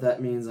here, but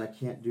that means I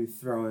can't do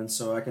throwing,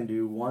 so I can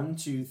do 1,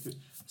 2, 3.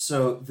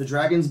 So the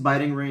dragon's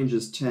biting range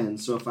is 10.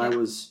 So if I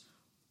was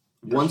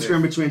one safe. square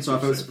in between, so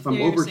if I'm Yeah,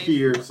 you're over safe.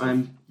 here,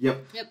 I'm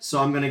Yep. So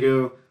I'm gonna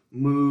go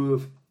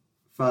move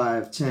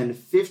 5, 10,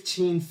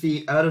 15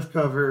 feet out of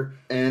cover,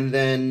 and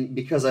then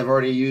because I've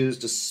already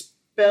used a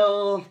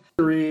spell,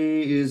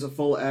 3 is a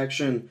full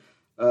action.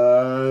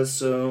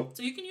 So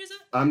So you can use it.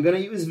 I'm gonna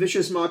use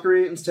Vicious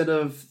Mockery instead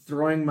of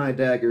throwing my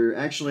dagger.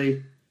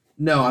 Actually,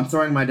 no, I'm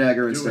throwing my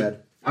dagger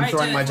instead. I'm Alright,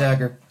 throwing do my it.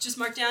 dagger. Just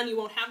mark down you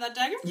won't have that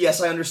dagger.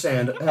 Yes, I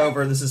understand.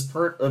 However, this is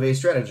part of a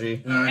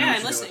strategy. I know what Yeah, you're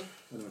I'm listening. doing.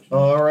 I know what you're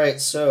doing.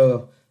 Alright,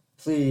 so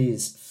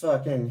please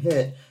fucking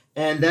hit.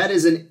 And that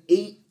is an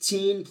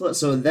 18 plus,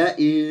 so that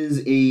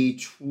is a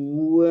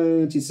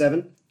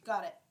 27.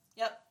 Got it.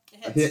 Yep,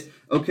 it A hits. hit.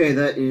 Okay,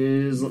 that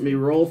is, let me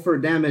roll for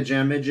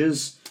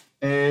damages,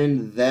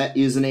 and that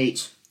is an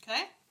 8.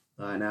 Okay.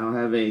 I now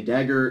have a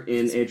dagger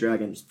in a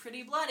dragon. It's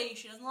pretty bloody.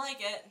 She doesn't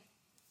like it.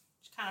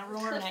 She's kind of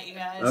roaring at you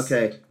guys.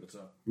 Okay, What's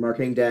up?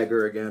 marking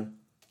dagger again.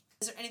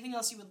 Is there anything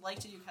else you would like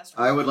to do, Kester?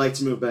 I would like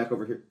to move back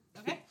over here,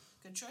 Okay.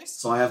 Good choice.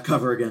 so I have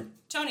cover again.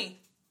 Tony,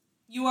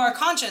 you are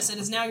conscious. It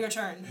is now your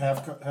turn.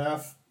 Half.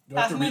 Do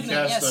I Half have to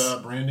movement, recast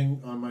yes.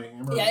 branding on my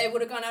hammer? Yeah, it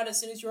would have gone out as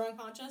soon as you were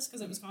unconscious because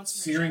it was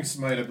concentration. Searing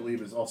Smite, I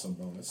believe, is also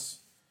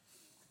bonus.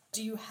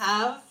 Do you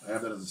have? I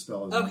have that as a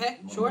spell. As Okay,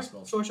 one of sure, my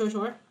spells.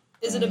 sure.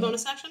 Is it a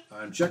bonus action?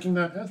 I'm checking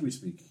that as we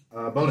speak.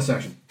 Bonus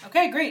action.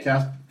 Okay, great.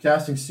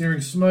 Casting Searing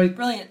Smite.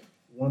 Brilliant.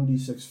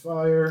 1d6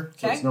 fire.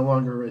 So Okay. it's no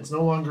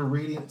longer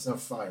radiant. It's now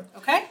fire.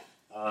 Okay.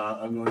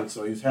 I'm going to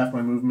so use half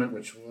my movement,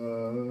 which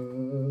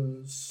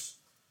was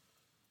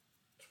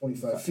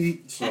 25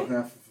 feet. So Okay.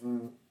 half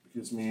of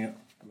gives me.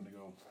 I'm going to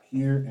go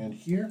here and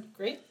here.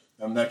 Great.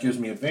 That gives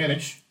me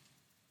advantage.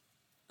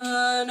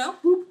 No.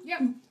 Yeah.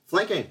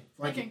 Flanking.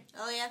 Flanking.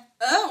 Oh, yeah.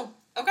 Oh,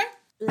 okay.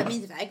 That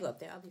means if I go up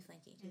there, I'll be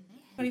flanking too.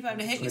 25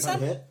 to hit, you 25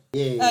 said?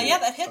 hit? Yeah. Yeah,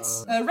 that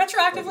hits.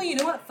 Retroactively, you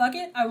know what? Fuck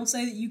it. I will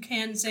say that you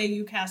can say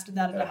you casted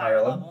that at a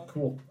higher level.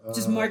 Cool.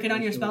 Just mark it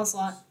on your spell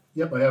slot.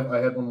 Yep, I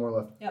had one more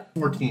left. Yep.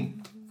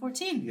 14.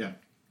 14. Yeah.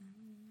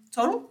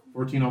 Total?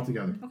 14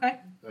 altogether. Okay.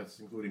 That's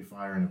including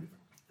fire and everything.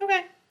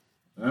 Okay.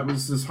 That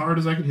was as hard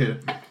as I could hit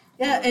it.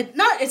 Yeah,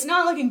 it's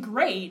not looking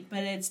great, but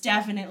it's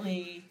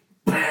definitely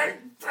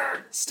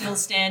still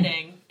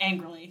standing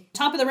angrily.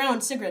 Top of the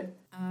round, Sigrid.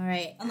 All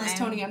right. Unless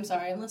Tony, I'm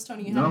sorry. Unless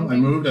Tony, you No, have I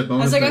moved at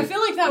bonus. I was like, I phase.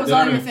 feel like that was Did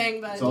on your everything.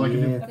 thing, but That's all I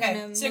can do. okay,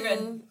 Gonna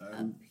Sigrid. move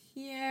up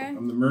here.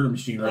 I'm the murder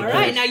machine right All there.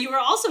 right, now you are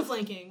also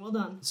flanking. Well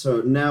done.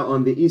 So now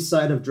on the east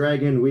side of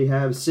Dragon, we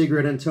have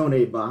Sigrid and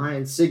Tony.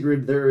 Behind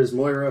Sigrid, there is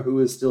Moira, who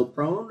is still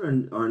prone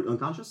and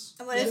unconscious.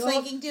 And what does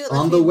flanking do? It On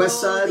lets the me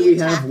west roll side, the we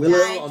have attack Willow.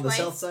 die On the twice.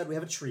 south side, we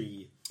have a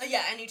tree.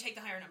 Yeah, and you take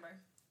the higher number.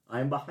 I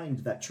am behind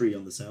that tree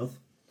on the south.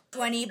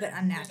 20, but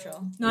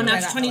unnatural. No, I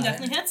natural got 20 11.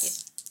 definitely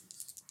hits.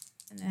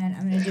 And then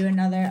I'm gonna do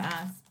another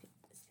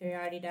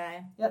superiority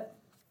die. Yep.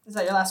 Is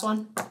that your last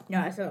one? No,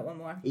 I still got one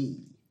more. Hey.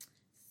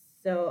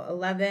 So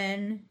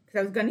 11, because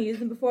I was gonna use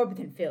them before, but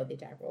then failed the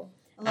attack roll.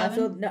 11.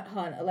 So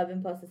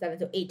 11 plus the 7,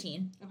 so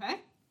 18. Okay.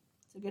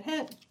 It's a good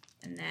hit.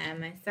 And then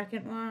my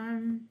second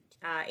one,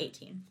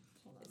 18.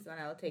 This one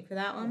I will take for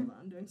that one. Hold on,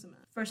 I'm doing some math.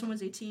 First one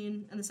was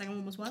 18, and the second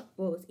one was what?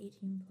 What was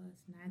 18 plus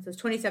 9? So it's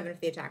 27 for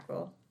the attack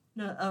roll.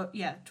 No, oh,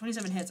 yeah,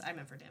 27 hits. I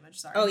meant for damage,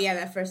 sorry. Oh, yeah,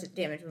 that first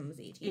damage one was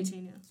 18.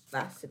 18, yeah.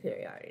 Last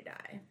superiority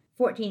die.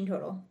 14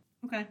 total.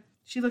 Okay.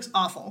 She looks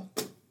awful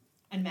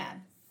and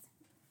mad.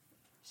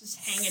 Just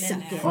hanging in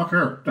there. Fuck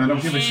her. I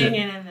don't give a shit.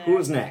 Hanging in there. Who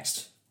is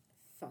next?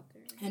 Fucker.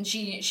 And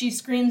she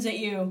screams at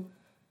you.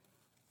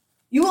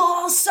 You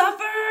all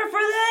suffer for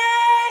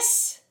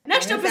this!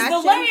 Next up is the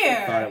Bonus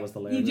lair! I thought it was the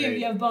lair. You do,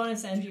 you have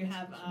bonus and you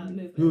have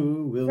movement.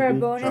 Who will For a be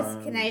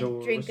bonus, can I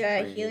charmed drink or a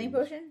strange? healing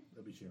potion?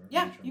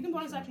 Yeah, you can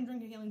bonus action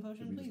drink a healing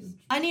potion, please.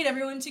 I need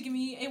everyone to give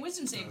me a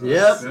wisdom save.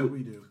 Yep. That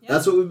we do. Yep.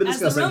 That's what we've been As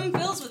discussing. the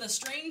room fills with a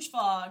strange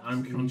fog.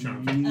 I'm Count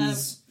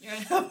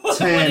What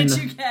 10. did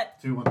you get?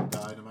 2 on the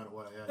die, no matter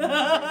what I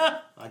had.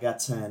 I got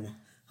 10.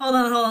 Hold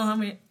on.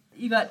 Wait.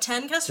 You got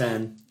 10, Kester?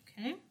 10.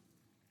 Okay.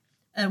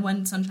 And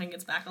when Sunshine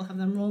gets back, I'll have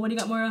them roll. What do you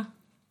got, Moira?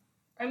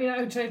 I mean, I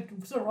would try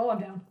to still roll him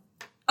down.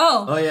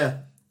 Oh, yeah.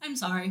 I'm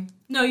sorry.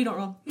 No, you don't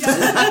roll.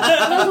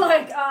 I was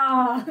like,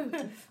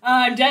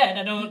 I'm dead.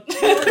 I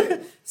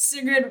don't.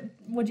 Sigrid,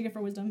 what'd you get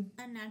for wisdom?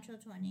 Unnatural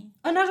 20.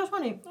 A natural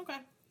 20. Okay.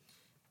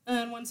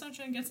 And when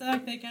Sunshine gets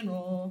back, they can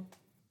roll.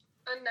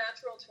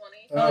 Unnatural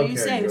 20. Oh, you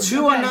saved. good.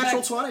 2 Okay,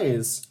 unnatural back.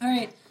 20s. All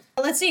right.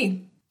 Let's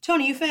see.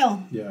 Tony, you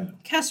fail. Yeah, I know.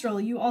 Kestrel,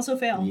 you also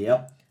fail.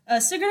 Yep.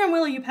 Sigrid and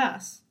Willow, you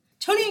pass.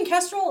 Tony and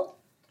Kestrel,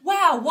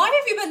 wow, why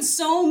have you been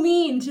so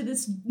mean to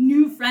this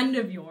new friend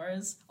of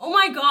yours? Oh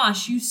my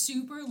gosh, you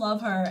super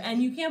love her,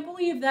 and you can't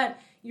believe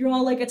that you're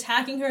all like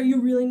attacking her.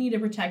 You really need to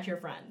protect your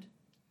friend.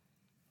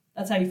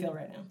 That's how you feel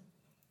right now.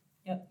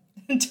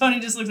 Yep. Tony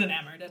just looks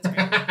enamored. That's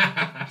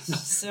great.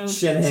 So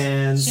Shin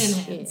hands.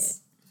 Shin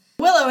hands.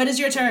 Willow, it is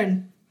your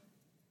turn.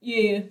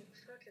 Yeah.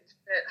 Fucking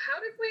shit. How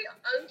did we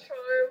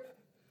uncharm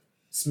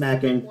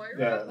Smacking.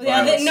 Moira?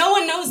 Yeah, no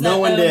one knows that. No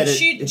one though. did it.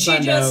 She It's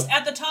just timed out.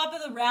 at the top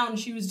of the round,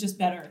 she was just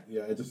better.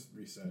 Yeah, it just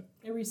reset.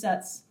 It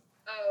resets.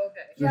 Oh, okay.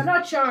 yeah, I'm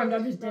not charmed.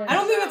 I'm just dead. I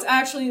don't think it's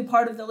actually a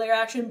part of the layer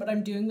action, but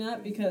I'm doing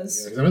that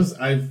because Yeah, because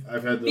I've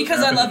had those Because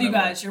I happen love and you I'm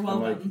guys, you're I'm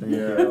welcome.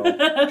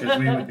 because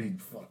we would be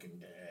fucking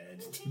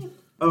dead.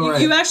 All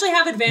right. you actually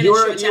have advantage You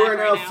to are, attack you are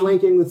right now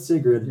flanking with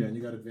Sigrid. Yeah, and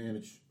you got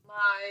advantage. My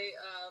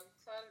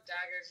Cloud of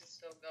Daggers is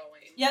still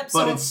going. Yep.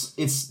 But So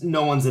it's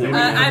no one's in it.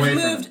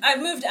 I've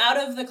moved out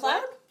of the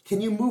cloud. Can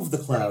you move the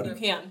cloud? You Do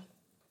can.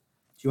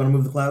 you want to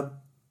move the cloud?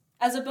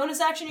 As a bonus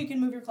action, you can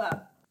move your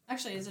cloud.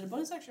 Actually, is it a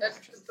bonus action? Or That's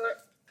action? just the,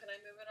 can I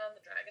move it on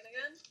the dragon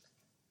again?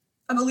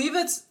 I believe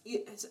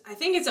it's. I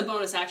think it's a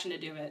bonus action to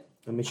do it.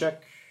 Let me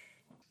check.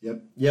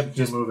 Yep. Yep. Just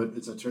Just move it.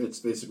 It's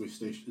basically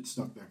stationed. It's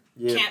stuck there.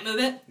 yeah. Can't move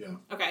it. Yeah.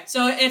 Okay,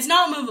 so it's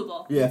not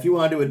movable. Yeah. If you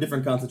want to do a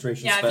different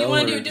concentration Yeah, spell, if you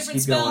want to do or a just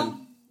different keep spell,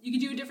 going. you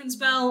can do a different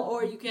spell,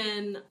 or you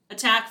can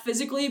attack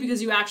physically because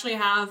you actually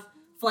have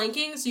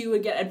flanking, so you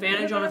would get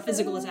advantage on a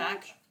physical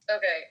attack.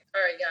 Okay,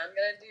 alright, yeah, I'm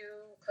gonna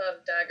do Cloud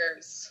of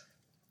Daggers.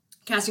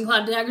 Casting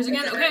Cloud Daggers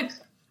again? Okay.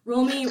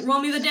 Roll me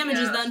the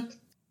damages Yeah. then.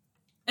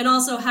 And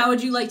also, how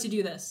would you like to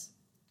do this?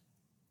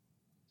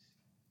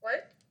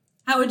 What?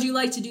 How would you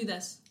like to do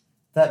this?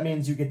 That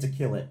means you get to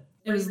kill it.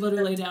 It was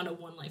literally down to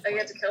 1 life I point.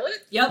 get to kill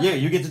it? Yep. Yeah,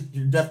 you get to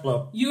your death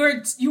blow.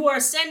 You are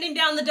sending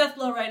down the death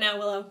blow right now,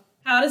 Willow.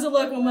 How does it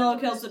look when Willow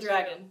kills the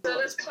dragon? So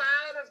this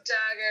Cloud of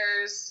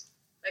Daggers,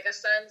 like,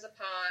 ascends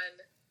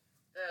upon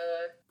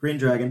the Green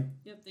dragon.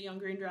 Yep, the young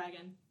green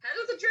dragon. head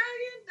of the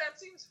dragon? That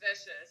seems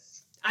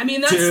vicious. I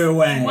mean, that's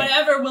Do it.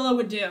 whatever Willow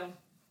would do.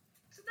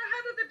 It's the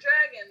head of the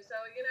dragon, so,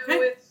 you know,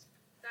 Okay. it's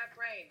that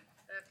brain.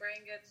 That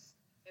brain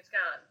it's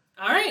gone.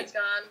 All right. It's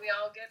gone, we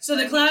all get So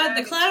the tiny cloud dragon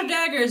of teeth.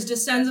 daggers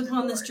descends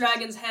upon this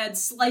dragon's head,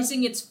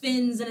 slicing its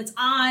fins and its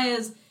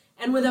eyes,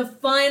 and with a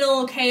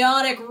final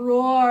chaotic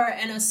roar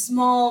and a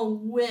small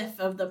whiff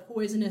of the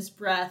poisonous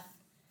breath,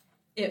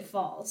 it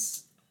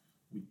falls.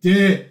 We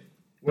did it.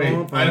 Wait,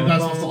 I'm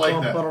not supposed to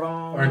like that.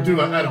 Or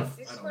do I don't know.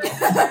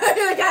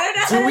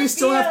 Do we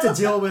still have to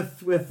deal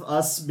with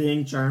us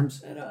being charmed?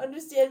 I don't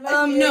understand my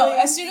No. feelings.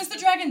 As soon as the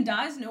dragon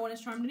dies, no one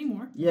is charmed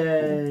anymore.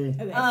 Yay.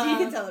 Okay, so you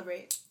can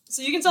celebrate.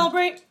 So you can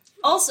celebrate.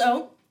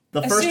 Also, The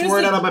As first soon as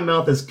word the- out of my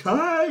mouth is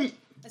kite.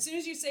 as soon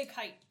as you say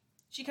kite,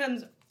 she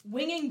comes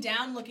winging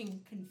down,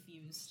 looking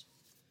confused.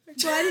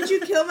 Why did you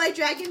kill my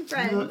dragon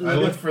friend? I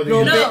look for the.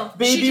 No, No,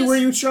 baby, she just- were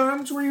you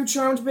charmed? Were you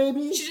charmed,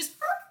 baby? She just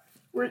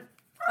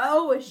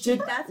Oh, was she? Did,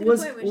 That's a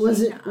was good point. was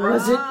she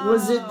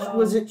it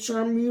was it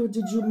charm you?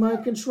 Did you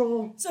mind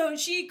control? so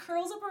she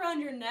curls up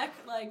around your neck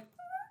like.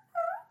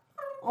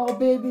 Oh,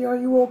 baby, are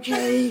you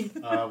okay?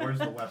 Where's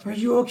the weapon? Are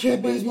you okay,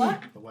 Where's baby?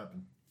 what? The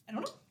weapon. I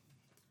don't know.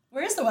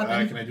 Where is the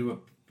weapon? Can I do a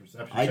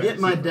perception? I check get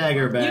to my see if-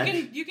 dagger back.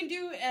 You can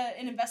do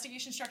an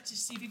investigation check to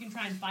see if you can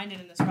try and find it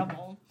in this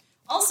rubble.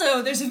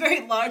 Also, there's a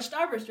very large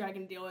starburst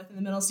dragon to deal with in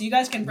the middle, so you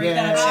guys can break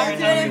that up. Yeah. Share I'll it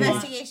do however an you want.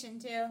 investigation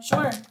too.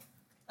 Sure.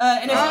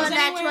 And if Oh, there's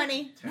nat anywhere,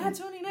 20. Nat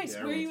 20, nice.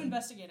 Yeah, Where are you roll 10.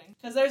 investigating?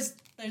 Because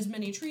there's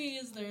many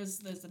trees. There's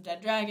the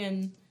dead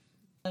dragon.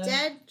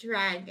 Dead You're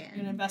gonna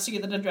dragon.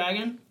 investigate the dead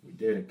dragon. We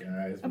did it,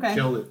 guys. We Okay.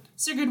 killed it.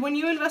 Sigurd, when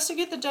you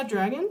investigate the dead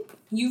dragon,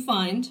 you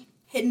find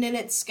hidden in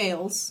its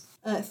scales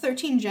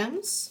 13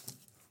 gems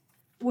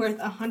worth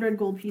 100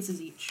 gold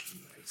pieces each.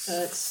 So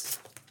it's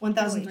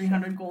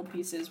 1,300 gold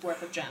pieces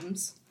worth of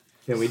gems.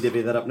 Can we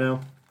divvy that up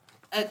now?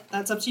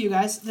 That's up to you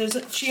guys.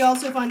 She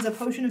also finds a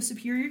potion of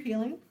superior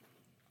healing.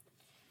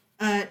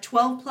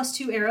 12 plus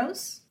 2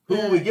 arrows. Who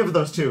will we give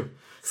those to?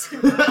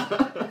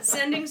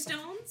 Sending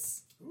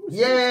stones.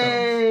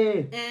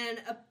 Yay!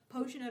 And a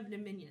potion of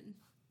dominion.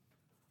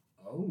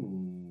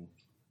 Oh.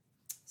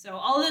 So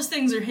all of those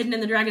things are hidden in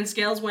the dragon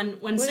scales when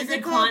What is Sigurd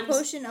it called? climbs.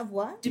 Potion of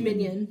what?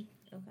 Dominion.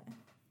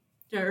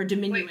 Okay. Or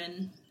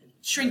diminution.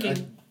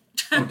 Shrinking.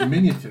 Oh,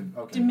 diminutive.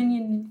 Okay.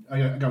 Dominion. I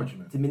got what you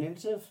meant.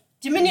 Diminutive?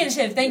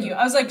 Diminutive, thank you.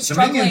 I was like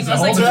struggling. Dominion's I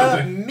was a like, whole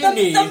different the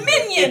minion.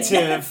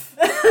 Diminutive.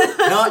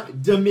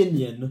 Not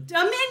Dominion.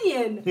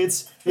 Dominion.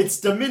 It's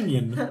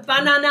Dominion.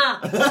 Banana.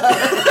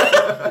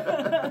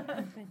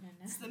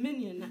 It's the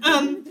minion.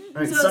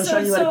 Alright,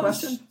 Sunshine, you had a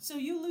question? So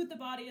you loot the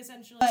body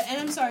essentially. And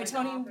I'm sorry,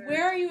 Tony,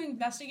 where are you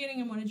investigating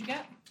and what did you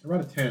get?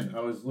 Around a 10. I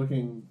was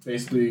looking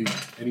basically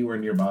anywhere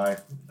nearby.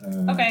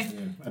 Okay. Yeah,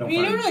 I don't You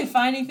find don't really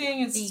find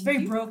anything. It's Thank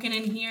very you. broken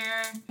in here.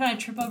 Kind of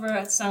trip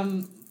over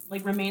some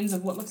like remains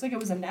of what looks like it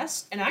was a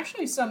nest, and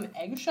actually some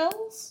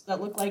eggshells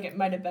that look like it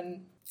might have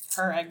been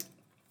her egg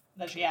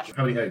that she hatched.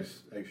 How many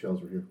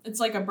eggshells were here? It's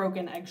like a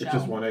broken eggshell. It's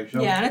just one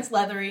eggshell? Yeah, and it's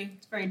leathery.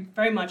 It's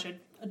very much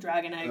a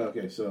dragon egg.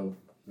 Okay, so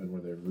then were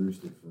they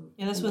roosted for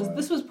Yeah, this a was while?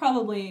 this was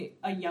probably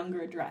a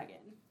younger dragon.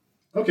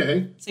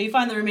 Okay. So you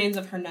find the remains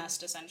of her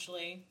nest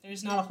essentially.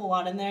 There's not a whole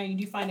lot in there. You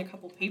do find a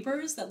couple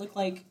papers that look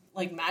like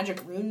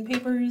magic rune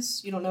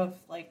papers. You don't know if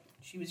like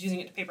she was using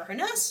it to paper her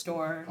nest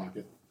or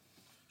Pocket.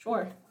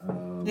 sure.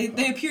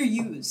 They appear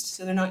used,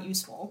 so they're not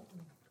useful.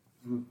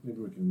 Maybe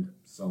we can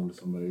sell them to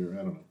somebody, or I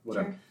don't know.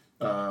 Whatever.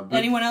 Sure. But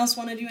Anyone else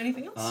want to do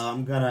anything else?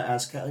 I'm gonna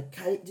ask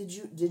Kite, did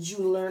you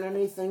learn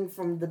anything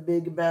from the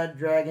big bad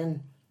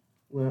dragon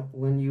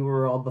when you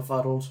were all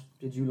befuddled?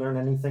 Did you learn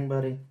anything,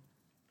 buddy?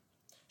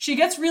 She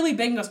gets really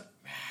big and goes,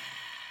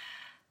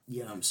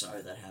 Yeah, I'm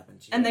sorry that happened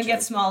to you. and then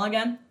gets small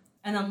again,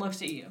 and then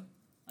looks at you.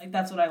 Like,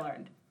 that's what I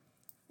learned.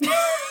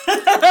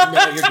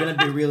 No, you're gonna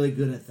be really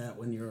good at that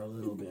when you're a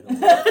little bit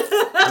older.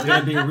 You're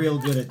gonna be real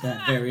good at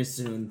that very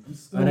soon.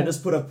 And I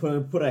just put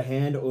a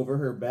hand over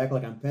her back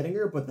like I'm petting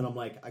her, but then I'm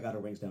like, I got her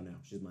wings down now.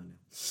 She's mine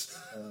now. Is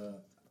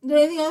there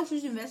anything else we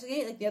should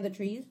investigate, like the other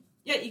trees?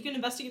 Yeah, you can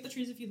investigate the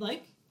trees if you'd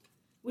like.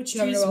 Which Do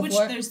you want me trees? to roll Which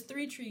for it? there's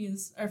 3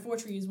 trees or 4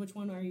 trees. Which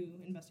one are you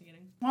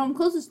investigating? Well, I'm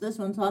closest to this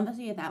one, so I'll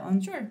investigate that one.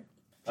 Sure.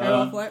 Should I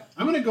roll for it?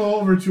 I'm gonna go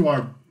over to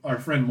our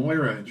friend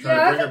Moira and try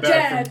Yeah, to bring her I'm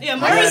back. dead. From, Yeah, I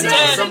Moira's gotta know,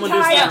 dead. someone do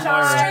Entire something,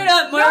 Moira. time. Straight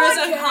up, Moira's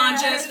Not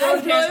unconscious. dead.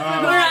 Okay.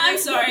 Oh. Moira, I'm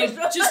sorry.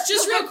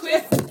 Just real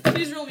quick,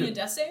 please roll me a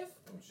death save.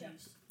 Oh,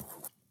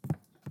 jeez.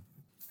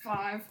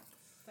 5.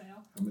 Fail.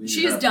 How many do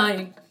She you is have?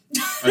 dying.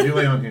 I do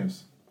lay on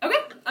hands. Okay.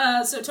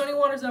 So Tony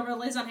wanders over,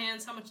 lays on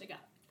hands. How much they got?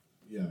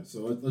 Yeah,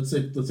 so let's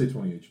say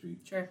 20 HP.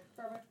 Sure.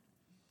 Perfect.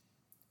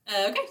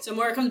 Okay. So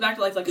Moira comes back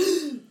to life. Like,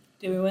 do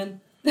we win?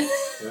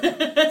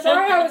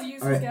 Sorry I was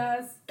useless, Alright.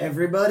 guys.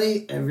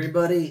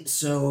 Everybody.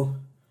 So,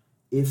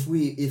 if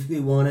we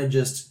want to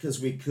just,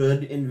 because we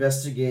could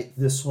investigate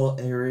this whole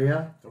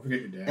area Don't forget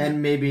your dad.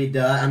 and maybe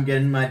die. I'm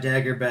getting my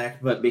dagger back,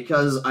 but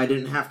because I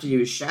didn't have to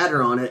use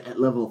shatter on it at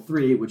level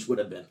 3, which would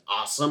have been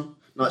awesome.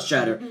 Not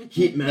shatter,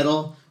 heat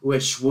metal,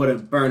 which would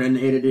have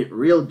burninated it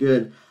real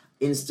good.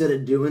 Instead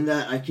of doing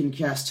that, I can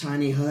cast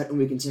Tiny Hut and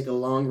we can take a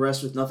long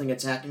rest with nothing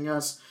attacking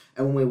us.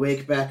 And when we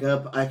wake back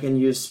up, I can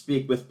use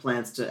Speak with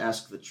Plants to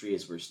ask the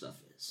trees where stuff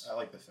is. I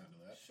like the sound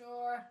of that.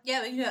 Sure.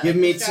 Yeah, we can do it. Give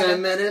me Let's try 10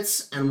 it.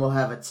 minutes and we'll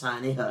have a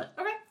tiny hut.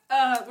 Okay.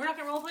 We're not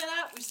gonna roleplay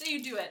that. We say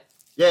you do it.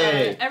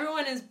 Yay!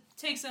 Everyone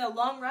takes a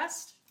long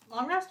rest.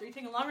 Long rest? Are you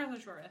taking a long rest or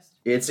a short rest?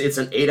 It's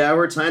an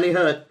 8-hour tiny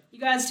hut. You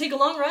guys take a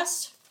long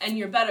rest, and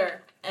you're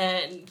better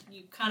and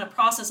you kind of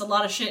process a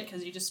lot of shit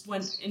because you just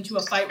went into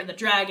a fight with a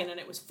dragon and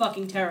it was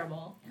fucking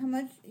terrible. How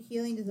much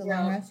healing does a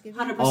long rest give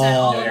you? 100%. Oh,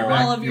 all you're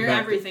back- of your you're back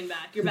to everything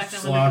back. You're back to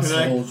Sloth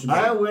 100%. soul.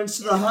 I went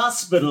to the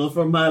hospital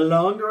for my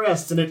long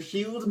rest and it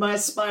healed my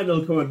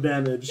spinal cord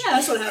damage. Yeah,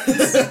 that's what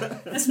happens.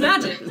 That's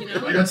magic, you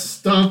know? I got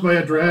stomped by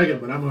a dragon,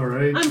 but I'm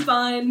alright. I'm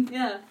fine.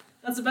 Yeah,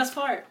 that's the best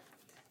part.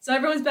 So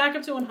everyone's back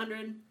up to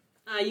 100.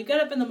 You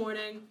get up in the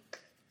morning,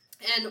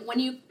 and when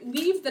you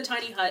leave the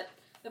tiny hut,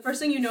 the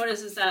first thing you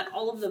notice is that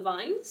all of the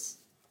vines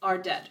are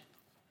dead.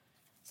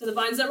 So the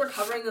vines that were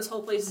covering this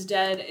whole place is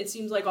dead. It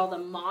seems like all the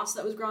moss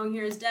that was growing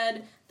here is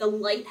dead. The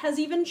light has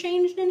even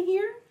changed in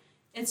here.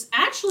 It's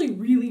actually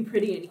really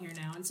pretty in here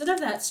now. Instead of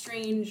that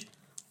strange,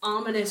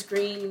 ominous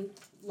green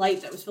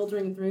light that was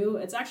filtering through,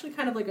 it's actually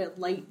kind of like a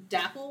light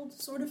dappled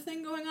sort of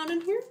thing going on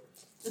in here.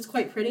 It's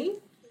quite pretty.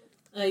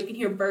 You can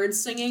hear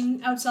birds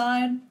singing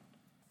outside.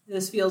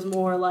 This feels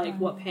more like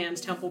what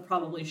Pan's temple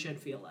probably should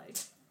feel like.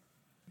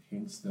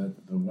 Hints that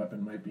the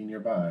weapon might be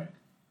nearby.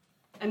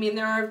 I mean,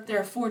 there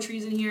are 4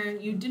 trees in here.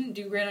 You didn't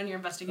do great on your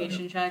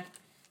investigation check.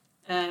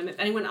 If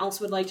anyone else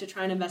would like to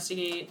try and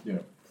investigate,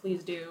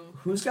 please do.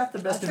 Who's got the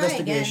best I'll try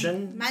investigation?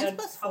 again. Mine's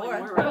plus Probably 4.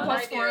 more, I have a right?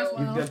 plus 4 as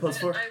well. You've got plus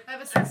 4? I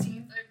have a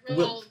 16. I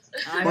rolled.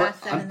 I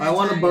got 7 I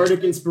want a this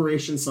bardic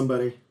inspiration,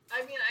 somebody. I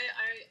mean,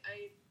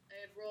 I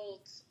had rolled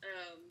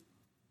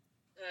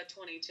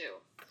 22.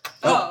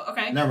 Oh,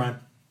 okay. Never mind.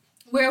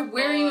 Where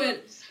are you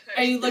at?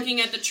 Are you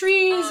looking at the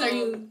trees? Are Um,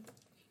 you...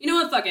 You know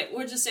what? Fuck it.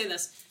 We'll just say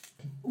this.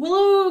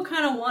 Willow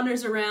kind of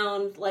wanders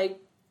around, like,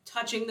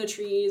 touching the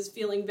trees,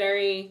 feeling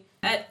very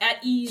at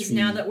ease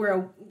now that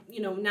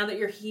now that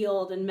you're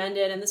healed and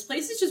mended. And this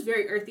place is just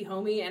very earthy,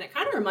 homey, and it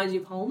kind of reminds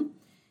you of home.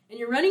 And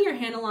you're running your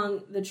hand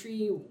along the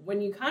tree when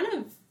you kind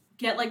of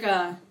get like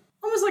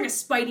almost like a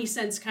spidey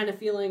sense kind of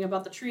feeling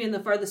about the tree in the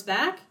farthest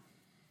back.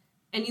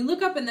 And you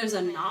look up and there's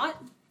a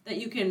knot that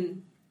you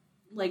can,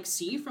 like,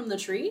 see from the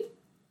tree.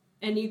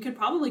 And you could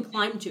probably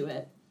climb to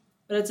it.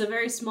 But it's a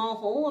very small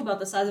hole about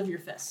the size of your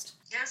fist.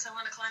 Yes, I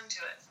want to climb to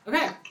it.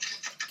 Okay.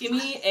 Give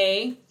me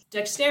a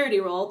dexterity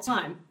roll to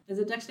climb. Is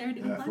it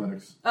dexterity to climb?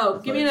 Athletics. Oh,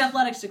 give me an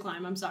athletics to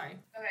climb. I'm sorry.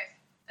 Okay,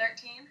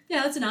 13.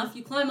 Yeah, that's enough.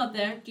 You climb up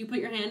there. Do you put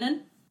your hand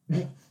in?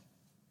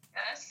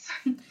 Yes.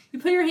 You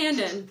put your hand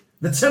in.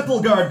 The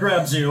temple guard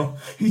grabs you.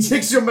 He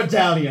takes your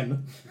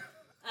medallion.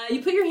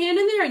 You put your hand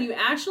in there and you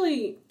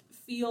actually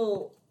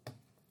feel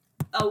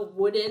a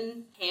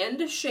wooden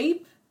hand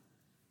shape.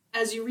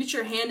 As you reach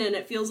your hand in,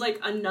 it feels like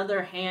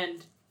another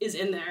hand is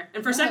in there.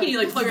 And for a second, you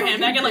like pull your hand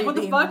back and like, what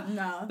the fuck?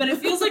 No. But it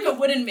feels like a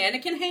wooden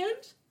mannequin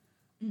hand.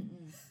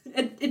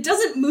 It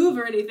doesn't move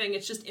or anything.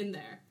 It's just in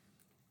there.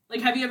 Like,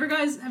 have you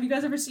guys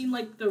ever seen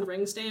like the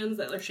ring stands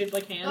that are shaped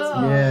like hands?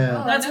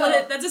 Yeah. That's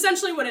that's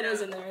essentially what it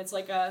is in there. It's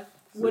like a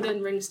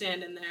wooden ring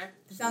stand in there.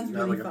 It sounds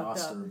Not really like an fucked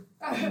up.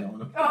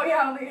 Oscar. Oh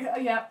yeah,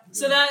 yeah.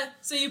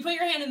 So you put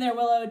your hand in there,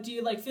 Willow. Do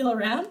you like feel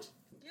around?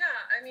 Yeah,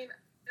 I mean,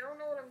 I don't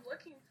know what I'm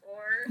looking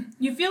for.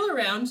 You feel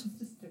around.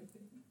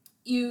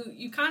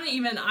 You kind of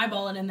even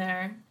eyeball it in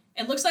there.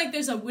 It looks like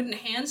there's a wooden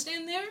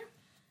handstand there,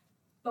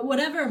 but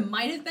whatever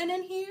might have been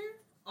in here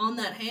on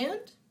that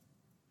hand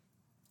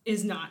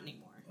is not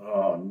anymore.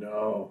 Oh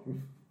no.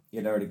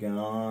 You'd already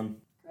gone.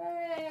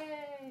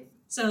 Great.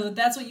 So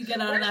that's what you get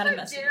out of Where's that my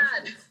investigation.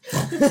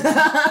 dad?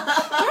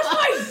 Where's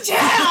my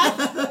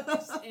dad?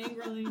 Just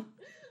angrily.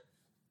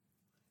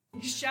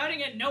 He's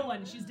shouting at no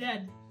one. She's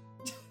dead.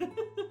 God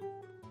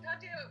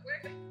damn it, where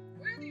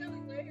are the other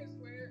layers?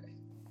 Where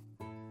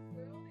all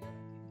the other people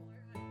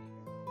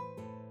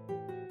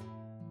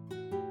are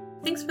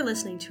hiding? Thanks for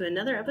listening to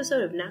another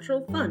episode of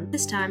Natural Fun.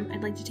 This time,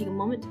 I'd like to take a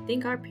moment to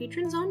thank our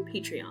patrons on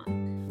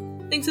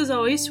Patreon. Thanks as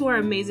always to our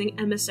amazing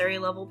emissary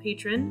level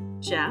patron,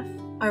 Jeff,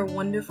 our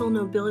wonderful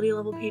nobility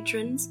level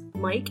patrons,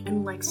 Mike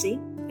and Lexi,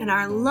 and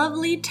our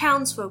lovely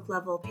townsfolk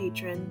level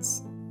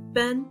patrons,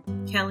 Ben,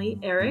 Kelly,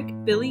 Eric,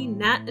 Billy,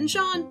 Nat, and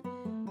Sean.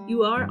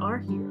 You are our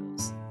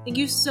heroes. Thank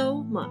you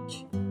so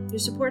much. Your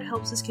support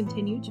helps us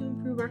continue to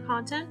improve our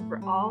content for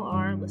all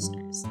our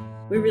listeners.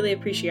 We really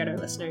appreciate our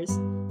listeners.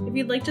 If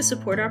you'd like to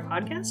support our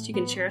podcast, you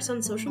can share us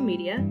on social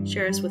media,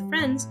 share us with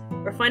friends,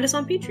 or find us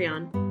on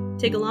Patreon.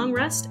 Take a long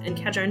rest and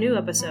catch our new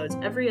episodes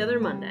every other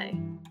Monday.